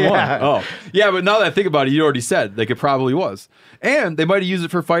exact thing. same one. Yeah. Oh. Yeah, but now that I think about it, you already said like it probably was. And they might have used it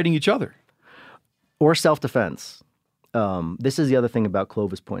for fighting each other. Or self-defense. This is the other thing about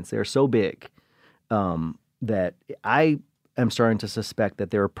Clovis points. They're so big that I am starting to suspect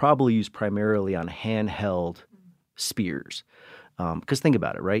that they were probably used primarily on handheld spears. Because think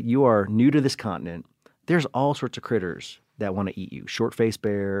about it, right? You are new to this continent. There's all sorts of critters that want to eat you. Short-faced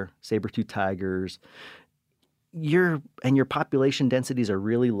bear, saber-toothed tigers. Your population densities are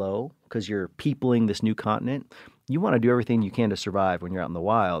really low because you're peopling this new continent. You want to do everything you can to survive when you're out in the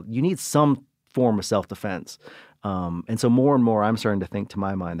wild. You need some form of self-defense. And so more and more, I'm starting to think to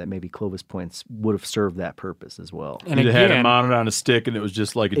my mind that maybe Clovis points would have served that purpose as well. And it had it mounted on a stick and it was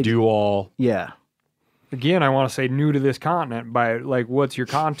just like a do-all. Yeah. again, I want to say new to this continent by like, what's your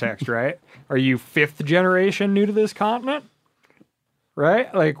context, right? Are you 5th generation new to this continent?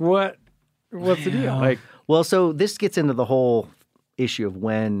 Right? Like what's the deal? Like, well, so this gets into the whole issue of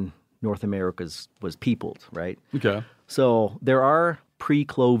when North America was peopled, right? Okay. So there are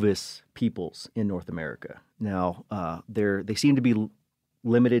pre-Clovis peoples in North America. Now, they seem to be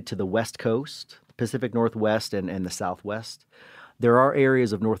limited to the West Coast, the Pacific Northwest, and the Southwest. There are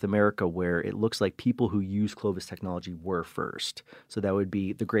areas of North America where it looks like people who use Clovis technology were first. So that would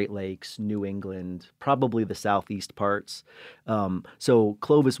be the Great Lakes, New England, probably the southeast parts. So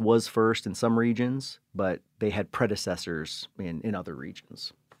Clovis was first in some regions, but they had predecessors in other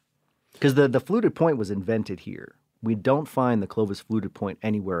regions. Because the fluted point was invented here. We don't find the Clovis fluted point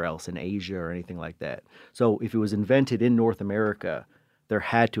anywhere else in Asia or anything like that. So if it was invented in North America, there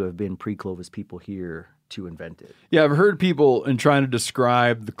had to have been pre-Clovis people here to invent it. Yeah, I've heard people in trying to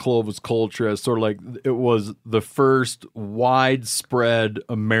describe the Clovis culture as sort of like it was the first widespread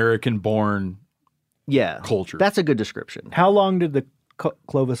American-born culture. That's a good description. How long did the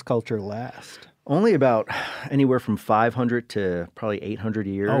Clovis culture last? Only about anywhere from 500 to probably 800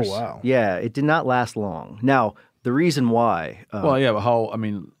 years. Oh, wow. Yeah, it did not last long. Now, the reason why... well, yeah, but how, I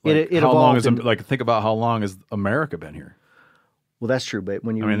mean, like, it how long is, evolved like, think about how long has America been here? Well, that's true, but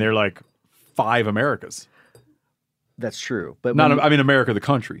when you... I mean, they're like 5 Americas. That's true, but... I mean, America, the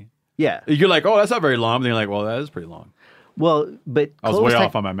country. Yeah. You're like, oh, that's not very long. But then you're like, well, that is pretty long. Well, but... I was way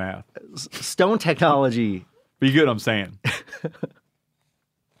off on my math. Stone technology... But you get what I'm saying.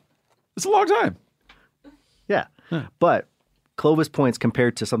 It's a long time. Yeah. But Clovis points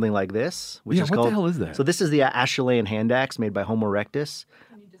compared to something like this, which is what called... the hell is that? So this is the Acheulean hand axe made by Homo erectus.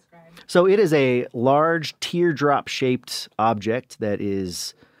 So it is a large teardrop-shaped object that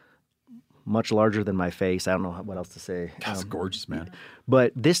is much larger than my face. I don't know what else to say. That's gorgeous, man.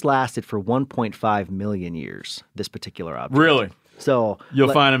 But this lasted for 1.5 million years, this particular object. Really? So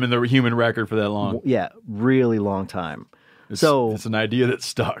you'll find them in the human record for that long. Yeah, really long time. It's an idea that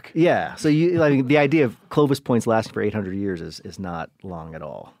stuck. Yeah. So the idea of Clovis points lasting for 800 years is not long at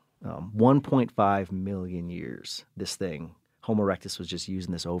all. 1.5 million years, this thing. Homo erectus was just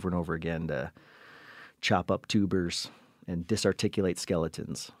using this over and over again to chop up tubers and disarticulate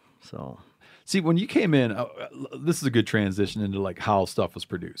skeletons. So, see, when you came in, this is a good transition into like how stuff was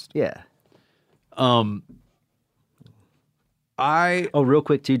produced. Yeah. Real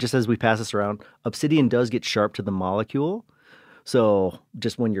quick too, just as we pass this around, obsidian does get sharp to the molecule. So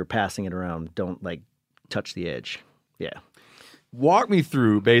just when you're passing it around, don't like touch the edge. Yeah. Walk me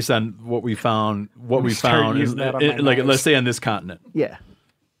through based on what we found. Let's say on this continent. Yeah.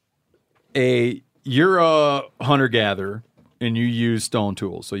 You're a hunter-gatherer and you use stone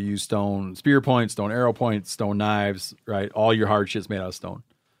tools. So you use stone spear points, stone arrow points, stone knives, right? All your hard shit's made out of stone.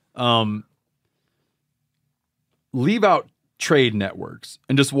 Leave out trade networks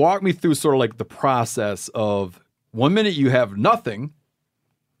and just walk me through sort of like the process of 1 minute you have nothing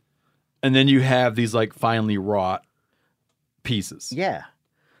and then you have these like finely wrought pieces. Yeah.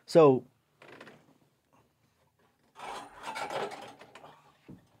 So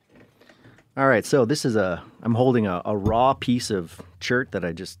all right, so this is I'm holding a raw piece of chert that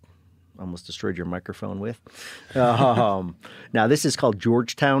I just almost destroyed your microphone with. Now this is called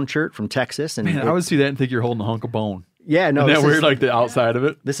Georgetown chert from Texas. And man, I would see that and think you're holding a hunk of bone. Yeah, no. Isn't that weird, like the outside of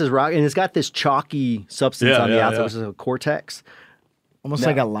it? This is rock, and it's got this chalky substance on the outside, which is a cortex. Almost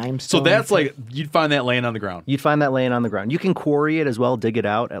like a limestone. So that's like, you'd find that laying on the ground. You'd find that laying on the ground. You can quarry it as well, dig it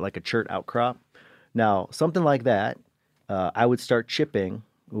out at like a chert outcrop. Now, something like that, I would start chipping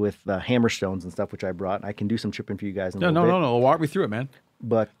with hammerstones and stuff, which I brought. I can do some chipping for you guys in a little bit. No. Walk me through it, man.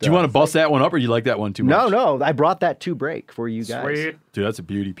 But do you want to bust that one up, or you like that one too much? No. I brought that to break for you guys. Sweet. Dude, that's a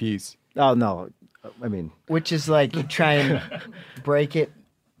beauty piece. Oh, no. I mean... Which is like you try and break it,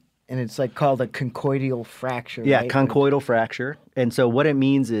 and it's like called a conchoidal fracture. Yeah, right? conchoidal fracture. And so what it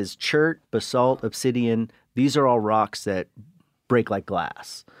means is chert, basalt, obsidian, these are all rocks that break like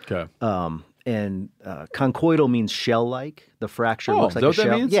glass. Okay. And conchoidal means shell-like. The fracture looks like a shell.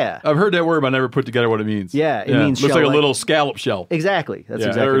 That means? Yeah. I've heard that word, but I never put together what it means. Yeah, it means looks shell-like. like a little scallop shell. Exactly. That's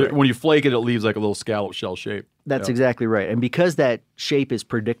exactly right. When you flake it, it leaves like a little scallop shell shape. That's exactly right. And because that shape is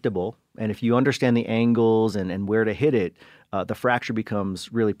predictable, and if you understand the angles and where to hit it, the fracture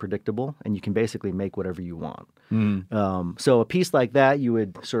becomes really predictable, and you can basically make whatever you want. So a piece like that, you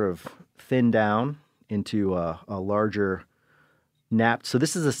would sort of thin down into a larger napped. So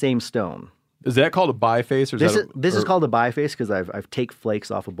this is the same stone. Is that called a biface? Or This is called a biface because I've take flakes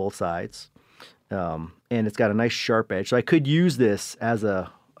off of both sides, and it's got a nice sharp edge. So I could use this as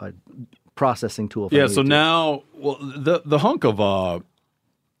a processing tool. If I needed so to. now, well, the hunk of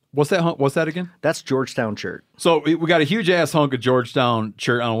What's that? What's that again? That's Georgetown chert. So we got a huge ass hunk of Georgetown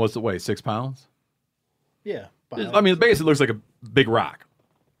chert. I don't know what's it weigh, 6 pounds. Yeah. I mean, it basically looks like a big rock.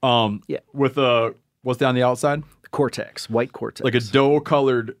 Yeah. With what's down the outside? Cortex, white cortex. Like a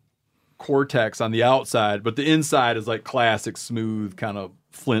dough-colored cortex on the outside, but the inside is like classic, smooth, kind of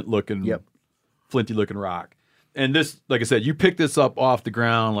flinty-looking rock. And this, like I said, you picked this up off the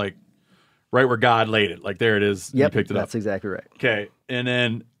ground, like right where God laid it. Like there it is. Yep, you picked it up. that's exactly right. Okay, and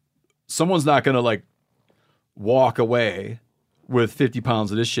then someone's not gonna like walk away with 50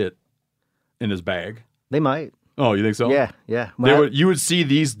 pounds of this shit in his bag. They might. Oh, you think so? Yeah, yeah. You would see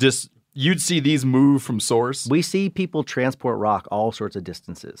these you'd see these move from source. We see people transport rock all sorts of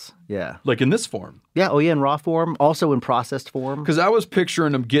distances. Yeah. Like in this form. Yeah. Oh, yeah. In raw form, also in processed form. Because I was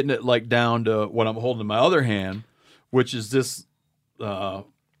picturing them getting it like down to what I'm holding in my other hand, which is this. How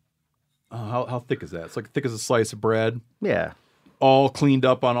thick is that? It's like thick as a slice of bread. Yeah. All cleaned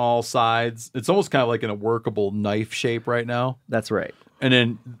up on all sides. It's almost kind of like in a workable knife shape right now. That's right. And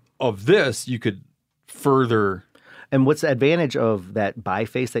then of this, you could further. And what's the advantage of that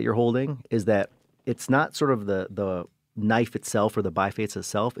biface that you're holding is that it's not sort of the knife itself or the biface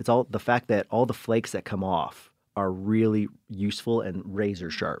itself. It's all the fact that all the flakes that come off are really useful and razor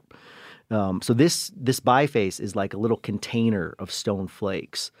sharp. So this biface is like a little container of stone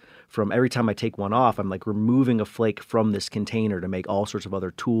flakes. From every time I take one off, I'm like removing a flake from this container to make all sorts of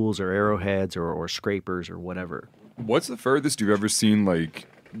other tools or arrowheads or scrapers or whatever. What's the furthest you've ever seen like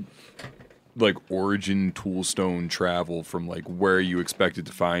origin toolstone travel from like where you expected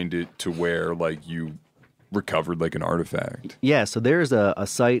to find it to where like you recovered like an artifact? Yeah, so there's a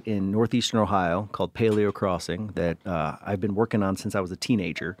site in northeastern Ohio called Paleo Crossing that I've been working on since I was a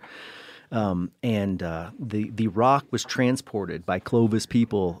teenager. The rock was transported by Clovis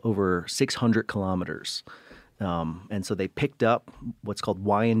people over 600 kilometers. And so they picked up what's called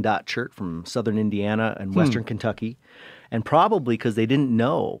Wyandotte chert from southern Indiana and western Kentucky. And probably because they didn't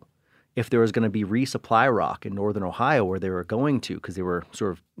know if there was going to be resupply rock in northern Ohio where they were going to, because they were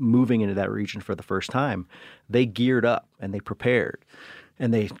sort of moving into that region for the first time, they geared up and they prepared.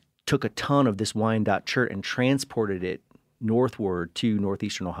 And they took a ton of this Wyandotte chert and transported it northward to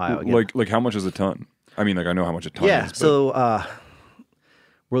northeastern Ohio. Again. Like how much is a ton? I mean, like I know how much a ton is. Yeah, so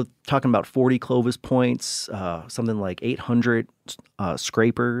we're talking about 40 Clovis points, something like 800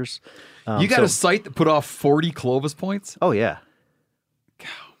 scrapers. You got a site that put off 40 Clovis points? Oh, yeah.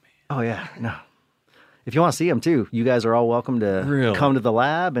 Oh, yeah. No. If you want to see them, too, you guys are all welcome to come to the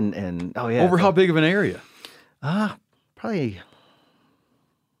lab. And oh, yeah. Over how big of an area? Probably,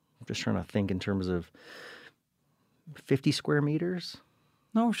 I'm just trying to think in terms of 50 square meters.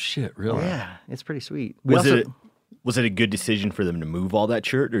 No shit, really? Yeah, it's pretty sweet. Was it a good decision for them to move all that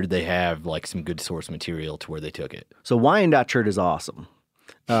chert, or did they have like some good source material to where they took it? So Wyandotte chert is awesome.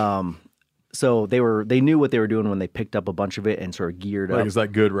 So they knew what they were doing when they picked up a bunch of it and sort of geared up. Like, is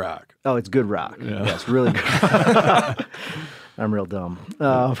that good rock? Oh, it's good rock. Yeah. Yeah, it's really good. I'm real dumb.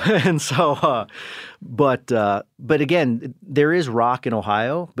 And so, but again, there is rock in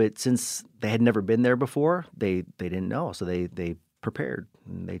Ohio, but since they had never been there before, they didn't know. So they prepared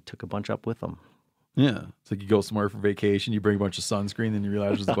and they took a bunch up with them. Yeah. It's like you go somewhere for vacation, you bring a bunch of sunscreen, then you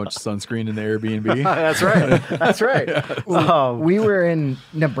realize there's a bunch of sunscreen in the Airbnb. That's right. That's right. Yeah. We were in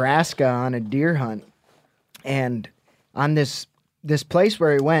Nebraska on a deer hunt, and on this place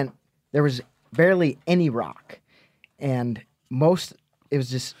where we went, there was barely any rock. And it was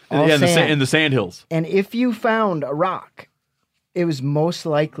just all sand. In the sand hills. And if you found a rock, it was most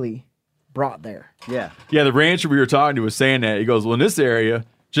likely brought there. Yeah. Yeah, the rancher we were talking to was saying that. He goes, well, in this area,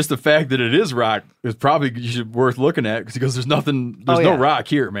 just the fact that it is rock is probably worth looking at, because he goes, there's no rock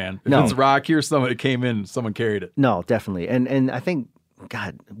here, man. If it's rock here, it came in, someone carried it. No, definitely. And I think,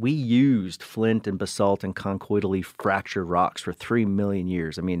 God, we used flint and basalt and conchoidally fractured rocks for 3 million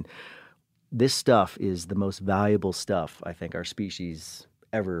years. I mean, this stuff is the most valuable stuff I think our species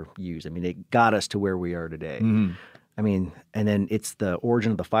ever used. I mean, it got us to where we are today. Mm-hmm. I mean, and then it's the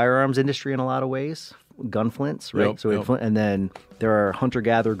origin of the firearms industry in a lot of ways, gun flints, right? And then there are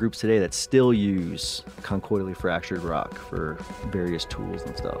hunter-gatherer groups today that still use conchoidally fractured rock for various tools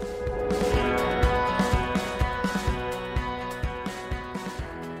and stuff.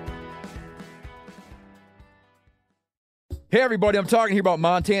 Hey, everybody, I'm talking here about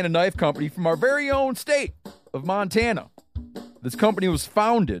Montana Knife Company from our very own state of Montana. This company was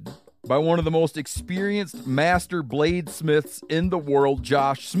founded by one of the most experienced master bladesmiths in the world,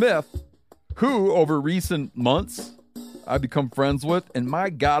 Josh Smith, who, over recent months, I've become friends with, and my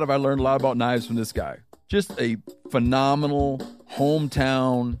God, have I learned a lot about knives from this guy. Just a phenomenal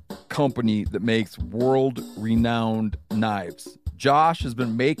hometown company that makes world-renowned knives. Josh has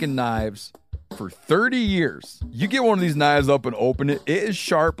been making knives for 30 years. You get one of these knives up and open it, it is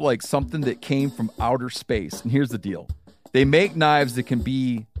sharp like something that came from outer space. And here's the deal. They make knives that can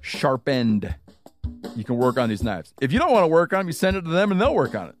be sharpened. You can work on these knives. If you don't want to work on them, you send it to them and they'll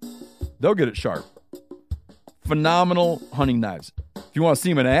work on it. They'll get it sharp. Phenomenal hunting knives. If you want to see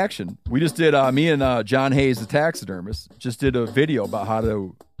them in action, we just did, me and John Hayes, the taxidermist, just did a video about how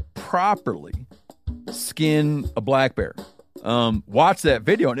to properly skin a black bear. Watch that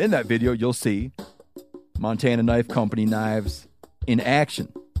video, and in that video, you'll see Montana Knife Company knives in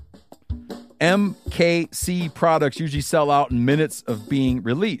action. MKC products usually sell out in minutes of being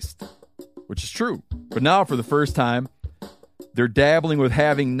released, which is true. But now, for the first time, they're dabbling with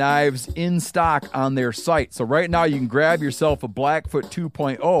having knives in stock on their site. So right now, you can grab yourself a Blackfoot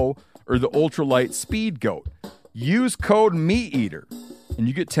 2.0 or the Ultralight Speed Goat. Use code MeatEater, and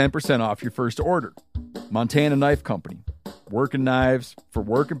you get 10% off your first order. Montana Knife Company. Working knives for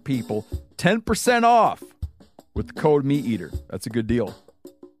working people. 10% off with the code MeatEater. That's a good deal.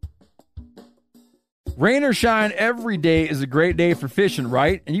 Rain or shine, every day is a great day for fishing,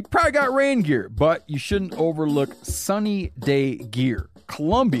 right? And you probably got rain gear, but you shouldn't overlook sunny day gear.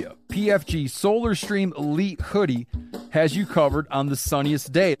 Columbia PFG Solar Stream Elite Hoodie has you covered on the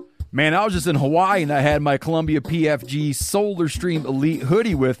sunniest day. Man, I was just in Hawaii and I had my Columbia PFG Solar Stream Elite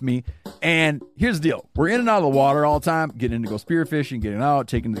Hoodie with me. And here's the deal. We're in and out of the water all the time, getting in to go spearfishing, getting out,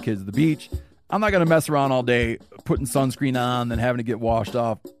 taking the kids to the beach. I'm not going to mess around all day, putting sunscreen on, then having to get washed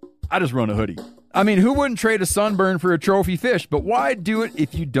off. I just run a hoodie. I mean, who wouldn't trade a sunburn for a trophy fish? But why do it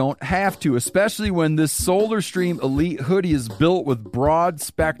if you don't have to, especially when this Solar Stream Elite Hoodie is built with broad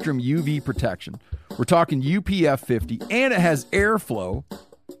spectrum UV protection. We're talking UPF 50, and it has airflow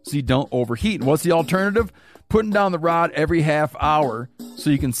so you don't overheat. And what's the alternative? Putting down the rod every half hour so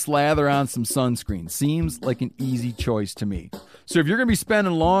you can slather on some sunscreen. Seems like an easy choice to me. So if you're going to be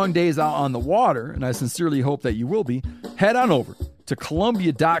spending long days out on the water, and I sincerely hope that you will be, head on over to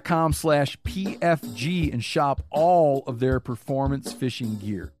Columbia.com/PFG and shop all of their performance fishing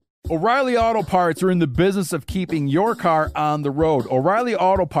gear. O'Reilly Auto Parts are in the business of keeping your car on the road. O'Reilly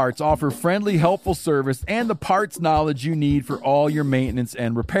Auto Parts offer friendly, helpful service and the parts knowledge you need for all your maintenance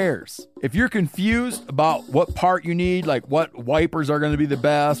and repairs. If you're confused about what part you need, like what wipers are going to be the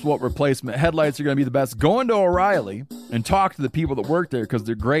best, what replacement headlights are going to be the best, go into O'Reilly and talk to the people that work there because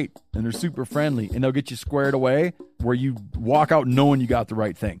they're great and they're super friendly and they'll get you squared away where you walk out knowing you got the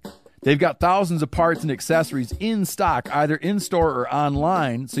right thing. They've got thousands of parts and accessories in stock, either in-store or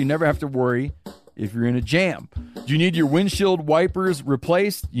online, so you never have to worry if you're in a jam. Do you need your windshield wipers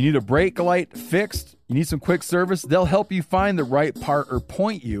replaced? You need a brake light fixed? You need some quick service? They'll help you find the right part or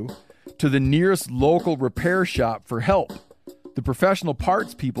point you to the nearest local repair shop for help. The professional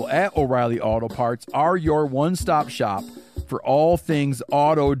parts people at O'Reilly Auto Parts are your one-stop shop for all things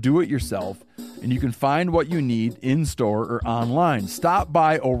auto do-it-yourself, and you can find what you need in-store or online. Stop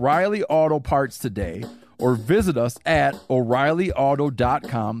by O'Reilly Auto Parts today or visit us at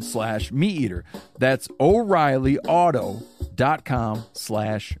O'ReillyAuto.com/MeatEater. That's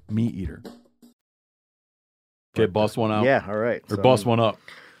O'ReillyAuto.com/MeatEater. Okay, bust one out. Yeah, all right. Or bust one up.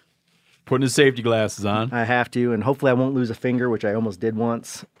 Putting his safety glasses on. I have to, and hopefully I won't lose a finger, which I almost did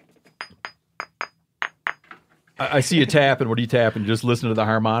once. I see you tapping. What are you tapping? Just listen to the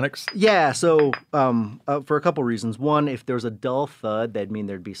harmonics? Yeah, so for a couple reasons. One, if there's a dull thud, that'd mean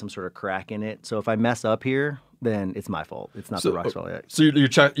there'd be some sort of crack in it. So if I mess up here, then it's my fault. It's not the rock's fault. So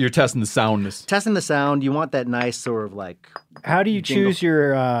you're testing the soundness. Testing the sound. You want that nice sort of like... How do you choose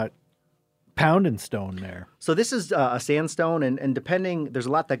your pounding stone there? So this is a sandstone, and depending, there's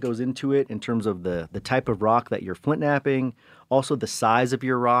a lot that goes into it in terms of the type of rock that you're flint knapping. Also, the size of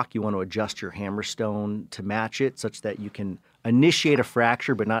your rock, you want to adjust your hammerstone to match it such that you can initiate a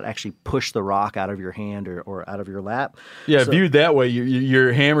fracture but not actually push the rock out of your hand or out of your lap. Yeah, so, viewed that way,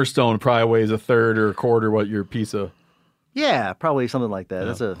 your hammerstone probably weighs a third or a quarter what your piece of... Yeah, probably something like that.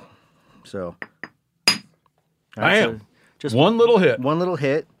 Yeah. So just one little hit. One little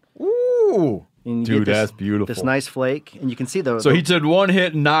hit. Ooh. Dude, that's beautiful. This nice flake. And you can see So he did one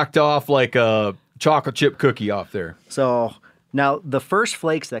hit and knocked off like a chocolate chip cookie off there. So... Now, the first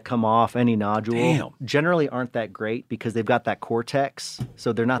flakes that come off any nodule generally aren't that great because they've got that cortex,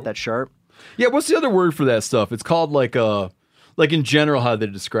 so they're not that sharp. Yeah, what's the other word for that stuff? It's called like in general, how they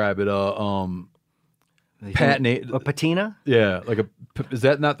describe it? Patina? Yeah, is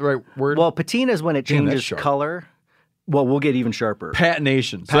that not the right word? Well, patina is when it changes color. Well, we'll get even sharper.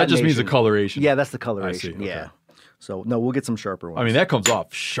 Patination. So that just means the coloration. Yeah, that's the coloration. I see. Yeah. Okay. So, no, we'll get some sharper ones. I mean, that comes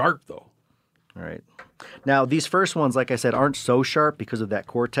off sharp, though. All right. Now, these first ones, like I said, aren't so sharp because of that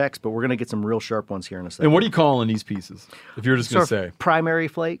cortex, but we're going to get some real sharp ones here in a second. And what are you calling these pieces? If you're just going to say. Primary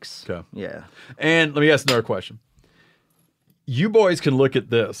flakes. Okay. Yeah. And let me ask another question. You boys can look at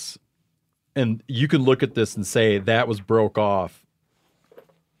this, and you can look at this and say that was broke off.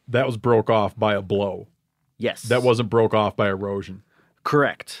 That was broke off by a blow. Yes. That wasn't broke off by erosion.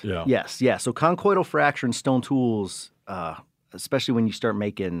 Correct. Yeah. Yes. Yeah. So conchoidal fracture and stone tools, especially when you start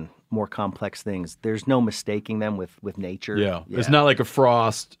making more complex things, there's no mistaking them with nature. Yeah. It's not like a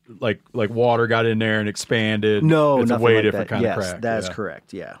frost, like water got in there and expanded. No, it's a nothing way like different that. kind Yes, of crack. that is Yeah.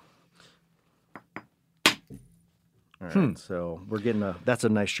 correct. Yeah. All right, so we're getting that's a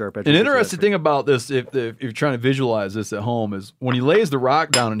nice sharp edge. An interesting thing about this, if you're trying to visualize this at home, is when he lays the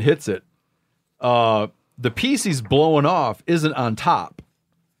rock down and hits it, the piece he's blowing off isn't on top.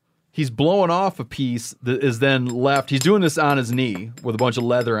 He's blowing off a piece that is then left. He's doing this on his knee with a bunch of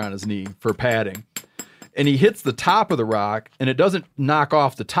leather on his knee for padding. And he hits the top of the rock, and it doesn't knock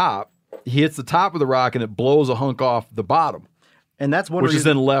off the top. He hits the top of the rock, and it blows a hunk off the bottom. And that's one which is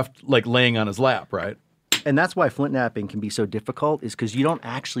reason, then left like laying on his lap, right? and that's why flint knapping can be so difficult, is because you don't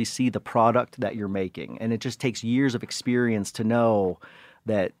actually see the product that you're making. And it just takes years of experience to know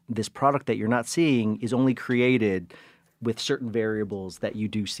that this product that you're not seeing is only created with certain variables that you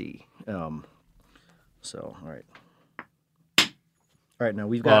do see. All right. All right, now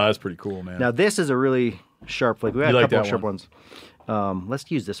we've got... Oh, that's pretty cool, man. Now, this is a really sharp flake. We got You a like couple of that sharp one? ones. Let's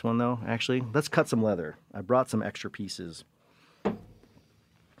use this one, though, actually. Let's cut some leather. I brought some extra pieces.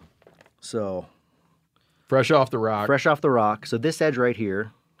 So... Fresh off the rock. Fresh off the rock. So this edge right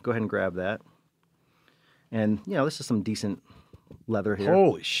here, go ahead and grab that. And, you know, this is some decent leather here.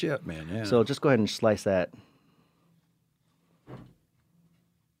 Holy shit, man, yeah. So just go ahead and slice that.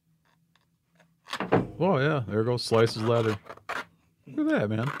 Oh, yeah. There goes slices leather. Look at that,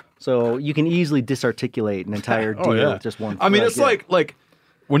 man. So you can easily disarticulate an entire deer Oh, yeah. with just one I mean, thread, it's yeah. like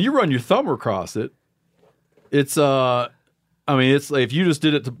when you run your thumb across it, it's I mean, it's like if you just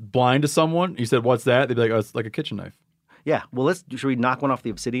did it to blind to someone, you said, "What's that?" They'd be like, "Oh, it's like a kitchen knife." Yeah. Well, should we knock one off the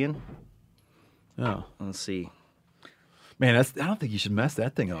obsidian? Yeah. Let's see. Man, I don't think you should mess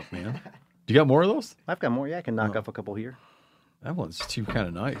that thing up, man. Do you got more of those? I've got more. Yeah, I can knock off a couple here. That one's too kind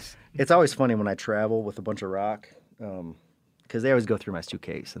of nice. It's always funny when I travel with a bunch of rock, because they always go through my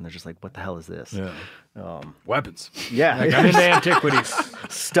suitcase and they're just like, "What the hell is this?" Yeah. Weapons. Yeah, I'm into antiquities.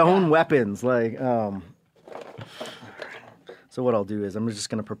 Stone weapons, like. So what I'll do is I'm just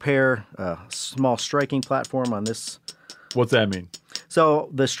going to prepare a small striking platform on this. What's that mean? So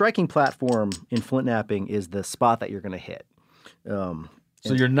the striking platform in flint knapping is the spot that you're going to hit. So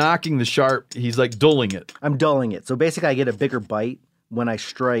you're knocking the sharp. He's like dulling it. I'm dulling it. So basically, I get a bigger bite when I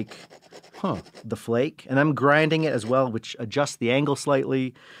strike the flake, and I'm grinding it as well, which adjusts the angle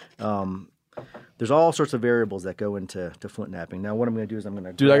slightly. There's all sorts of variables that go into flint knapping. Now, what I'm going to do is I'm going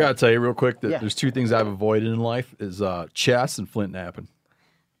to... Dude, I got to tell you real quick that Yeah. there's two things I've avoided in life is chess and flint knapping.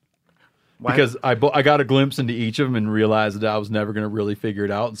 Why? Because I got a glimpse into each of them and realized that I was never going to really figure it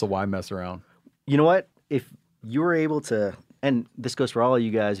out, and so why mess around? You know what? If you were able to... And this goes for all of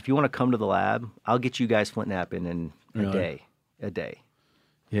you guys. If you want to come to the lab, I'll get you guys flint knapping in Really? a day.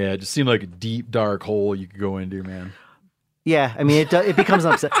 Yeah, it just seemed like a deep, dark hole you could go into, man. Yeah, I mean, it becomes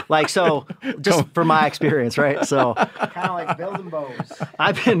an upset. Like, so, just from my experience, right? So, Kind of like building bows.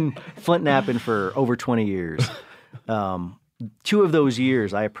 I've been flint knapping for over 20 years. 2 of those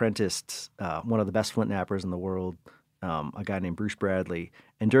years, I apprenticed one of the best flint knappers in the world, a guy named Bruce Bradley.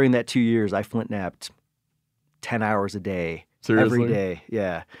 And during that 2 years, I flint knapped 10 hours a day. Seriously? Every day,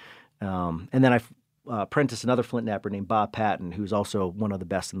 yeah. And then I apprenticed another flint napper named Bob Patton, who's also one of the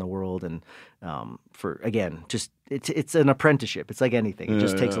best in the world. And it's an apprenticeship. It's like anything. It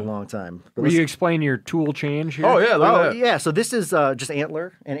just takes a long time. But Will you explain your tool change here? Oh, yeah, look at that. yeah. So this is just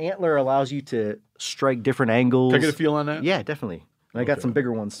antler. And antler allows you to strike different angles. Can I get a feel on that? Yeah, definitely. And I got some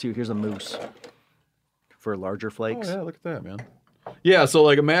bigger ones, too. Here's a moose for larger flakes. Oh, yeah, look at that, man. Yeah, so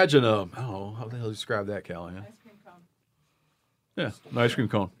like imagine how the hell do you describe that, Callahan? Yeah, an ice cream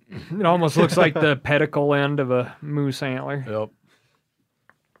cone. It almost looks like the pedicle end of a moose antler. Yep.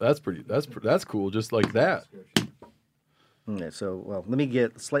 That's cool, just like that. Okay, so, let me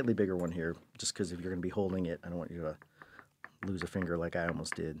get a slightly bigger one here, just because if you're going to be holding it, I don't want you to lose a finger like I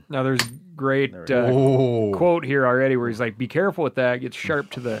almost did. Now, there's great quote here already where he's like, be careful with that. It gets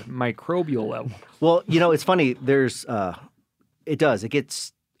sharp to the microbial level. Well, you know, it's funny. There's, it does. It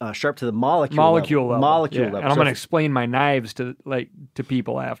gets sharp to the molecule level. Yeah. And I'm going to explain my knives to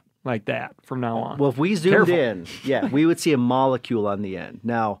people like that from now on. Well, if we zoomed in, we would see a molecule on the end.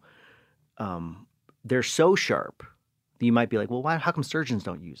 Now, they're so sharp that you might be like, well, how come surgeons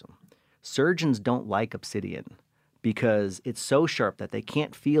don't use them? Surgeons don't like obsidian because it's so sharp that they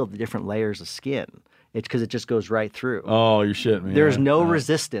can't feel the different layers of skin. It's because it just goes right through. Oh, you're shitting me. There's no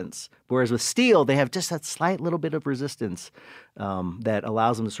resistance. Whereas with steel, they have just that slight little bit of resistance that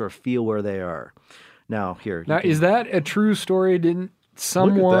allows them to sort of feel where they are. Now, here. Now, is that a true story? Didn't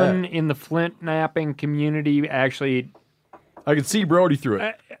someone in the flint napping community actually... I could see Brody through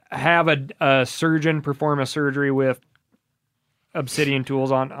it. Have a surgeon perform a surgery with obsidian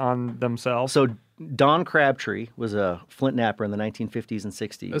tools on themselves? So Don Crabtree was a flint napper in the 1950s and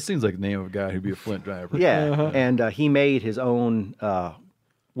 60s. That seems like the name of a guy who'd be a flint driver. Yeah, and he made his own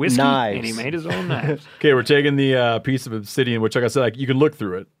whiskey, knives. and he made his own knives. Okay, we're taking the piece of obsidian, which, like I said, like, you can look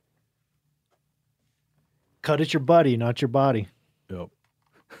through it. Cut at your buddy, not your body. Yep.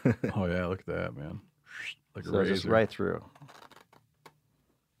 Oh, yeah, look at that, man. Like a So razor. just right through.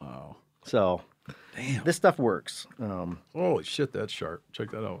 Wow. So, damn, this stuff works. Holy shit, that's sharp.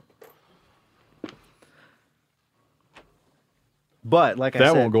 Check that out. But like I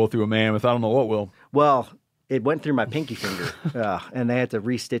that said, won't go through a mammoth. I don't know what will. Well, it went through my pinky finger, and they had to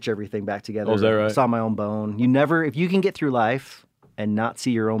restitch everything back together. Oh, is that right? Saw my own bone. If you can get through life and not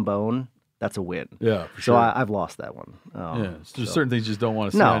see your own bone, that's a win. Yeah, for so sure. I've lost that one. Yeah, there's certain things you just don't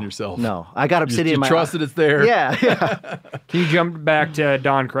want to see on yourself. No, I got obsidian. You in my trust that it's there. Yeah. Can you jump back to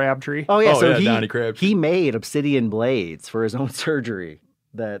Don Crabtree? Oh yeah, Donnie Crabtree. He made obsidian blades for his own surgery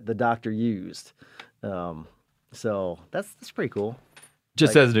that the doctor used. So that's pretty cool.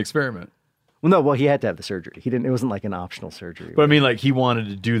 Just as an experiment. Well, he had to have the surgery. He didn't. It wasn't like an optional surgery. But I mean, like, he wanted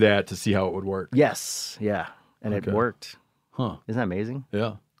to do that to see how it would work. Yes, yeah, and it worked. Huh? Isn't that amazing?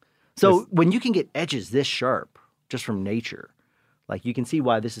 Yeah. So when you can get edges this sharp just from nature, like, you can see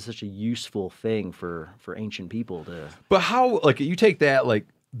why this is such a useful thing for ancient people to. But how, like, you take that, like,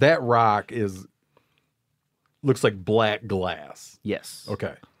 that rock looks like black glass. Yes.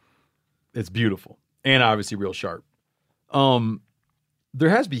 Okay. It's beautiful and obviously real sharp. There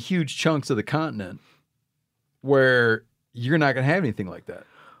has to be huge chunks of the continent where you're not going to have anything like that.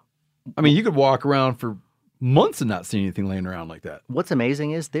 I mean, you could walk around for months and not see anything laying around like that. What's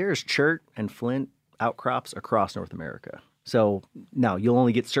amazing is there's chert and flint outcrops across North America. So now you'll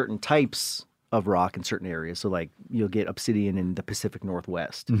only get certain types of rock in certain areas. So, like, you'll get obsidian in the Pacific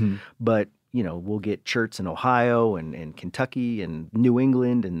Northwest. Mm-hmm. But, we'll get cherts in Ohio and Kentucky and New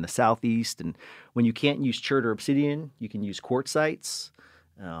England and the Southeast. And when you can't use chert or obsidian, you can use quartzites.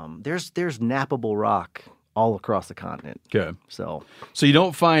 There's nappable rock all across the continent. Okay. So you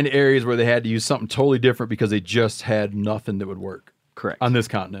don't find areas where they had to use something totally different because they just had nothing that would work. Correct. On this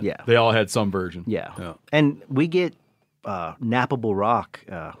continent. Yeah. They all had some version. Yeah. And we get nappable rock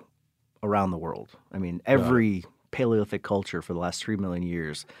around the world. I mean, every Paleolithic culture for the last 3 million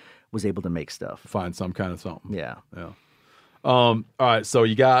years was able to make stuff. Find some kind of something. Yeah. Yeah. All right. So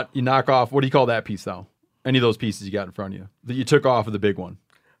you knock off, what do you call that piece though? Any of those pieces you got in front of you that you took off of the big one?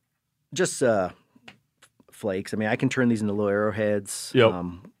 Just flakes. I mean, I can turn these into little arrowheads. Yep.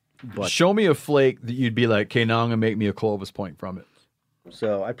 But show me a flake that you'd be like, okay, now I'm going to make me a Clovis point from it.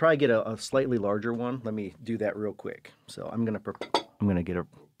 So I'd probably get a slightly larger one. Let me do that real quick. So I'm gonna get a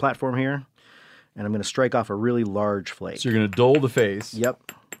platform here, and I'm gonna strike off a really large flake. So you're going to dull the face. Yep.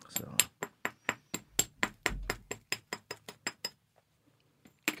 So.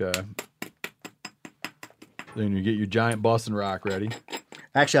 Okay. Then you get your giant busting rock ready.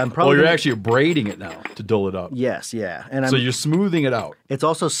 Actually, I'm probably. You're actually braiding it now to dull it up. Yes, yeah. And so you're smoothing it out. It's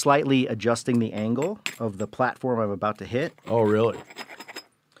also slightly adjusting the angle of the platform I'm about to hit. Oh, really?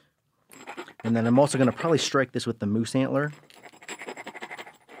 And then I'm also going to probably strike this with the moose antler.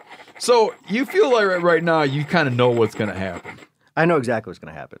 So you feel like right now you kind of know what's going to happen. I know exactly what's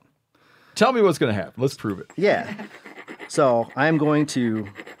going to happen. Tell me what's going to happen. Let's prove it. Yeah. So I'm going to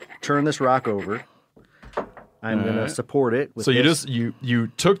turn this rock over. I'm going to support it with this. You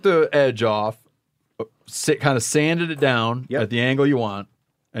took the edge off, kind of sanded it down at the angle you want,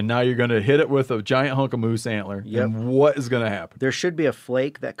 and now you're going to hit it with a giant hunk of moose antler. Yep. And what is going to happen? There should be a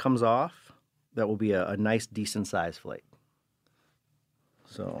flake that comes off that will be a nice, decent sized flake.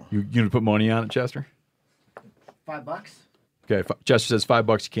 So you going to put money on it, Chester? $5. Okay, Chester says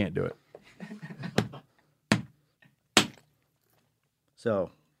 $5. You can't do it. So.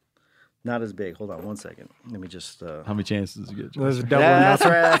 Not as big. Hold on one second. Let me just... How many chances did you get? There's a double. That's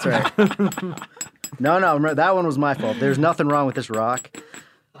right. That's right. No. That one was my fault. There's nothing wrong with this rock.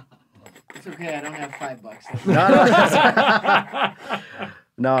 It's okay. I don't have $5.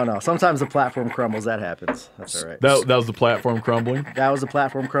 No. Sometimes the platform crumbles. That happens. That's all right. That was the platform crumbling? That was the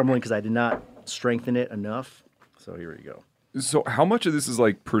platform crumbling because I did not strengthen it enough. So here we go. So how much of this is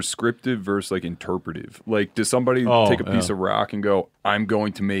like prescriptive versus like interpretive? Like, does somebody take a piece of rock and go, I'm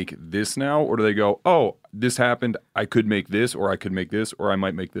going to make this now? Or do they go, oh, this happened, I could make this, or I could make this, or I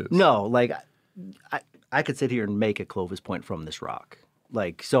might make this? No, like I could sit here and make a Clovis point from this rock.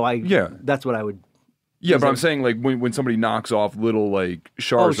 Like, so that's what I would. Yeah, but I'm saying like when somebody knocks off little like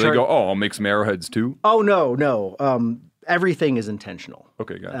shards, they go, oh, I'll make some arrowheads too? Oh, no. Everything is intentional.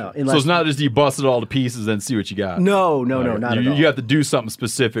 Okay, gotcha. So it's not just you bust it all to pieces and see what you got. No, not at all. You have to do something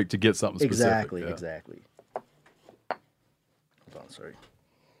specific to get something specific. Exactly. Hold on, sorry.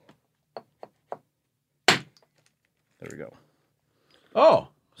 There we go. Oh.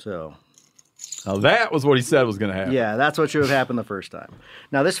 So. Now that was what he said was going to happen. Yeah, that's what should have happened the first time.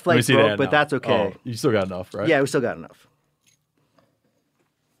 Now this flake broke, but that's okay. Oh, you still got enough, right? Yeah, we still got enough.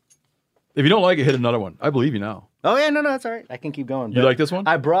 If you don't like it, hit another one. I believe you now. Oh, yeah, no, that's all right. I can keep going. You like this one?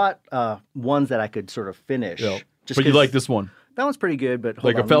 I brought ones that I could sort of finish. Yep. But you like this one? That one's pretty good, but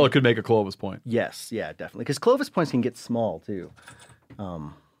like a fella could make a Clovis point. Yes, yeah, definitely. Because Clovis points can get small, too.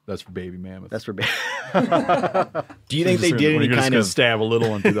 That's for baby mammoths. That's for baby. Do you think they did any kind of stab a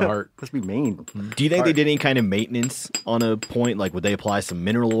little one through the heart? Let's be mean. Do you think they did any kind of maintenance on a point? Like, would they apply some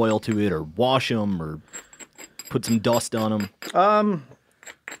mineral oil to it, or wash them, or put some dust on them?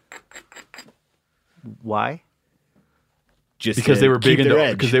 Why? Just because they were big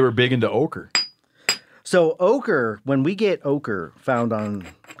into ochre. So ochre, when we get ochre found on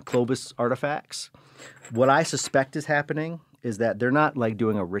Clovis artifacts, what I suspect is happening is that they're not like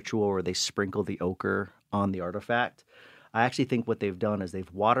doing a ritual where they sprinkle the ochre on the artifact. I actually think what they've done is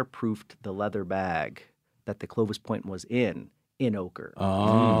they've waterproofed the leather bag that the Clovis point was in ochre.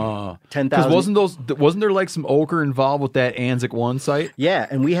 10,000. Because wasn't there like some ochre involved with that Anzac 1 site? Yeah,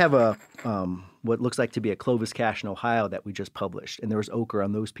 and we have a what looks like to be a Clovis cache in Ohio that we just published, and there was ochre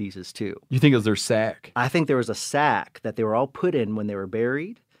on those pieces too. You think it was their sack? I think there was a sack that they were all put in when they were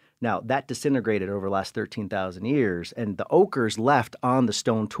buried. Now, that disintegrated over the last 13,000 years, and the ochre's left on the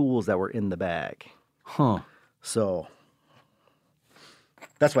stone tools that were in the bag. Huh. So,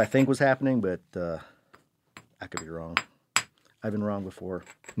 that's what I think was happening, but I could be wrong. I've been wrong before.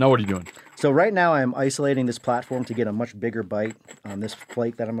 Now what are you doing? So right now I'm isolating this platform to get a much bigger bite on this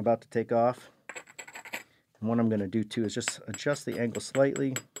flake that I'm about to take off. And what I'm going to do, too, is just adjust the angle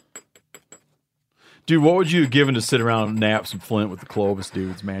slightly. Dude, what would you have given to sit around and nap some flint with the Clovis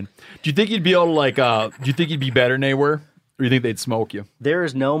dudes, man? Do you think you'd be able to, like, do you think you'd be better than they were? Or do you think they'd smoke you? There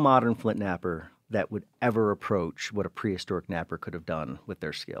is no modern flint napper that would ever approach what a prehistoric napper could have done with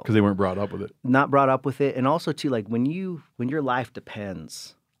their skill. Because they weren't brought up with it. Not brought up with it. And also, too, like, when your life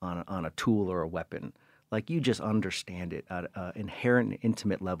depends on a tool or a weapon, like, you just understand it at an inherent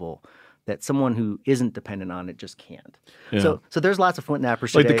intimate level that someone who isn't dependent on it just can't. Yeah. So there's lots of flint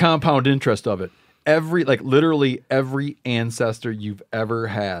nappers today. Like the compound interest of it. Literally every ancestor you've ever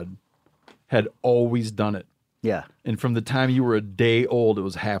had always done it. Yeah. And from the time you were a day old, it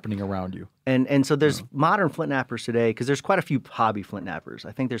was happening around you. And so there's modern flint nappers today, because there's quite a few hobby flint nappers.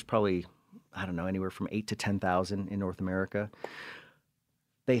 I think there's probably, I don't know, anywhere from 8,000 to 10,000 in North America.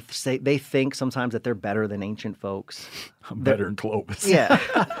 They think sometimes that they're better than ancient folks. I'm better than Clovis. Yeah.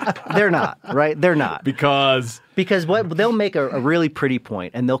 They're not, right? They're not. Because they'll make a really pretty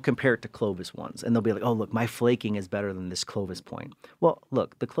point, and they'll compare it to Clovis ones. And they'll be like, oh, look, my flaking is better than this Clovis point. Well,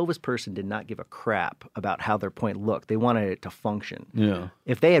 look, the Clovis person did not give a crap about how their point looked. They wanted it to function. Yeah.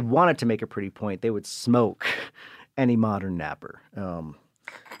 If they had wanted to make a pretty point, they would smoke any modern napper.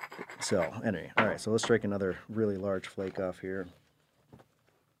 So anyway, all right, so let's strike another really large flake off here.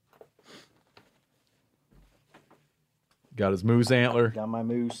 Got his moose antler. Got my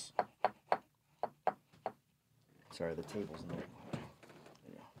moose. Sorry, the table's in there.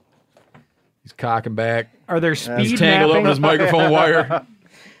 He's cocking back. Are there speed He's tangled up in his microphone wire.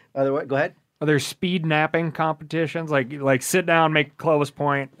 Go ahead. Are there speed napping competitions? Like sit down, make a Clovis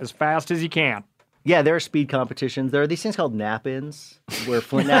point as fast as you can. Yeah, there are speed competitions. There are these things called nap-ins, where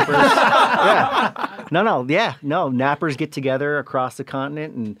flint nappers. Yeah. No. Nappers get together across the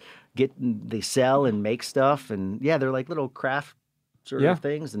continent and they sell and make stuff, and yeah, they're like little craft sort of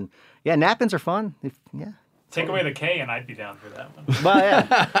things, and yeah, nap-ins are fun. Take away the K and I'd be down for that one. Well,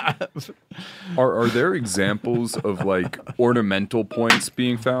 yeah. Are there examples of like ornamental points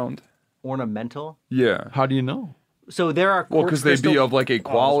being found? Ornamental? Yeah. How do you know? So there are because they'd be of like a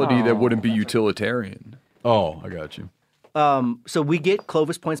quality that wouldn't be utilitarian. Oh, I got you. So we get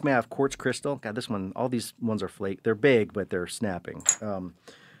Clovis points made out of quartz crystal. God, all these ones are flake. They're big, but they're snapping.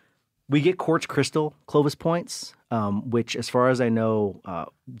 We get quartz crystal Clovis points, which, as far as I know,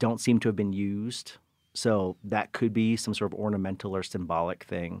 don't seem to have been used. So that could be some sort of ornamental or symbolic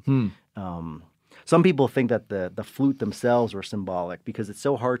thing. Some people think that the flute themselves were symbolic because it's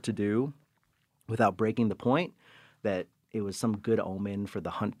so hard to do without breaking the point that it was some good omen for the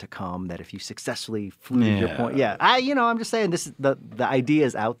hunt to come, that if you successfully fluted your point. Yeah. I'm just saying this is the idea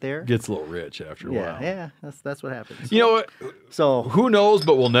is out there. Gets a little rich after a while. Yeah, that's what happens. You know what? So who knows,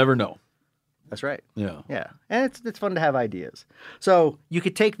 but we'll never know. That's right. Yeah. Yeah. And it's fun to have ideas. So you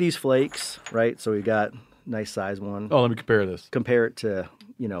could take these flakes, right? So we got nice size one. Oh, let me compare this. Compare it to,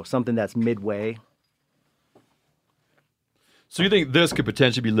 something that's midway. So you think this could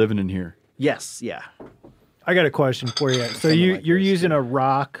potentially be living in here? Yes, yeah. I got a question for you. So you're using a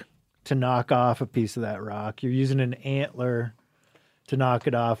rock to knock off a piece of that rock. You're using an antler to knock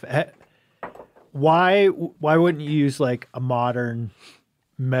it off. Why wouldn't you use like a modern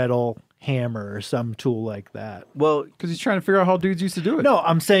metal hammer or some tool like that? Well, because he's trying to figure out how dudes used to do it. No,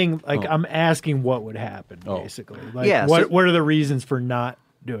 I'm saying I'm asking what would happen basically. Like, what are the reasons for not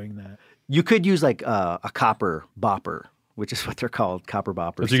doing that? You could use like a copper bopper, which is what they're called, copper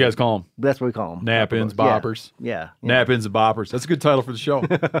boppers. That's what you guys call them? That's what we call them. Nap-ins, boppers. Yeah. Nap-ins and boppers. That's a good title for the show.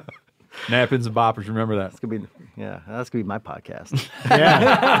 Nap-ins and boppers. Remember that. That's gonna be my podcast.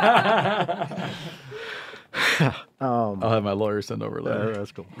 Yeah. I'll have my lawyer send over later.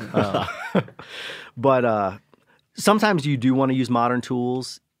 That's cool. But sometimes you do want to use modern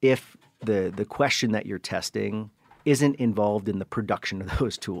tools if the question that you're testing isn't involved in the production of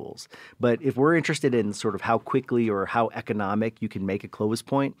those tools. But if we're interested in sort of how quickly or how economic you can make a Clovis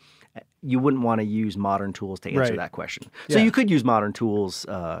point, you wouldn't want to use modern tools to answer that question. So you could use modern tools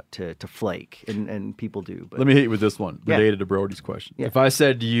to flake, and people do. But let me hit you with this one related to Brody's question. Yeah. If I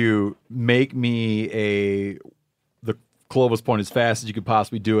said to you, make me the Clovis point as fast as you could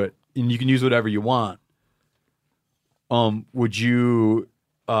possibly do it, and you can use whatever you want, would you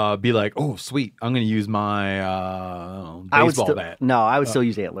be like, oh, sweet, I'm going to use my baseball bat? No, I would still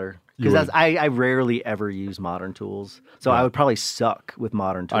use antler. Because I rarely ever use modern tools. So I would probably suck with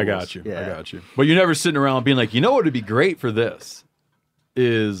modern tools. I got you. But you're never sitting around being like, what would be great for this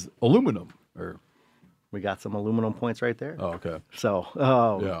is aluminum. We got some aluminum points right there. Oh, okay. So,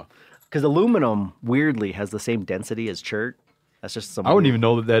 yeah. Because aluminum, weirdly, has the same density as chert. That's just some. I wouldn't even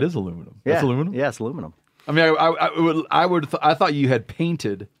know that is aluminum. Yeah. That's aluminum? Yeah, it's aluminum. I mean, I thought you had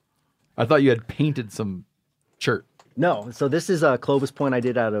painted. I thought you had painted some chert. No, so this is a Clovis point I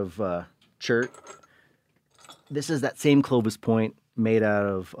did out of chert. This is that same Clovis point made out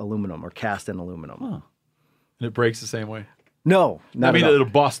of aluminum or cast in aluminum. Huh. And it breaks the same way? No. It'll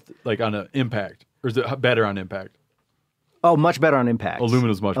bust like on an impact. Or is it better on impact? Oh, much better on impact.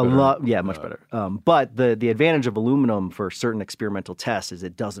 Aluminum's much better. Much better. But the advantage of aluminum for certain experimental tests is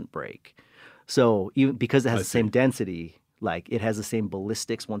it doesn't break. So even because it has the same density, like it has the same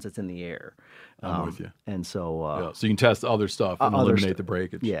ballistics once it's in the air. I'm with you. And so so you can test other stuff and eliminate the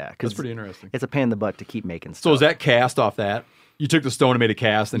breakage. Yeah. That's pretty interesting. It's a pain in the butt to keep making stuff. So is that cast off that? You took the stone and made a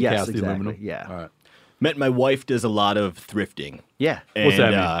cast and cast the aluminum? Yeah. All right. Met my wife does a lot of thrifting. Yeah. And, what's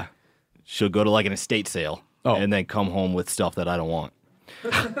that mean? She'll go to like an estate sale and then come home with stuff that I don't want.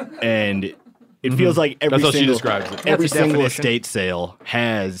 And it feels like That's how she describes it. Every single estate sale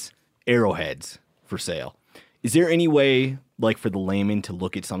has arrowheads for sale. Is there any way, like for the layman, to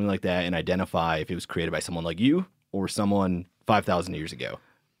look at something like that and identify if it was created by someone like you or someone 5,000 years ago?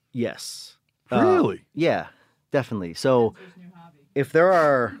 Yes. Really? Yeah, definitely. So if there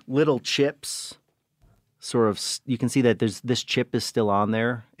are little chips, sort of, you can see that this chip is still on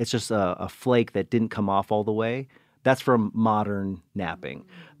there. It's just a flake that didn't come off all the way. That's from modern napping.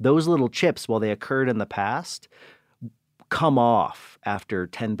 Those little chips, while they occurred in the past, come off after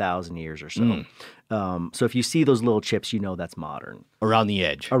 10,000 years or so. So if you see those little chips, that's modern. Around the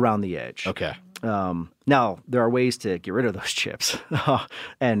edge? Around the edge. Okay. Now, there are ways to get rid of those chips.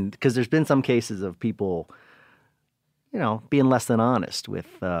 And because there's been some cases of people, being less than honest with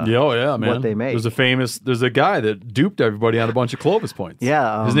what they make. There's a guy that duped everybody on a bunch of Clovis points.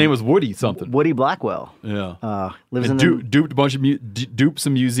 Yeah. His name was Woody something. Woody Blackwell. Yeah. Lives duped a bunch of duped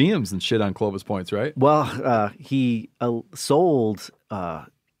some museums and shit on Clovis points, right? Well, he sold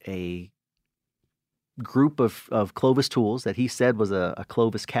a group of Clovis tools that he said was a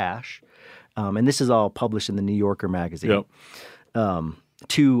Clovis cache. And this is all published in the New Yorker magazine. Yep.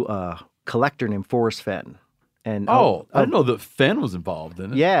 To a collector named Forrest Fenn. And I didn't know that Fenn was involved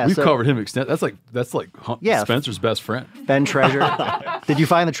in it. Yeah, we've covered him extensively. That's like Spencer's best friend. Fenn treasure. Did you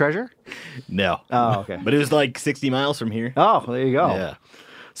find the treasure? No. Oh, okay. But it was like 60 miles from here. Oh, there you go. Yeah.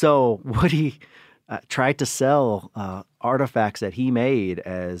 So Woody tried to sell artifacts that he made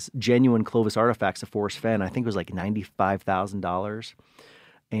as genuine Clovis artifacts to Forrest Fenn. I think it was like $95,000,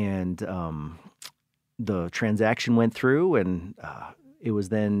 and the transaction went through, and it was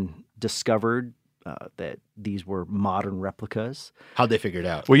then discovered that these were modern replicas. How'd they figure it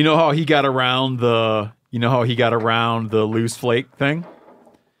out? Well, you know how he got around the loose flake thing?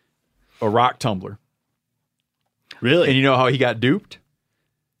 A rock tumbler. Really? And you know how he got duped?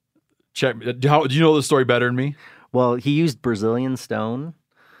 Do you know the story better than me? Well, he used Brazilian stone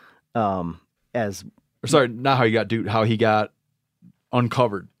as... Sorry, not how he got duped, how he got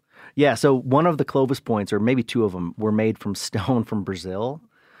uncovered. Yeah, so one of the Clovis points, or maybe two of them, were made from stone from Brazil.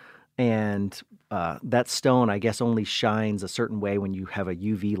 And that stone, I guess, only shines a certain way when you have a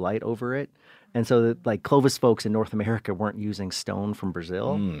UV light over it. And so, like, Clovis folks in North America weren't using stone from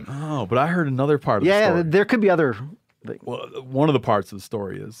Brazil. Oh, but I heard another part of the story. Yeah, there could be other... Well, one of the parts of the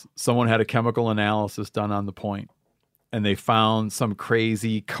story is someone had a chemical analysis done on the point, and they found some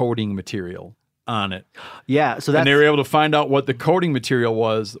crazy coating material on it. Yeah, so and they were able to find out what the coating material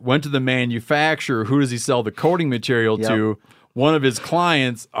was, went to the manufacturer. Who does he sell the coating material to? One of his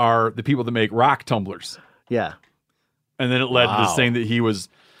clients are the people that make rock tumblers. Yeah. And then it led to this thing that he was...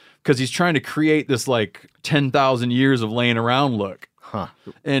 Because he's trying to create this like 10,000 years of laying around look. Huh.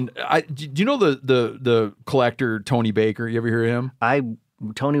 And do you know the collector Tony Baker? You ever hear of him? I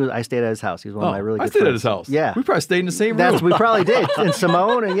stayed at his house. He was one of my really good friends. I stayed at his house. Yeah. We probably stayed in the same room. We probably did. And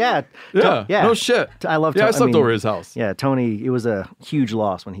Simone, and yeah. No shit. I love Tony. I slept over his house. Yeah, Tony, it was a huge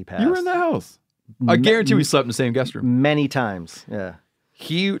loss when he passed. You were in that house. I guarantee we slept in the same guest room. Many times, yeah.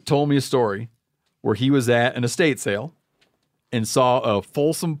 He told me a story where he was at an estate sale and saw a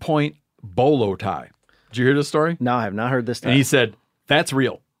Folsom Point bolo tie. Did you hear this story? No, I have not heard this tie. And he said, that's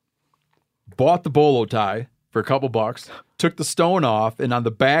real. Bought the bolo tie for a couple bucks, took the stone off, and on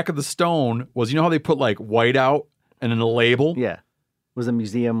the back of the stone was, you know how they put like white out and then a label? Yeah. Was a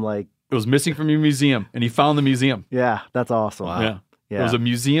museum like... It was missing from your museum, and he found the museum. Yeah, that's awesome. Wow. Yeah. It was a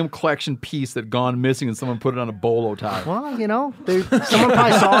museum collection piece that had gone missing, and someone put it on a bolo tie. Well, you know, someone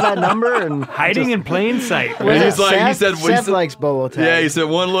probably saw that number and hiding in plain sight. And he's like, Seth likes bolo ties. Yeah, he said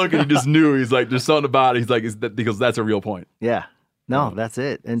one look, and he just knew. He's like, there's something about it. He's like, because that's a real point. Yeah, no, that's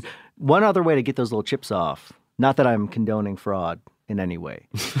it. And one other way to get those little chips off, not that I'm condoning fraud in any way,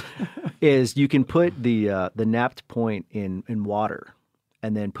 is you can put the napped point in water,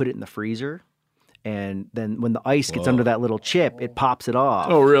 and then put it in the freezer. And then when the ice gets under that little chip, it pops it off.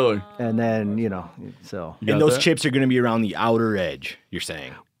 Oh, really? And then, so. And those chips are going to be around the outer edge, you're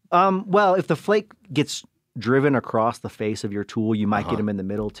saying? Well, if the flake gets driven across the face of your tool, you might get them in the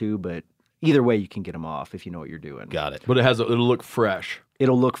middle too, but either way, you can get them off if you know what you're doing. Got it. But it'll look fresh.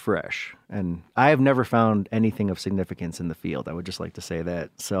 It'll look fresh. And I have never found anything of significance in the field. I would just like to say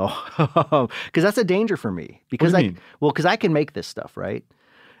that. So, because that's a danger for me. Because because I can make this stuff, right?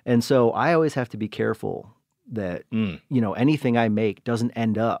 And so I always have to be careful that, anything I make doesn't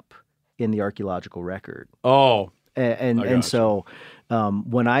end up in the archaeological record. Oh. And so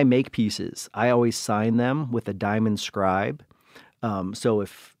when I make pieces, I always sign them with a diamond scribe. So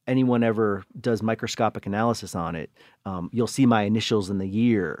if anyone ever does microscopic analysis on it, you'll see my initials in the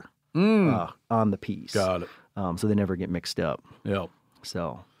year on the piece. Got it. So they never get mixed up. Yeah.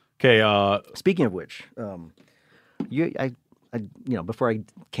 So. Okay. Speaking of which, before I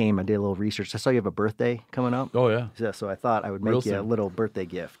came, I did a little research. I saw you have a birthday coming up. Oh, yeah. So I thought I would make you a little birthday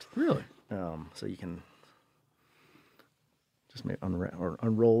gift. Really? So you can just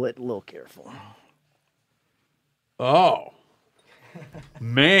unroll it a little careful. Oh.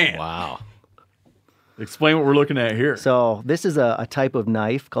 Man. Wow. Explain what we're looking at here. So this is a type of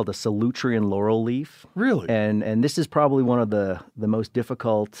knife called a Salutrian laurel leaf. Really? And this is probably one of the most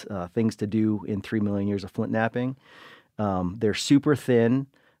difficult things to do in 3 million years of flint knapping. They're super thin.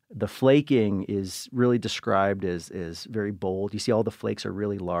 The flaking is really described as very bold. You see all the flakes are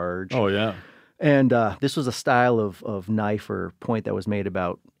really large. Oh, yeah. And this was a style of knife or point that was made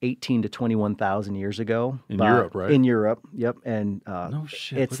about 18 to 21,000 years ago. In Europe, right? In Europe, yep. And no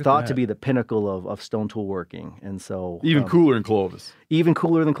shit. It's thought to be the pinnacle of stone tool working. And so... Even cooler than Clovis. Even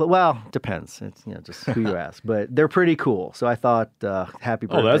cooler than Clovis. Well, depends. It's just who you ask. But they're pretty cool. So I thought, happy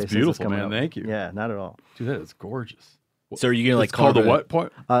birthday. Oh, that's beautiful, man. Thank you. Yeah, not at all. Dude, that is gorgeous. So are you going to it's called the what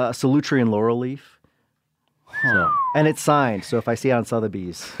point? Salutrian laurel leaf. So, and it's signed, so if I see it on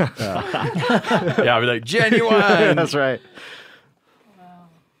Sotheby's... yeah, I'll be like, genuine! That's right. Wow.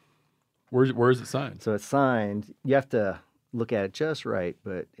 Where is it signed? So it's signed. You have to look at it just right,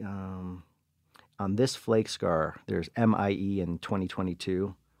 but on this flake scar, there's MIE in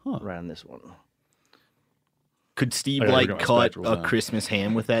 2022, right on this one. Could Steve, cut a Christmas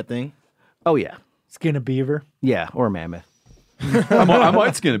ham with that thing? Oh, yeah. Skin a beaver? Yeah, or a mammoth. I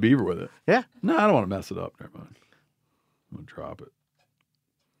might skin a beaver with it. Yeah. No, I don't want to mess it up. Never mind. I'm going to drop it.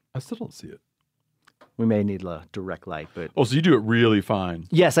 I still don't see it. We may need a direct light, but Oh, so you do it really fine.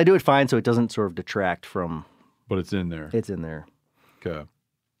 yes, I do it fine so it doesn't sort of detract from. But it's in there. It's in there. Okay.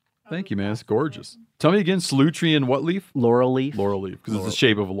 Thank you, man. It's gorgeous. Tell me again, Slutrian what leaf? Laurel leaf. Laurel leaf, because it's the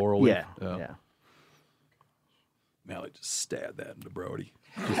shape of a laurel leaf. Yeah. Man, I just stab that into Brody.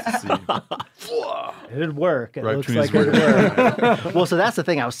 Just to see. It'd work. It Right looks between his like it'd work. Well, so that's the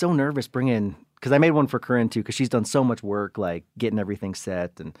thing. I was so nervous bringing, because I made one for Corinne too, because she's done so much work, like getting everything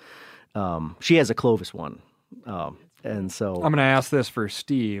set, and she has a Clovis one, and so I'm going to ask this for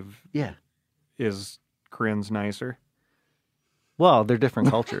Steve. Yeah. Is Corinne's nicer? Well, they're different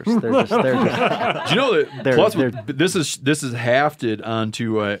cultures. They're just. Do you know that? Plus, this is hafted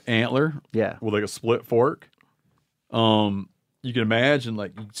onto an antler. Yeah. With like a split fork. You can imagine,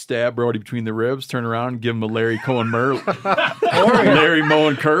 like, you stab Brody between the ribs, turn around, and give him a Larry Cohen Larry Moe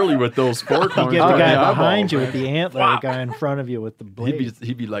and Curly with those fork You horns. get the right guy in the behind you eyeballs, with the antler, the guy in front of you with the blade.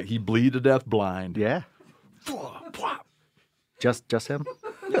 He'd be like, he'd bleed to death blind. Yeah. Just him?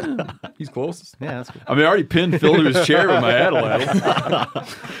 Yeah, he's closest. Yeah, that's good. I mean, I already pinned Phil to his chair with my head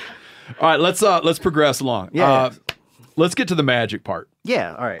All right, let's progress along. Yeah. Let's get to the magic part.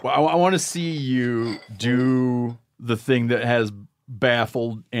 Yeah, all right. Well, I want to see you do the thing that has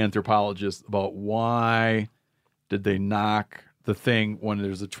baffled anthropologists about why did they knock the thing when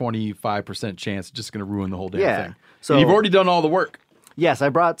there's a 25% chance it's just going to ruin the whole damn thing. So And you've already done all the work. Yes, I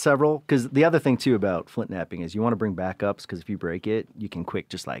brought several, because the other thing too about flint knapping is you want to bring backups, because if you break it, you can quick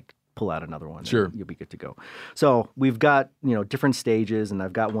just like pull out another one. Sure. And you'll be good to go. So we've got, different stages, and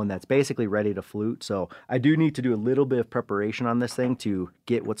I've got one that's basically ready to flute. So I do need to do a little bit of preparation on this thing to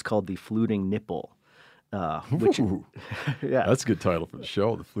get what's called the fluting nipple. Which, yeah, That's a good title for the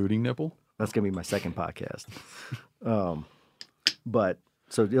show, the fluting nipple. that's going to be my second podcast. But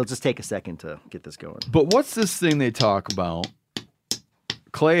so it'll just take a second to get this going. But what's this thing they talk about?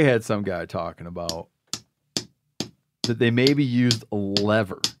 Clay had some guy talking about that they maybe used a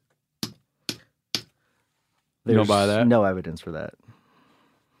lever. You don't buy that? No evidence for that.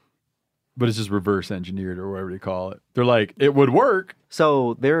 But it's just reverse engineered or whatever they call it. They're like, it would work.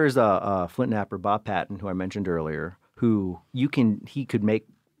 So there's a flint napper, Bob Patton, who I mentioned earlier, who he could make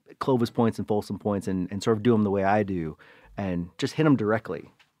Clovis points and Folsom points and sort of do them the way I do and just hit them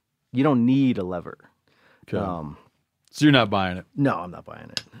directly. You don't need a lever. Okay. So you're not buying it? No, I'm not buying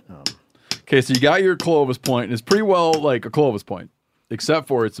it. Okay, so you got your Clovis point, and it's pretty well like a Clovis point, except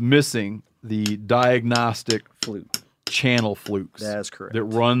for it's missing the diagnostic flute channel flukes. That's correct. That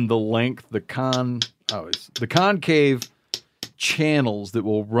run the length, the concave channels that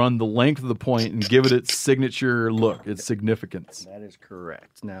will run the length of the point and give it its signature look, its significance. That is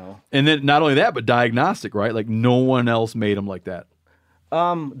correct. Now, and then not only that, but diagnostic, right? Like no one else made them like that.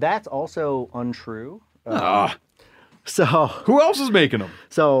 That's also untrue. So who else is making them?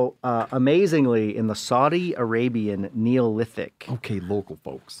 So amazingly, in the Saudi Arabian Neolithic. Okay, local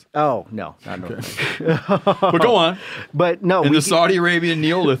folks. Oh no, not okay. But go on. But no, in the Saudi Arabian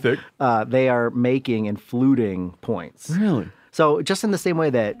Neolithic, they are making and fluting points. Really? So just in the same way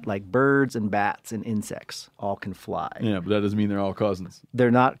that like birds and bats and insects all can fly. Yeah, but that doesn't mean they're all cousins.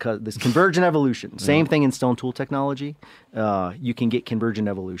 They're not. This convergent evolution. Same thing in stone tool technology. You can get convergent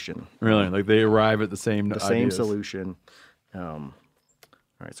evolution. Really? Like they arrive at the same same solution. All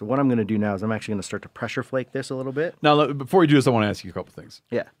right. So what I'm going to do now is I'm actually going to start to pressure flake this a little bit. Now, before you do this, I want to ask you a couple things.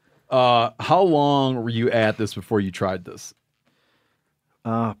 Yeah. How long were you at this before you tried this?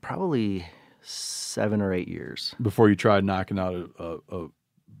 Probably 7 or 8 years. Before you tried knocking out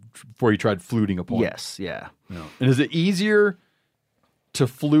before you tried fluting a point? Yes, yeah. And is it easier to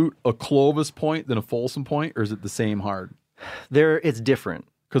flute a Clovis point than a Folsom point, or is it the same hard? It's different.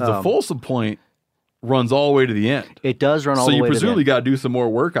 Because the Folsom point runs all the way to the end. It does run all the way to the end. So you presumably got to do some more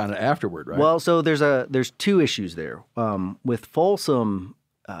work on it afterward, right? Well, so there's two issues there. With Folsom,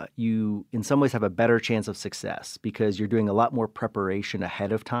 you in some ways have a better chance of success because you're doing a lot more preparation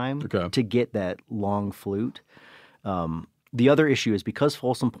ahead of time to get that long flute. The other issue is because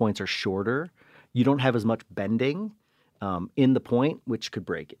Folsom points are shorter, you don't have as much bending in the point, which could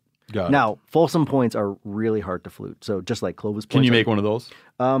break it. Now, Folsom points are really hard to flute. So just like Clovis points. Can you make one of those?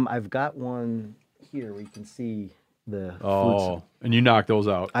 I've got one here where you can see the flutes. And you knock those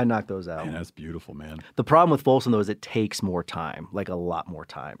out. I knocked those out. Man, that's beautiful, man. The problem with Folsom, though, is it takes more time, like a lot more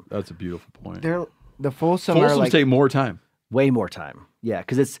time. That's a beautiful point. The Folsom Folsoms take more time. Way more time. Yeah,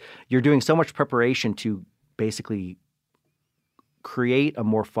 because you're doing so much preparation to basically create a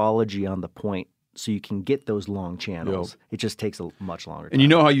morphology on the point so you can get those long channels. It just takes a much longer time. And you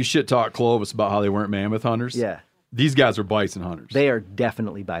know how you shit talk Clovis about how they weren't mammoth hunters? Yeah. These guys are bison hunters. They are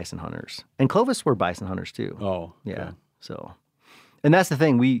definitely bison hunters. And Clovis were bison hunters too. Oh. Yeah. So, and that's the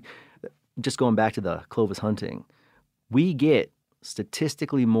thing. just going back to the Clovis hunting, we get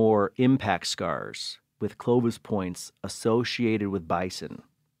statistically more impact scars with Clovis points associated with bison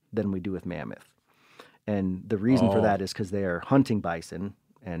than we do with mammoth. And the reason for that is because they are hunting bison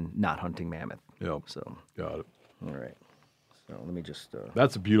and not hunting mammoth. Yep. So got it. All right. So let me just.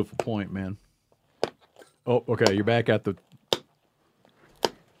 That's a beautiful point, man. Oh, okay. You're back at the.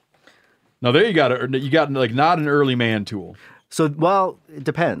 Now there you got like not an early man tool. So well, it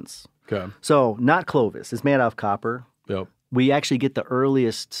depends. Okay. So not Clovis. It's made out of copper. Yep. We actually get the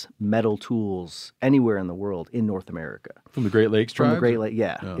earliest metal tools anywhere in the world in North America. From the Great Lakes tribe? From the Great Lakes,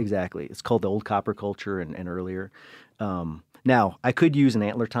 yeah, exactly. It's called the Old Copper Culture and earlier. Now, I could use an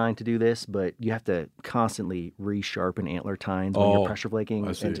antler tine to do this, but you have to constantly resharpen antler tines when you're pressure flaking.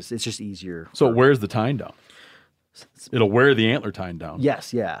 I see. And it's just easier. So it wears the tine down. It'll wear the antler tine down.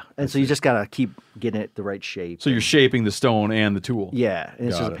 Yes, yeah. And so you just got to keep getting it the right shape. So you're shaping the stone and the tool. Yeah, and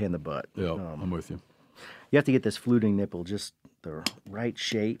it's just a pain in the butt. Yeah, I'm with you. You have to get this fluting nipple just the right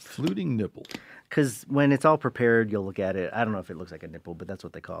shape. Fluting nipple. Because when it's all prepared, you'll look at it. I don't know if it looks like a nipple, but that's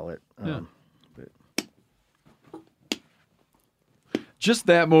what they call it. Just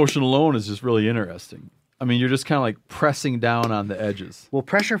that motion alone is just really interesting. I mean, you're just kind of like pressing down on the edges. Well,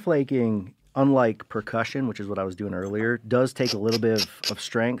 pressure flaking, unlike percussion, which is what I was doing earlier, does take a little bit of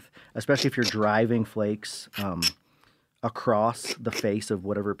strength, especially if you're driving flakes across the face of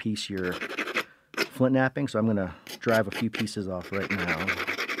whatever piece you're flint napping. So I'm going to drive a few pieces off right now.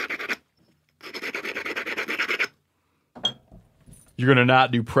 You're going to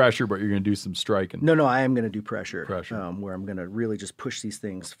not do pressure, but you're going to do some striking. No, I am going to do pressure. Pressure. Where I'm going to really just push these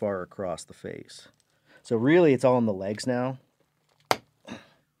things far across the face. So really, it's all in the legs now.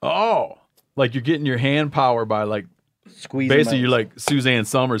 Oh, like you're getting your hand power by like squeezing. Basically, you're like Suzanne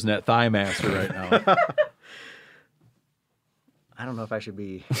Summers in that Thigh Master right now. I don't know if I should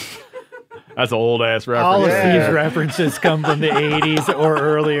be. That's an old ass reference. All of Steve's references come from the 80s or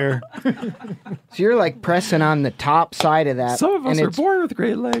earlier. So you're like pressing on the top side of that. Some of us are born with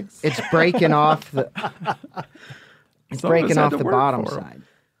great legs. It's breaking off the. It's breaking off the bottom side.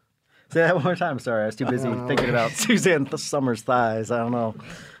 Say that one more time. Sorry, I was too busy thinking about Suzanne Summers' thighs. I don't know.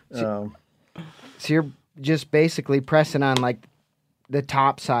 So you're just basically pressing on like the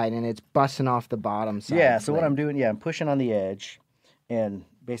top side, and it's busting off the bottom side. Yeah. So what I'm doing, I'm pushing on the edge, and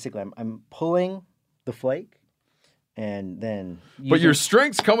basically I'm pulling the flake, and then. But your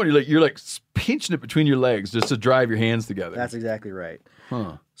strength's coming. You're like pinching it between your legs just to drive your hands together. That's exactly right.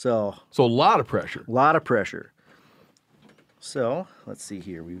 Huh. So a lot of pressure. A lot of pressure. So let's see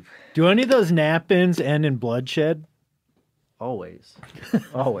here. Do any of those nap-ins end in bloodshed? Always.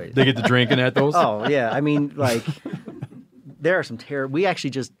 They get to drinking at those? Oh, yeah. I mean, like, there are some terrible. We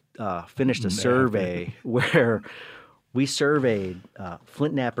actually just finished a survey where we surveyed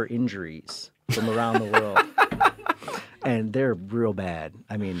flint napper injuries from around the world. And they're real bad.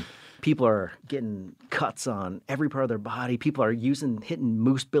 I mean, people are getting cuts on every part of their body. People are hitting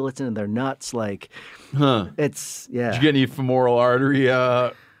moose billets into their nuts. Like, it's, yeah. Did you get any femoral artery?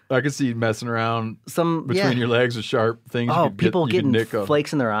 I could see messing around between your legs with sharp things. Oh, people getting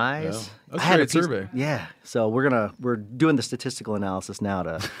flakes in their eyes. Yeah. That's a great survey. Yeah. So we're doing the statistical analysis now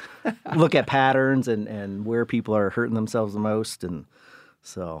to look at patterns and where people are hurting themselves the most. And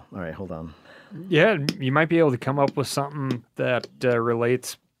so, all right, hold on. Yeah, you might be able to come up with something that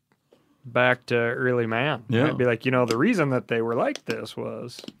relates back to early man. Yeah. Might be like, the reason that they were like this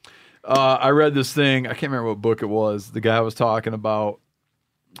was. I read this thing. I can't remember what book it was. The guy was talking about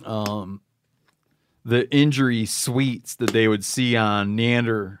the injury suites that they would see on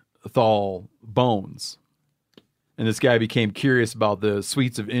Neanderthal bones. And this guy became curious about the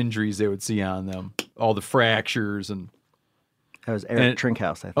suites of injuries they would see on them, all the fractures. And that was Eric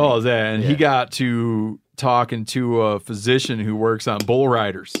Trinkhouse, I think. Oh, is that? And he got to talking to a physician who works on bull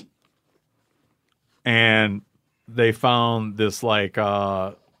riders. And they found this like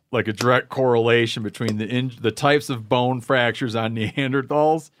a direct correlation between the types of bone fractures on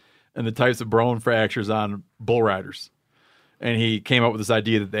Neanderthals and the types of bone fractures on bull riders. And he came up with this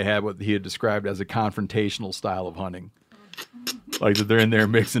idea that they had what he had described as a confrontational style of hunting. Like that they're in there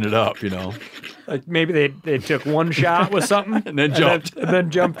mixing it up, Like maybe they took one shot with something and then jumped. And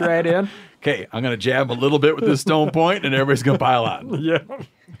then jumped right in. Okay, I'm going to jab a little bit with this stone point and everybody's going to pile on. Yeah.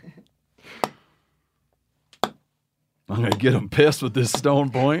 I'm going to get them pissed with this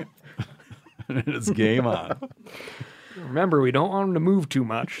stone point. And it's game on. Remember, we don't want them to move too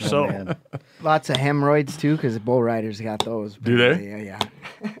much. Man. Lots of hemorrhoids, too, because bull riders got those. Do they? Yeah.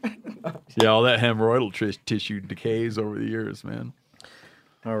 Yeah, all that hemorrhoidal tissue decays over the years, man.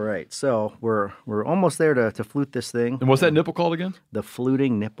 All right, so we're almost there to flute this thing. And what's that nipple called again? The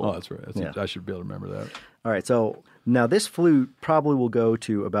fluting nipple. Oh, that's right. I should be able to remember that. All right, so now this flute probably will go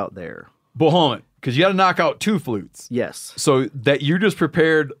to about there. But hold on, because you got to knock out 2 flutes. Yes. So that you just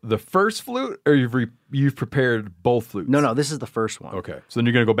prepared the first flute, or you've prepared both flutes? No, this is the first one. Okay, so then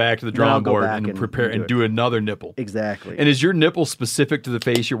you're going to go back to the drawing board and prepare and do another nipple. Exactly. And is your nipple specific to the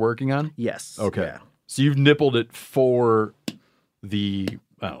face you're working on? Yes. Okay. Yeah. So you've nippled it for the,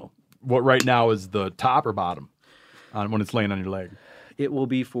 I don't know, what right now is the top or bottom on when it's laying on your leg? It will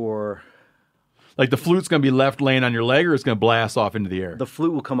be for... Like the flute's going to be left laying on your leg, or it's going to blast off into the air? The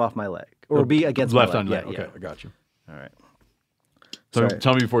flute will come off my leg, or be against left my on leg. your leg. Okay, I got you. All right.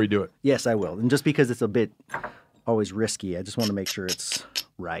 Tell me before you do it. Yes, I will. And just because it's a bit always risky, I just want to make sure it's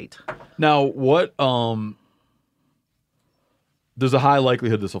right. Now, what? There's a high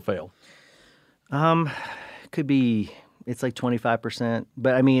likelihood this will fail. Could be. It's like 25%,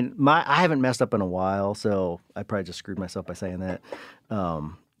 but I mean, I haven't messed up in a while, so I probably just screwed myself by saying that.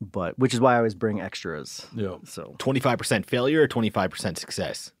 But which is why I always bring extras. Yeah. So 25% failure or 25%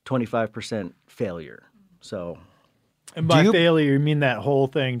 success? 25% failure. So. And by failure, you mean that whole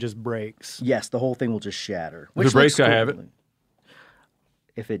thing just breaks? Yes, the whole thing will just shatter. If it breaks, can I have it?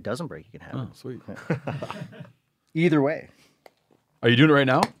 If it doesn't break, you can have it. Oh, sweet. Either way. Are you doing it right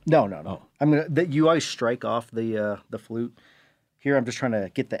now? No. Oh. I'm gonna. You always strike off the flute. Here, I'm just trying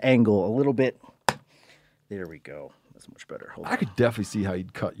to get the angle a little bit. There we go. That's much better. Hold on. I could definitely see how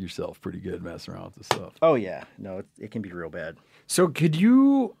you'd cut yourself pretty good messing around with this stuff. Oh yeah, no, it can be real bad. So could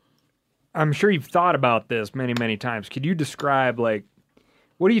you? I'm sure you've thought about this many, many times. Could you describe, like,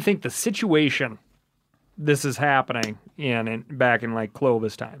 what do you think the situation this is happening in back in like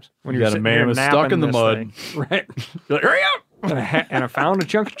Clovis times when you got a man was stuck in the mud, thing, right? You're like, hurry up! And I found a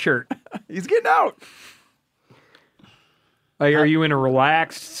chunk of shirt. He's getting out. Like, are you in a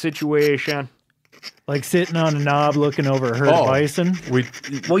relaxed situation? Like sitting on a knob looking over a herd of bison?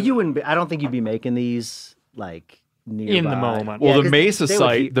 Well, you wouldn't be, I don't think you'd be making these like nearby. In the moment. Well, the Mesa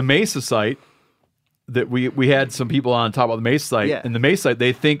site that we had some people on top of the Mesa site, and the Mesa site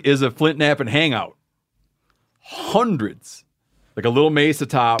they think is a Flint Knappen hangout. Hundreds. Like a little mesa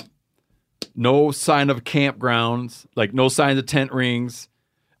top, no sign of campgrounds, like no signs of tent rings.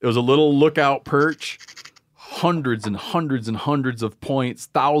 It was a little lookout perch, hundreds and hundreds and hundreds of points,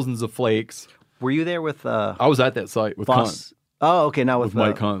 thousands of flakes. Were you there with I was at that site with Boss? Kuntz. Oh, okay, now with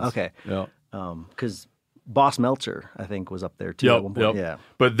Mike Kuntz. Okay. Yeah. Because Boss Meltzer, I think, was up there too at one point. Yeah.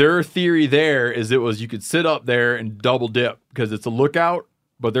 But their theory there is you could sit up there and double dip because it's a lookout,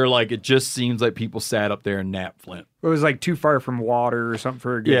 but they're like, it just seems like people sat up there and napped Flint. It was like too far from water or something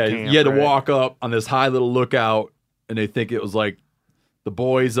for a good camp. You had to walk up on this high little lookout, and they think it was like the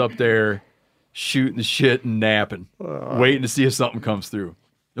boys up there shooting the shit and napping, waiting to see if something comes through.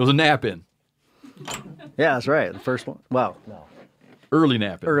 It was a nap-in. Yeah, that's right. The first one. Well, no. Early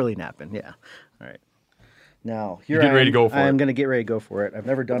napping. Early napping, yeah. All right. Now, here You're getting ready to go for it. I'm going to get ready to go for it. I've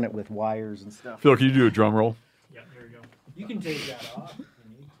never done it with wires and stuff. Phil, can you do a drum roll? Yeah, there we go. You can take that off.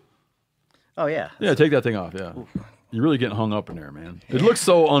 Oh, yeah. Yeah, take that thing off, yeah. You're really getting hung up in there, man. It looks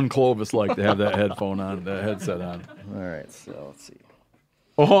so un-Clovis-like to have that headphone on, that headset on. All right, so let's see.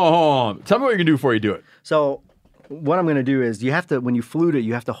 Oh, hold on. Tell me what you're going to do before you do it. So what I'm going to do is you have to, when you flute it,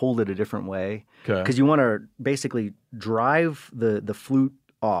 you have to hold it a different way. Okay. Because you want to basically drive the flute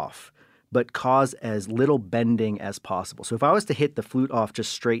off, but cause as little bending as possible. So if I was to hit the flute off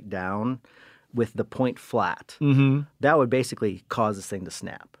just straight down with the point flat, that would basically cause this thing to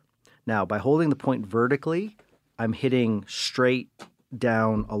snap. Now, by holding the point vertically, I'm hitting straight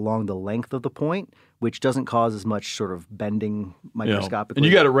down along the length of the point, which doesn't cause as much sort of bending microscopically. And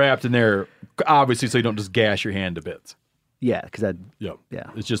you got it wrapped in there, obviously, so you don't just gash your hand to bits. Yeah, because that. Yep. Yeah.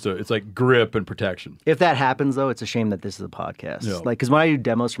 It's just it's like grip and protection. If that happens, though, it's a shame that this is a podcast. Yeah. Like, because when I do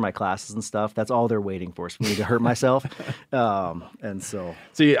demos for my classes and stuff, that's all they're waiting for is for me to hurt myself. And so.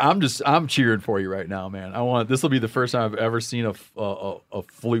 See, I'm cheering for you right now, man. This will be the first time I've ever seen a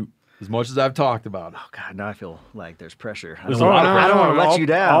flute. As much as I've talked about it. Oh, God, now I feel like there's pressure. I There's don't a lot of want to let all, you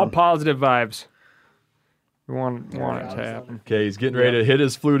down. All positive vibes. We want it to happen. Okay, he's getting ready to hit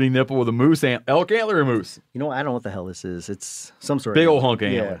his fluting nipple with a moose elk antler or moose. You know what? I don't know what the hell this is. It's some sort Big of old hunk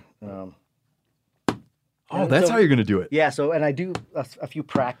antler. Yeah. Oh, that's how you're going to do it. Yeah, so, and I do a few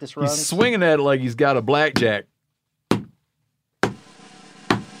practice runs. He's swinging at it like he's got a blackjack.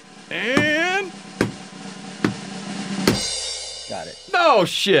 And... Got it. No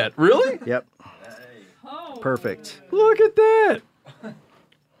shit. Really? Yep. Perfect. Look at that.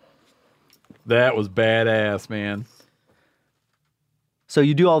 That was badass, man. So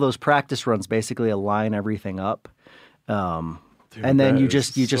you do all those practice runs, basically align everything up. Dude, and then that you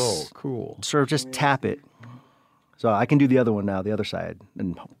is just so cool. sort of just tap it. So I can do the other one now, the other side,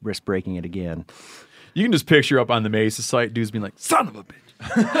 and risk breaking it again. You can just picture up on the Mesa site, dudes being like, "Son of a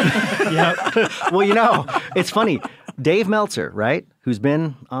bitch." Yeah. Well, it's funny. Dave Meltzer, right, who's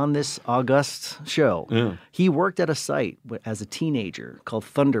been on this august show, he worked at a site as a teenager called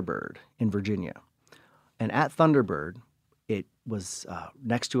Thunderbird in Virginia. And at Thunderbird, it was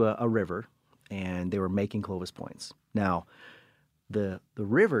next to a river, and they were making Clovis points. Now, the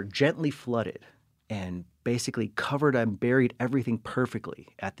river gently flooded and basically covered and buried everything perfectly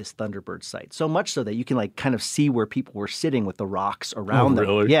at this Thunderbird site. So much so that you can like kind of see where people were sitting with the rocks around them.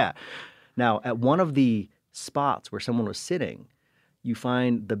 Really? Yeah. Now, at one of the spots where someone was sitting, you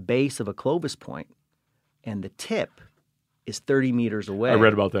find the base of a Clovis point, and the tip is 30 meters away. I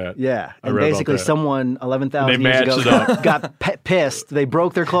read about that. Yeah. And basically someone 11,000 years ago got pissed. They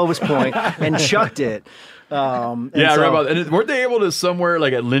broke their Clovis point and chucked it. I read about that. And weren't they able to somewhere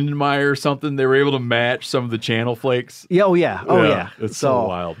like at Lindenmeyer or something, they were able to match some of the channel flakes? Yeah, oh yeah. It's so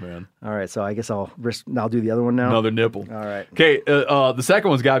wild, man. All right, so I guess I'll do the other one now. Another nipple. All right. Okay, the second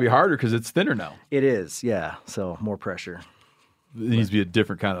one's got to be harder because it's thinner now. It is, yeah. So more pressure. It needs to be a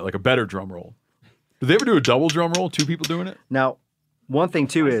different kind of, like a better drum roll. Did they ever do a double drum roll? 2 people doing it? Now, one thing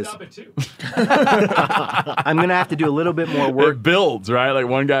too is I'm going to have to do a little bit more work. It builds, right? Like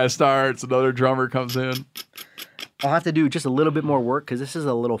one guy starts, another drummer comes in. I'll have to do just a little bit more work because this is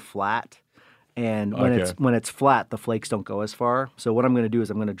a little flat. And when it's flat, the flakes don't go as far. So what I'm going to do is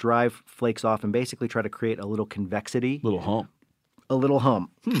I'm going to drive flakes off and basically try to create a little convexity. Little hump. A little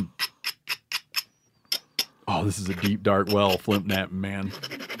hump. Oh, this is a deep, dark well, flimp napping, man.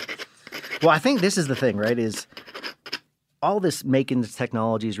 Well, I think this is the thing, right? Is all this making this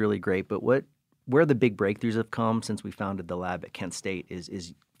technology is really great, but where the big breakthroughs have come since we founded the lab at Kent State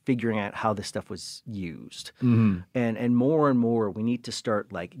is figuring out how this stuff was used. Mm-hmm. And more we need to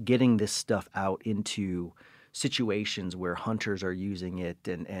start like getting this stuff out into situations where hunters are using it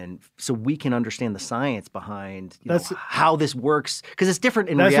and so we can understand the science behind how this works because it's different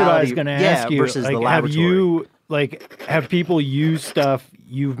in reality. That's what I was going to ask you. Versus like, the laboratory. Have people used stuff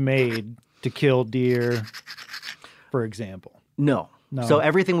you've made to kill deer, for example? No. So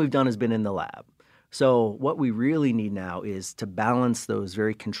everything we've done has been in the lab. So what we really need now is to balance those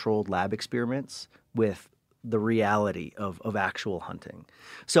very controlled lab experiments with the reality of actual hunting.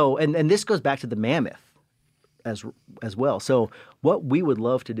 So and this goes back to the mammoth as well. So what we would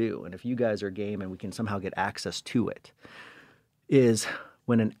love to do, and if you guys are game and we can somehow get access to it, is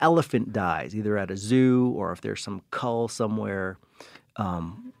when an elephant dies, either at a zoo or if there's some cull somewhere,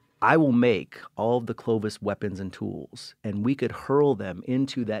 I will make all of the Clovis weapons and tools, and we could hurl them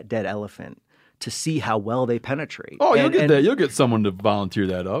into that dead elephant to see how well they penetrate. Oh, you'll get someone to volunteer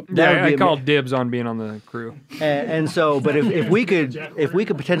that up. Yeah, I called dibs on being on the crew. And so, but if we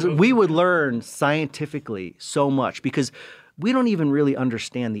could potentially, we would learn scientifically so much because we don't even really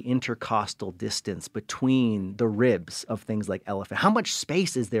understand the intercostal distance between the ribs of things like elephant. How much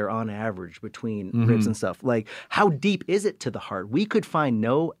space is there on average between ribs and stuff? Like, how deep is it to the heart? We could find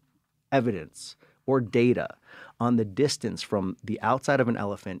no evidence or data on the distance from the outside of an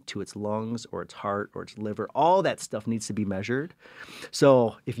elephant to its lungs or its heart or its liver. All that stuff needs to be measured.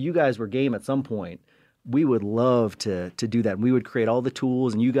 So if you guys were game at some point, we would love to do that. We would create all the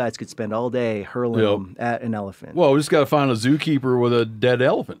tools, and you guys could spend all day hurling them at an elephant. Well, we just got to find a zookeeper with a dead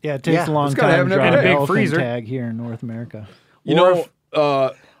elephant. Yeah, it takes a long time to draw a big freezer tag here in North America. You know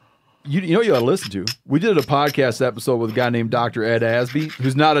what you ought to listen to? We did a podcast episode with a guy named Dr. Ed Asby,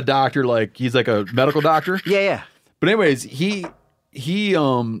 who's not a doctor, like he's like a medical doctor. Yeah. But anyways, he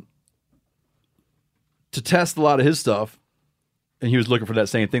to test a lot of his stuff, and he was looking for that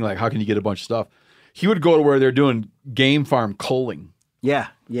same thing, like how can you get a bunch of stuff? He would go to where they're doing game farm culling. Yeah.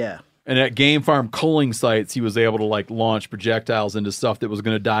 And at game farm culling sites, he was able to like launch projectiles into stuff that was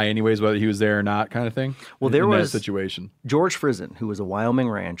going to die anyways, whether he was there or not, kind of thing. Well, there was that situation. George Frizen, who was a Wyoming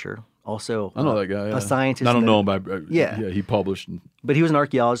rancher, also I know that guy. Yeah. A scientist. I don't know him by he published. But he was an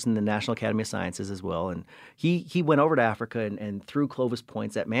archaeologist in the National Academy of Sciences as well, and he went over to Africa and threw Clovis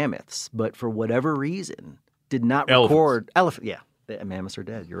points at mammoths, but for whatever reason did not record elephant. Yeah, the mammoths are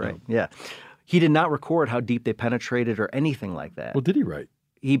dead. You're right. Yeah. He did not record how deep they penetrated or anything like that. What did he write?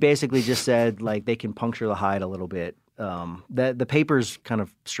 He basically just said like they can puncture the hide a little bit. That the paper's kind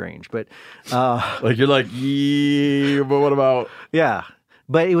of strange, but like you're like, yeah, but what about? Yeah,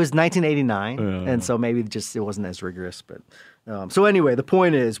 but it was 1989, and so maybe it wasn't as rigorous. But so anyway, the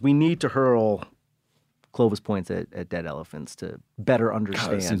point is we need to hurl Clovis points at dead elephants to better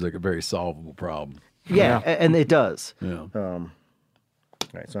understand. It seems like a very solvable problem. Yeah. And it does. Yeah.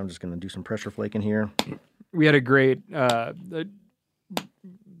 All right, so I'm just going to do some pressure flaking here. We had a great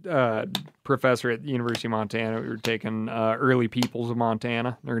professor at the University of Montana. We were taking early peoples of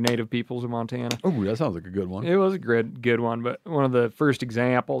Montana, or native peoples of Montana. Oh, that sounds like a good one. It was a good one, but one of the first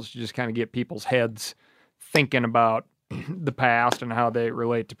examples to just kind of get people's heads thinking about the past and how they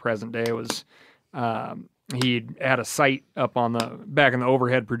relate to present day was he had a sight up on back in the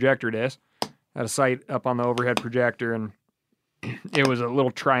overhead projector days. Had a sight up on the overhead projector, and it was a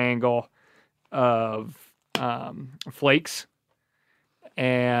little triangle of flakes.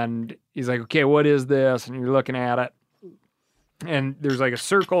 And he's like, okay, what is this? And you're looking at it, and there's like a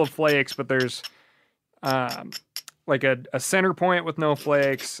circle of flakes, but there's like a center point with no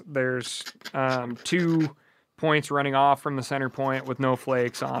flakes. There's 2 points running off from the center point with no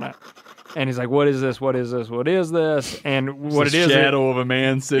flakes on it. And he's like, what is this? What is this? What is this? And what it is, the shadow of a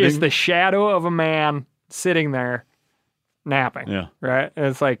man sitting. It's the shadow of a man sitting there napping. Yeah. Right? And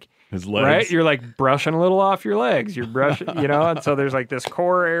it's like, his legs. right? You're like brushing a little off your legs. You're brushing, and so there's like this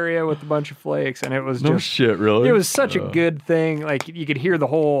core area with a bunch of flakes, and it was No just shit, really? It was such a good thing. Like you could hear the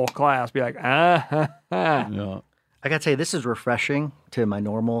whole class be like, Yeah. I gotta say, this is refreshing to my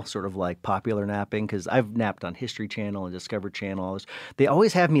normal sort of like popular napping, because I've napped on History Channel and Discovery Channel. All this. They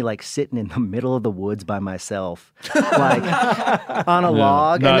always have me like sitting in the middle of the woods by myself, like on a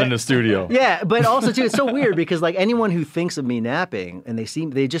log. Not in a studio. Yeah, but also too, it's so weird because like anyone who thinks of me napping and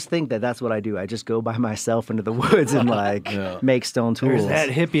they just think that that's what I do. I just go by myself into the woods and like make stone tools. There's that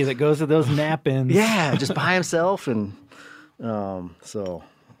hippie that goes to those nap-ins. Yeah, just by himself, and so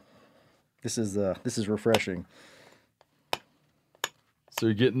this is refreshing. So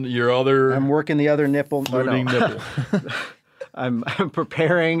you're getting your other... I'm working the other nipple. Fluting nipple. I'm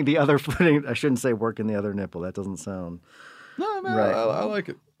preparing the other fluting. I shouldn't say working the other nipple. That doesn't sound No, man, right. I like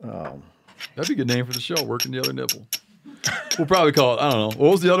it. That'd be a good name for the show, working the other nipple. We'll probably call it, I don't know.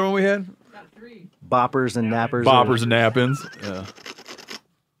 What was the other one we had? boppers and nappers. Boppers and nappins. Yeah.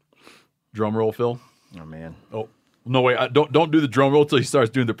 Drum roll, Phil. Oh, man. Oh, no, wait. Don't do the drum roll until he starts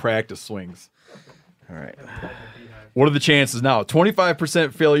doing the practice swings. All right. What are the chances now?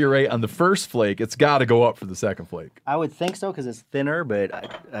 25% failure rate on the first flake. It's got to go up for the second flake. I would think so because it's thinner,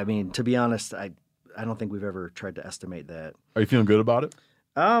 but I mean, to be honest, I don't think we've ever tried to estimate that. Are you feeling good about it?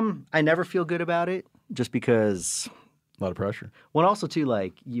 I never feel good about it just because a lot of pressure. Well, also too,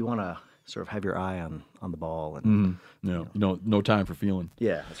 like you want to sort of have your eye on the ball and no time for feeling.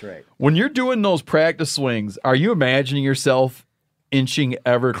 Yeah, that's right. When you're doing those practice swings, are you imagining yourself inching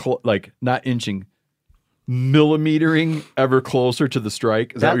not inching, millimetering ever closer to the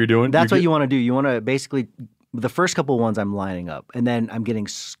strike? Is that what you're doing? That's what you want to do. You want to basically, the first couple of ones I'm lining up, and then I'm getting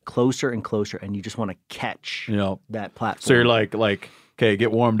closer and closer, and you just want to catch that platform. So you're like, okay,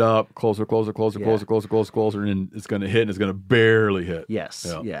 get warmed up, closer, and then it's going to hit, and it's going to barely hit. Yes,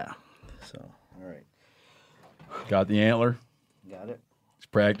 yeah. So, all right. Got the antler. Got it.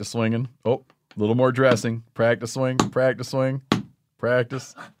 Just practice swinging. Oh, a little more dressing. Practice swing, practice.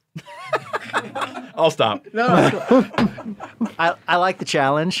 I'll stop. No. I like the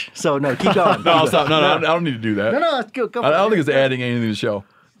challenge, so no, keep going. No, I'll stop. No, I don't need to do that. No, let's go. I don't think it's adding anything to the show.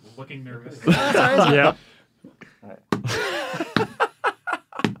 Looking nervous. Yeah.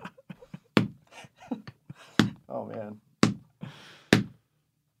 Oh, man.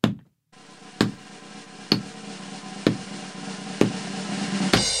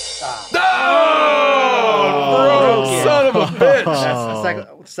 Oh, son of a bitch. That's the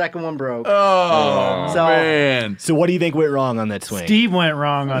second one broke. Oh, man. So what do you think went wrong on that swing? Steve went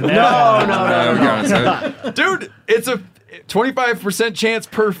wrong on that. No. Dude, it's a 25% chance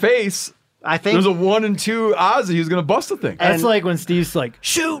per face. I think there's a 1 in 2 odds that he's going to bust the thing. That's like when Steve's like,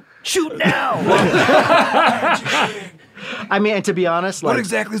 shoot now. I mean, and to be honest, what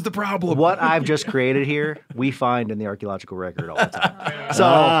exactly is the problem? What I've just created here, we find in the archaeological record all the time. So,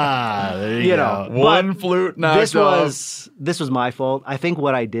 there you go. One flute knocked off. This was my fault. I think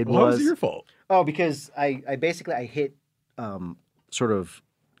what I did was... What was your fault? Oh, because I basically hit sort of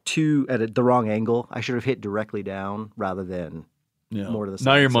at the wrong angle. I should have hit directly down rather than more to the side.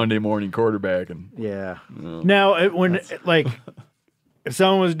 Now you're Monday morning quarterbacking. Yeah. Now, if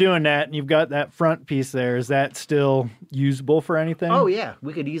someone was doing that and you've got that front piece there, is that still usable for anything? Oh, yeah.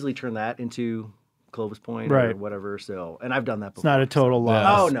 We could easily turn that into Clovis point or whatever. So, and I've done that before. It's not a total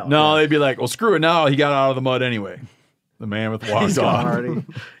loss. Oh, no. No, they'd be like, well, screw it now. He got out of the mud anyway. The mammoth walked off. Already.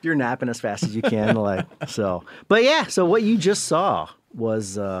 You're napping as fast as you can. But yeah, so what you just saw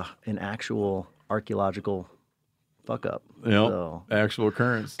was an actual archaeological fuck up. Actual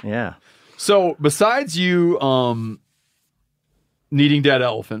occurrence. Yeah. So besides you needing dead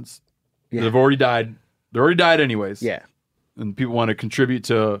elephants, they've already died. They're already died anyways. Yeah. And people want to contribute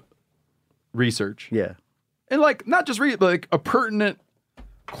to research. Yeah. And like, not just read, but like a pertinent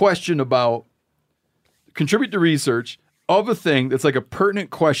question about, contribute to research of a thing that's like a pertinent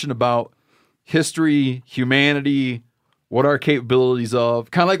question about history, humanity, what our capabilities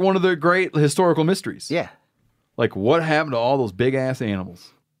of, kind of like one of the great historical mysteries. Yeah. Like what happened to all those big ass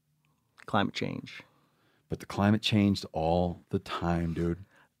animals? Climate change. But the climate changed all the time, dude.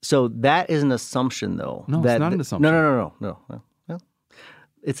 So that is an assumption, though. No, that, it's not an assumption. No. Well,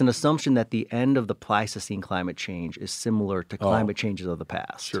 it's an assumption that the end of the Pleistocene climate change is similar to climate changes of the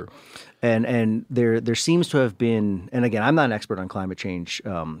past. Sure. And there seems to have been, and again, I'm not an expert on climate change,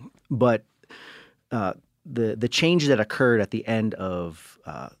 but the changes that occurred at the end of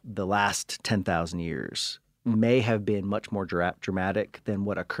the last 10,000 years may have been much more dramatic than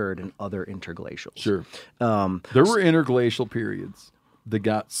what occurred in other interglacials. Sure. There were interglacial periods that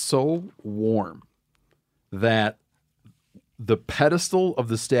got so warm that the pedestal of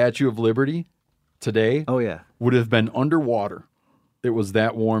the Statue of Liberty today would have been underwater. It was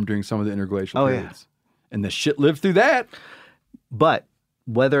that warm during some of the interglacial periods. And the shit lived through that. But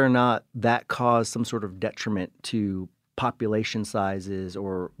whether or not that caused some sort of detriment to population sizes,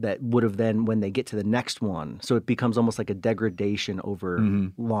 or that would have then, when they get to the next one, so it becomes almost like a degradation over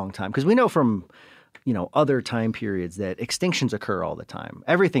long time. Because we know from, other time periods that extinctions occur all the time.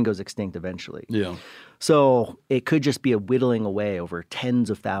 Everything goes extinct eventually. Yeah. So it could just be a whittling away over tens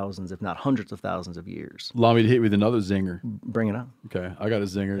of thousands, if not hundreds of thousands of years. Allow me to hit you with another zinger. Bring it on. Okay. I got a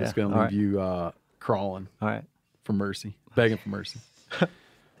zinger that's going to leave you crawling. All right. For mercy. Begging for mercy.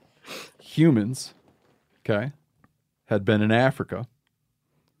 Humans, had been in Africa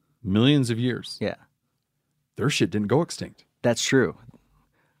millions of years. Yeah. Their shit didn't go extinct. That's true.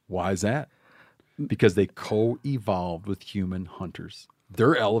 Why is that? Because they co-evolved with human hunters.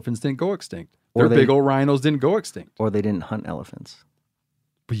 Their elephants didn't go extinct. Their big old rhinos didn't go extinct. Or they didn't hunt elephants.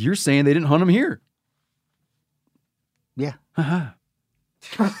 But you're saying they didn't hunt them here. Yeah.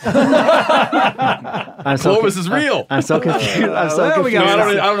 Clovis is real. I'm so confused. I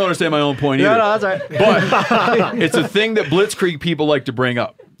don't understand my own point either. No, that's all right. But it's a thing that Blitzkrieg people like to bring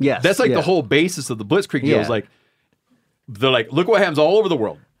up. Yes. That's like the whole basis of the Blitzkrieg deal. Is like, they're like, look what happens all over the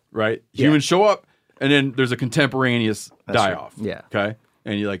world, right? Humans show up, and then there's a contemporaneous die-off. Yeah. Okay?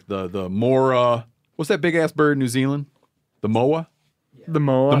 And you like the Mora, what's that big-ass bird in New Zealand? The moa? The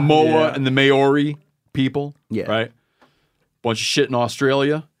moa. The moa and the Maori people. Yeah. Right? Bunch of shit in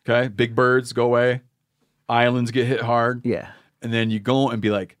Australia. Okay? Big birds go away. Islands get hit hard. Yeah. And then you go and be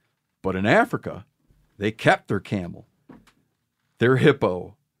like, but in Africa, they kept their camel, their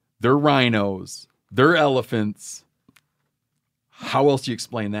hippo, their rhinos, their elephants. How else do you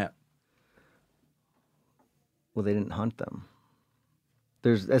explain that? Well, they didn't hunt them.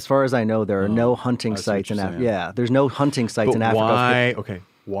 There's, as far as I know, there are no hunting sites in Africa. Yeah, there's no hunting sites in Africa.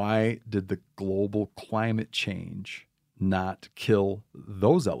 Why did the global climate change not kill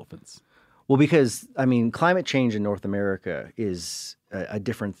those elephants? Well, because, climate change in North America is a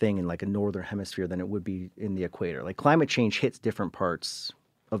different thing in like a northern hemisphere than it would be in the equator. Like climate change hits different parts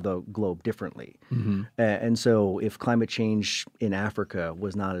of the globe differently. Mm-hmm. And so if climate change in Africa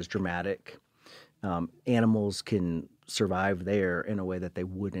was not as dramatic, animals can survive there in a way that they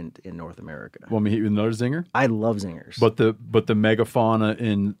wouldn't in North America. Want me to hit you with another zinger? I love zingers. But the megafauna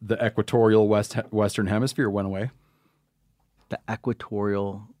in the equatorial western hemisphere went away. The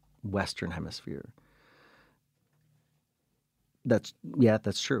equatorial western hemisphere. That's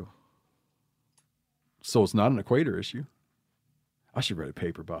true. So it's not an equator issue. I should write a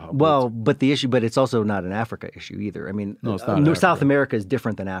paper about how. But it's also not an Africa issue either. No, it's not. South America is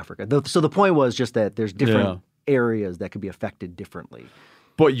different than Africa. So the point was just that there's different areas that could be affected differently.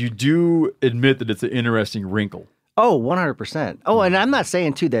 But you do admit that it's an interesting wrinkle. Oh, 100%. Oh, and I'm not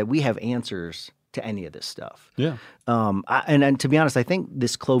saying too that we have answers to any of this stuff. Yeah. And to be honest, I think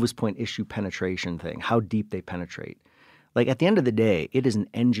this Clovis point issue penetration thing, how deep they penetrate, like at the end of the day, it is an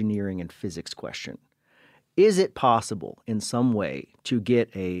engineering and physics question. Is it possible in some way to get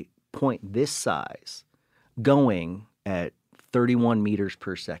a point this size going at 31 meters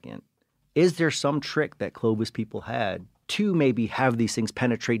per second? Is there some trick that Clovis people had to maybe have these things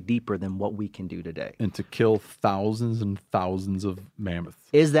penetrate deeper than what we can do today? And to kill thousands and thousands of mammoths.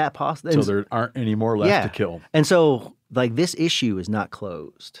 Is that possible? So there aren't any more left to kill. And so, like, this issue is not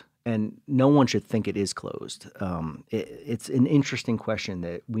closed. And no one should think it is closed. It's an interesting question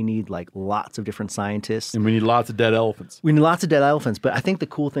that we need like lots of different scientists. And we need lots of dead elephants. But I think the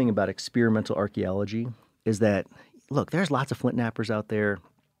cool thing about experimental archaeology is that, look, there's lots of flint knappers out there.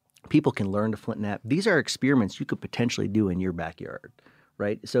 People can learn to flint knap. These are experiments you could potentially do in your backyard,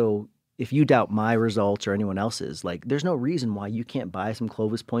 right? So if you doubt my results or anyone else's, like there's no reason why you can't buy some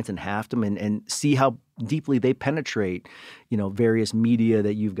Clovis points and haft them and see how deeply they penetrate, various media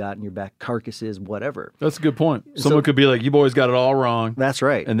that you've got in your back, carcasses, whatever. That's a good point. Someone could be like, you boys got it all wrong. That's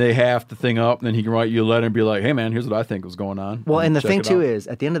right. And they haft the thing up, and then he can write you a letter and be like, hey, man, here's what I think was going on. Well, and the thing, too, is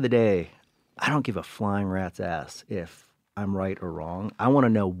at the end of the day, I don't give a flying rat's ass if I'm right or wrong. I want to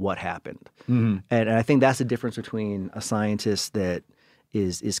know what happened. Mm-hmm. And I think that's the difference between a scientist that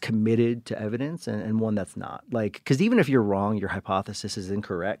is committed to evidence and one that's not. Like, because even if you're wrong, your hypothesis is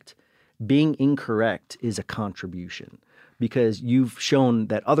incorrect, being incorrect is a contribution because you've shown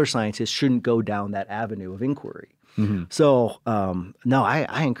that other scientists shouldn't go down that avenue of inquiry. Mm-hmm. So, no,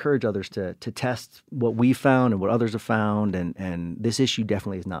 I encourage others to test what we found and what others have found, and this issue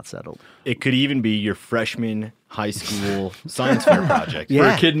definitely is not settled. It could even be your freshman high school science fair project. For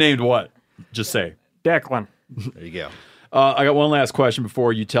a kid named what? Just say. Declan. There you go. I got one last question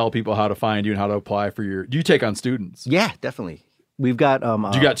before you tell people how to find you and how to apply for your. Do you take on students? Yeah, definitely. We've got.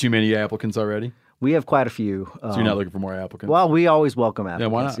 You got too many applicants already? We have quite a few. So you're not looking for more applicants? Well, we always welcome applicants.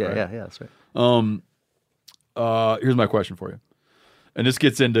 Yeah, why not? Yeah, right? yeah, that's right. Here's my question for you, and this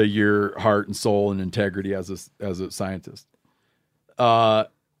gets into your heart and soul and integrity as a scientist. I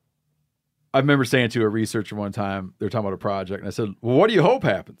remember saying to a researcher one time, they were talking about a project, and I said, "Well, what do you hope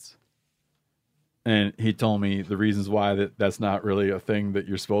happens?" And he told me the reasons why that's not really a thing that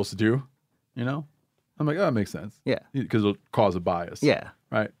you're supposed to do. I'm like, oh, that makes sense. Yeah, because it'll cause a bias. Yeah,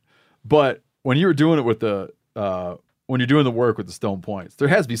 right. But when you were doing it with when you're doing the work with the stone points, there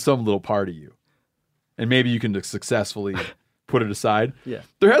has to be some little part of you, and maybe you can successfully put it aside. Yeah,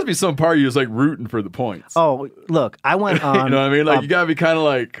 there has to be some part of you that's like rooting for the points. Oh, look, I went on. You know what I mean? Like you gotta be kind of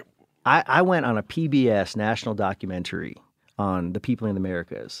like. I went on a PBS national documentary on the people in the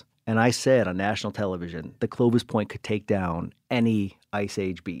Americas. And I said on national television, the Clovis Point could take down any Ice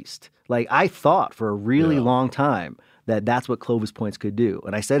Age beast. Like, I thought for a really long time that that's what Clovis Points could do.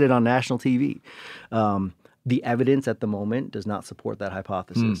 And I said it on national TV. The evidence at the moment does not support that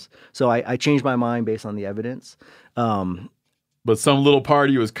hypothesis. So I changed my mind based on the evidence. But some little part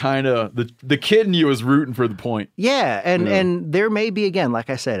of you was kind of, the kid in you was rooting for the point. Yeah, and there may be, again,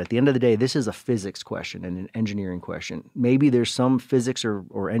 like I said, at the end of the day, this is a physics question and an engineering question. Maybe there's some physics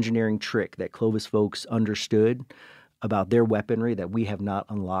or engineering trick that Clovis folks understood about their weaponry that we have not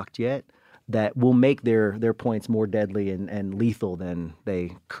unlocked yet that will make their points more deadly and lethal than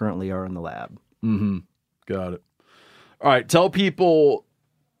they currently are in the lab. Mm-hmm. Got it. All right, tell people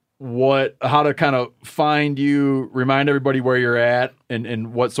how to kind of find you, remind everybody where you're at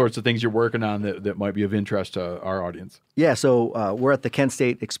and what sorts of things you're working on that might be of interest to our audience. Yeah, so we're at the Kent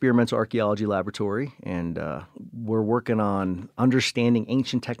State Experimental Archaeology Laboratory, and we're working on understanding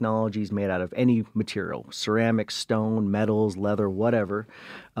ancient technologies made out of any material, ceramic, stone, metals, leather, whatever.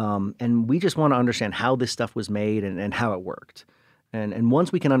 And we just want to understand how this stuff was made and how it worked. And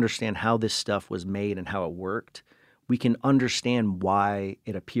once we can understand how this stuff was made and how it worked, we can understand why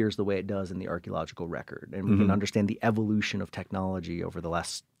it appears the way it does in the archaeological record. And we can understand the evolution of technology over the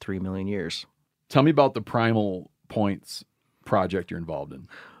last 3 million years. Tell me about the Primal Points project you're involved in.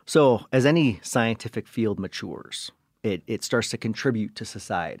 So as any scientific field matures, it starts to contribute to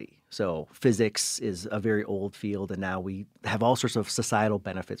society. So physics is a very old field, and now we have all sorts of societal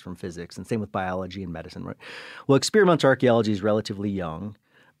benefits from physics, and same with biology and medicine, right? Well, experimental archaeology is relatively young,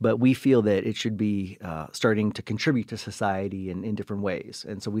 but we feel that it should be starting to contribute to society in different ways.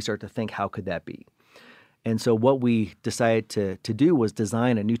 And so we start to think, how could that be? And so what we decided to do was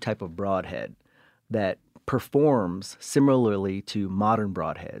design a new type of broadhead that performs similarly to modern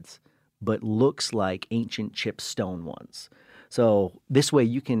broadheads, but looks like ancient chipped stone ones. So this way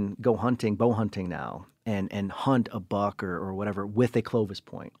you can go hunting, bow hunting now, and hunt a buck or whatever with a Clovis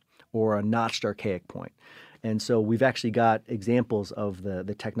point or a notched archaic point. And so we've actually got examples of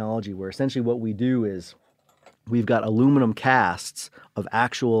the technology where essentially what we do is we've got aluminum casts of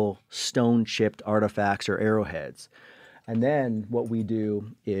actual stone-chipped artifacts or arrowheads. And then what we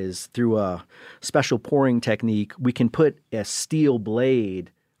do is through a special pouring technique, we can put a steel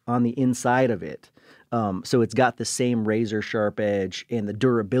blade on the inside of it. So it's got the same razor-sharp edge and the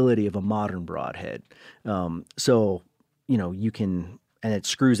durability of a modern broadhead. So, you can, and it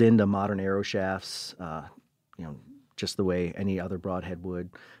screws into modern arrow shafts, just the way any other broadhead would.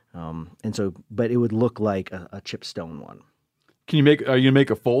 But it would look like a chipped stone one. Are you going to make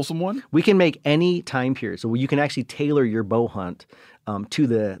a Folsom one? We can make any time period. So you can actually tailor your bow hunt to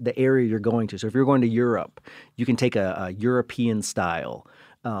the area you're going to. So if you're going to Europe, you can take a European style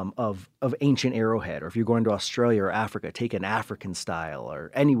of ancient arrowhead. Or if you're going to Australia or Africa, take an African style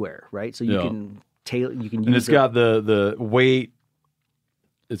or anywhere, right? So you can tailor, you can use and it's got the weight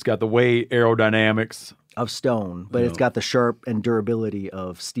It's got the weight, aerodynamics of stone, but it's got the sharp and durability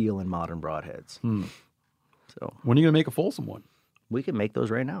of steel and modern broadheads. So when are you gonna make a Folsom one? We can make those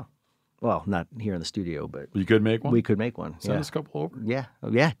right now. Well, not here in the studio, but you could make one. We could make one. Send us a couple over. Yeah,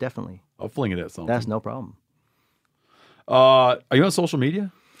 yeah, definitely. I'll fling it at something. That's no problem. Are you on social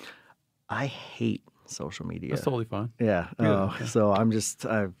media? I hate social media. That's totally fine. Yeah. Yeah. So I'm just.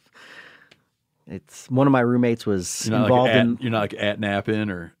 It's one of my roommates was involved in. You're not like at napping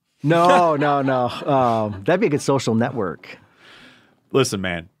or. No. That'd be a good social network. Listen,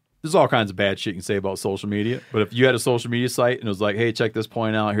 man. There's all kinds of bad shit you can say about social media, but if you had a social media site and it was like, "Hey, check this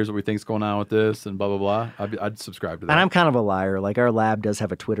point out. Here's what we think's going on with this," and blah blah blah, I'd subscribe to that. And I'm kind of a liar. Like our lab does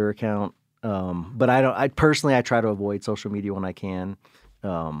have a Twitter account, but I don't. I personally try to avoid social media when I can.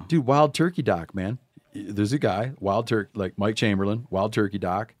 Dude, Wild Turkey Doc, man. There's a guy, Wild Turkey, like Mike Chamberlain, Wild Turkey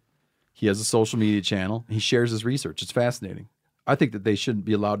Doc. He has a social media channel. He shares his research. It's fascinating. I think that they shouldn't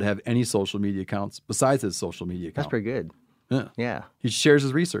be allowed to have any social media accounts besides his social media account. That's pretty good. Yeah. He shares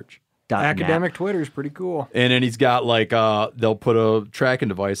his research. Academic Twitter is pretty cool. And then he's got like they'll put a tracking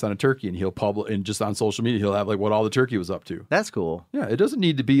device on a turkey and he'll publish, and just on social media he'll have like what all the turkey was up to. That's cool. Yeah, it doesn't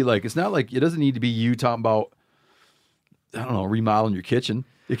need to be like, it's not like, it doesn't need to be you talking about, I don't know, remodeling your kitchen.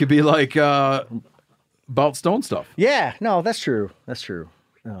 It could be like about stone stuff. Yeah, no, that's true. That's true.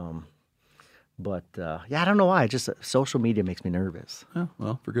 But yeah, I don't know why. Just social media makes me nervous. Yeah,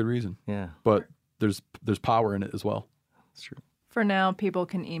 well, for good reason. Yeah. But there's power in it as well. That's true. For now, people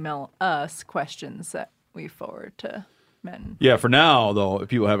can email us questions that we forward to men. Yeah, for now, though, if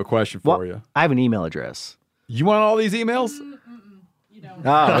people have a question for you. I have an email address. You want all these emails? You don't.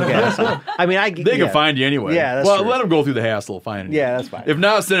 Oh, okay. That's fine. I mean, they can find you anyway. Yeah, that's well, true. let them go through the hassle of finding you. Yeah, that's fine. If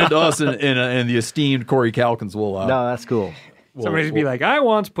not, send it to us and the esteemed Corey Calkins will. No, that's cool. Somebody's be like, I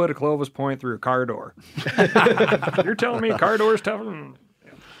once put a Clovis point through a car door. You're telling me a car door is tougher than...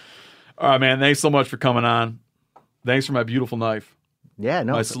 All right, man. Thanks so much for coming on. Thanks for my beautiful knife. Yeah,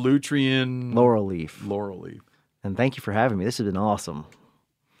 no. My Salutrian Laurel leaf. Laurel leaf. And thank you for having me. This has been awesome.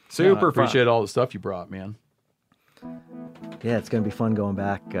 Super fun. Appreciate all the stuff you brought, man. Yeah, it's going to be fun going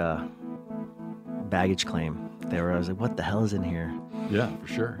back. Baggage claim. I was like, what the hell is in here? Yeah, for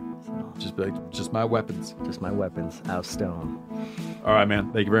sure. So, just my weapons. Just my weapons out of stone. All right,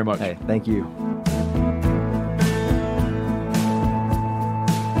 man. Thank you very much. Hey, thank you.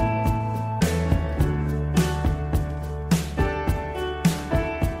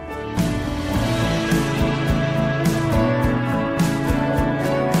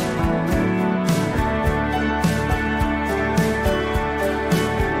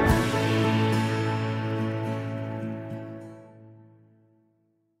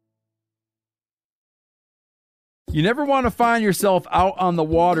 You never want to find yourself out on the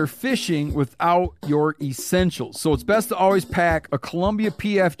water fishing without your essentials. So it's best to always pack a Columbia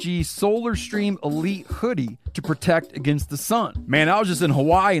PFG Solar Stream Elite hoodie to protect against the sun. Man, I was just in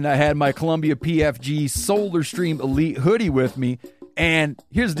Hawaii and I had my Columbia PFG Solar Stream Elite hoodie with me. And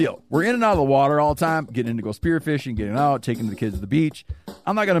here's the deal. We're in and out of the water all the time, getting in to go spearfishing, getting out, taking the kids to the beach.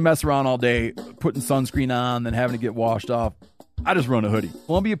 I'm not going to mess around all day, putting sunscreen on, then having to get washed off. I just run a hoodie.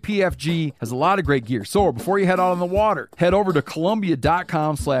 Columbia PFG has a lot of great gear. So before you head out on the water, head over to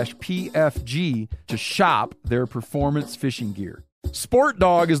Columbia.com/PFG to shop their performance fishing gear. Sport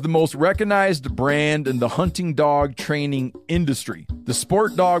Dog is the most recognized brand in the hunting dog training industry. The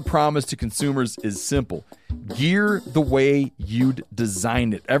Sport Dog promise to consumers is simple. Gear the way you'd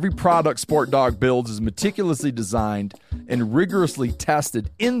design it. Every product Sport Dog builds is meticulously designed and rigorously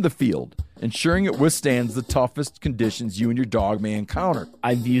tested in the field, ensuring it withstands the toughest conditions you and your dog may encounter.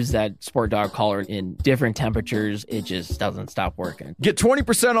 I've used that Sport Dog collar in different temperatures. It just doesn't stop working. Get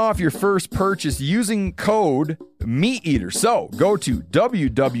 20% off your first purchase using code MeatEater. So go to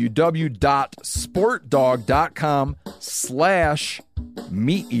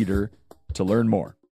www.sportdog.com/MeatEater to learn more.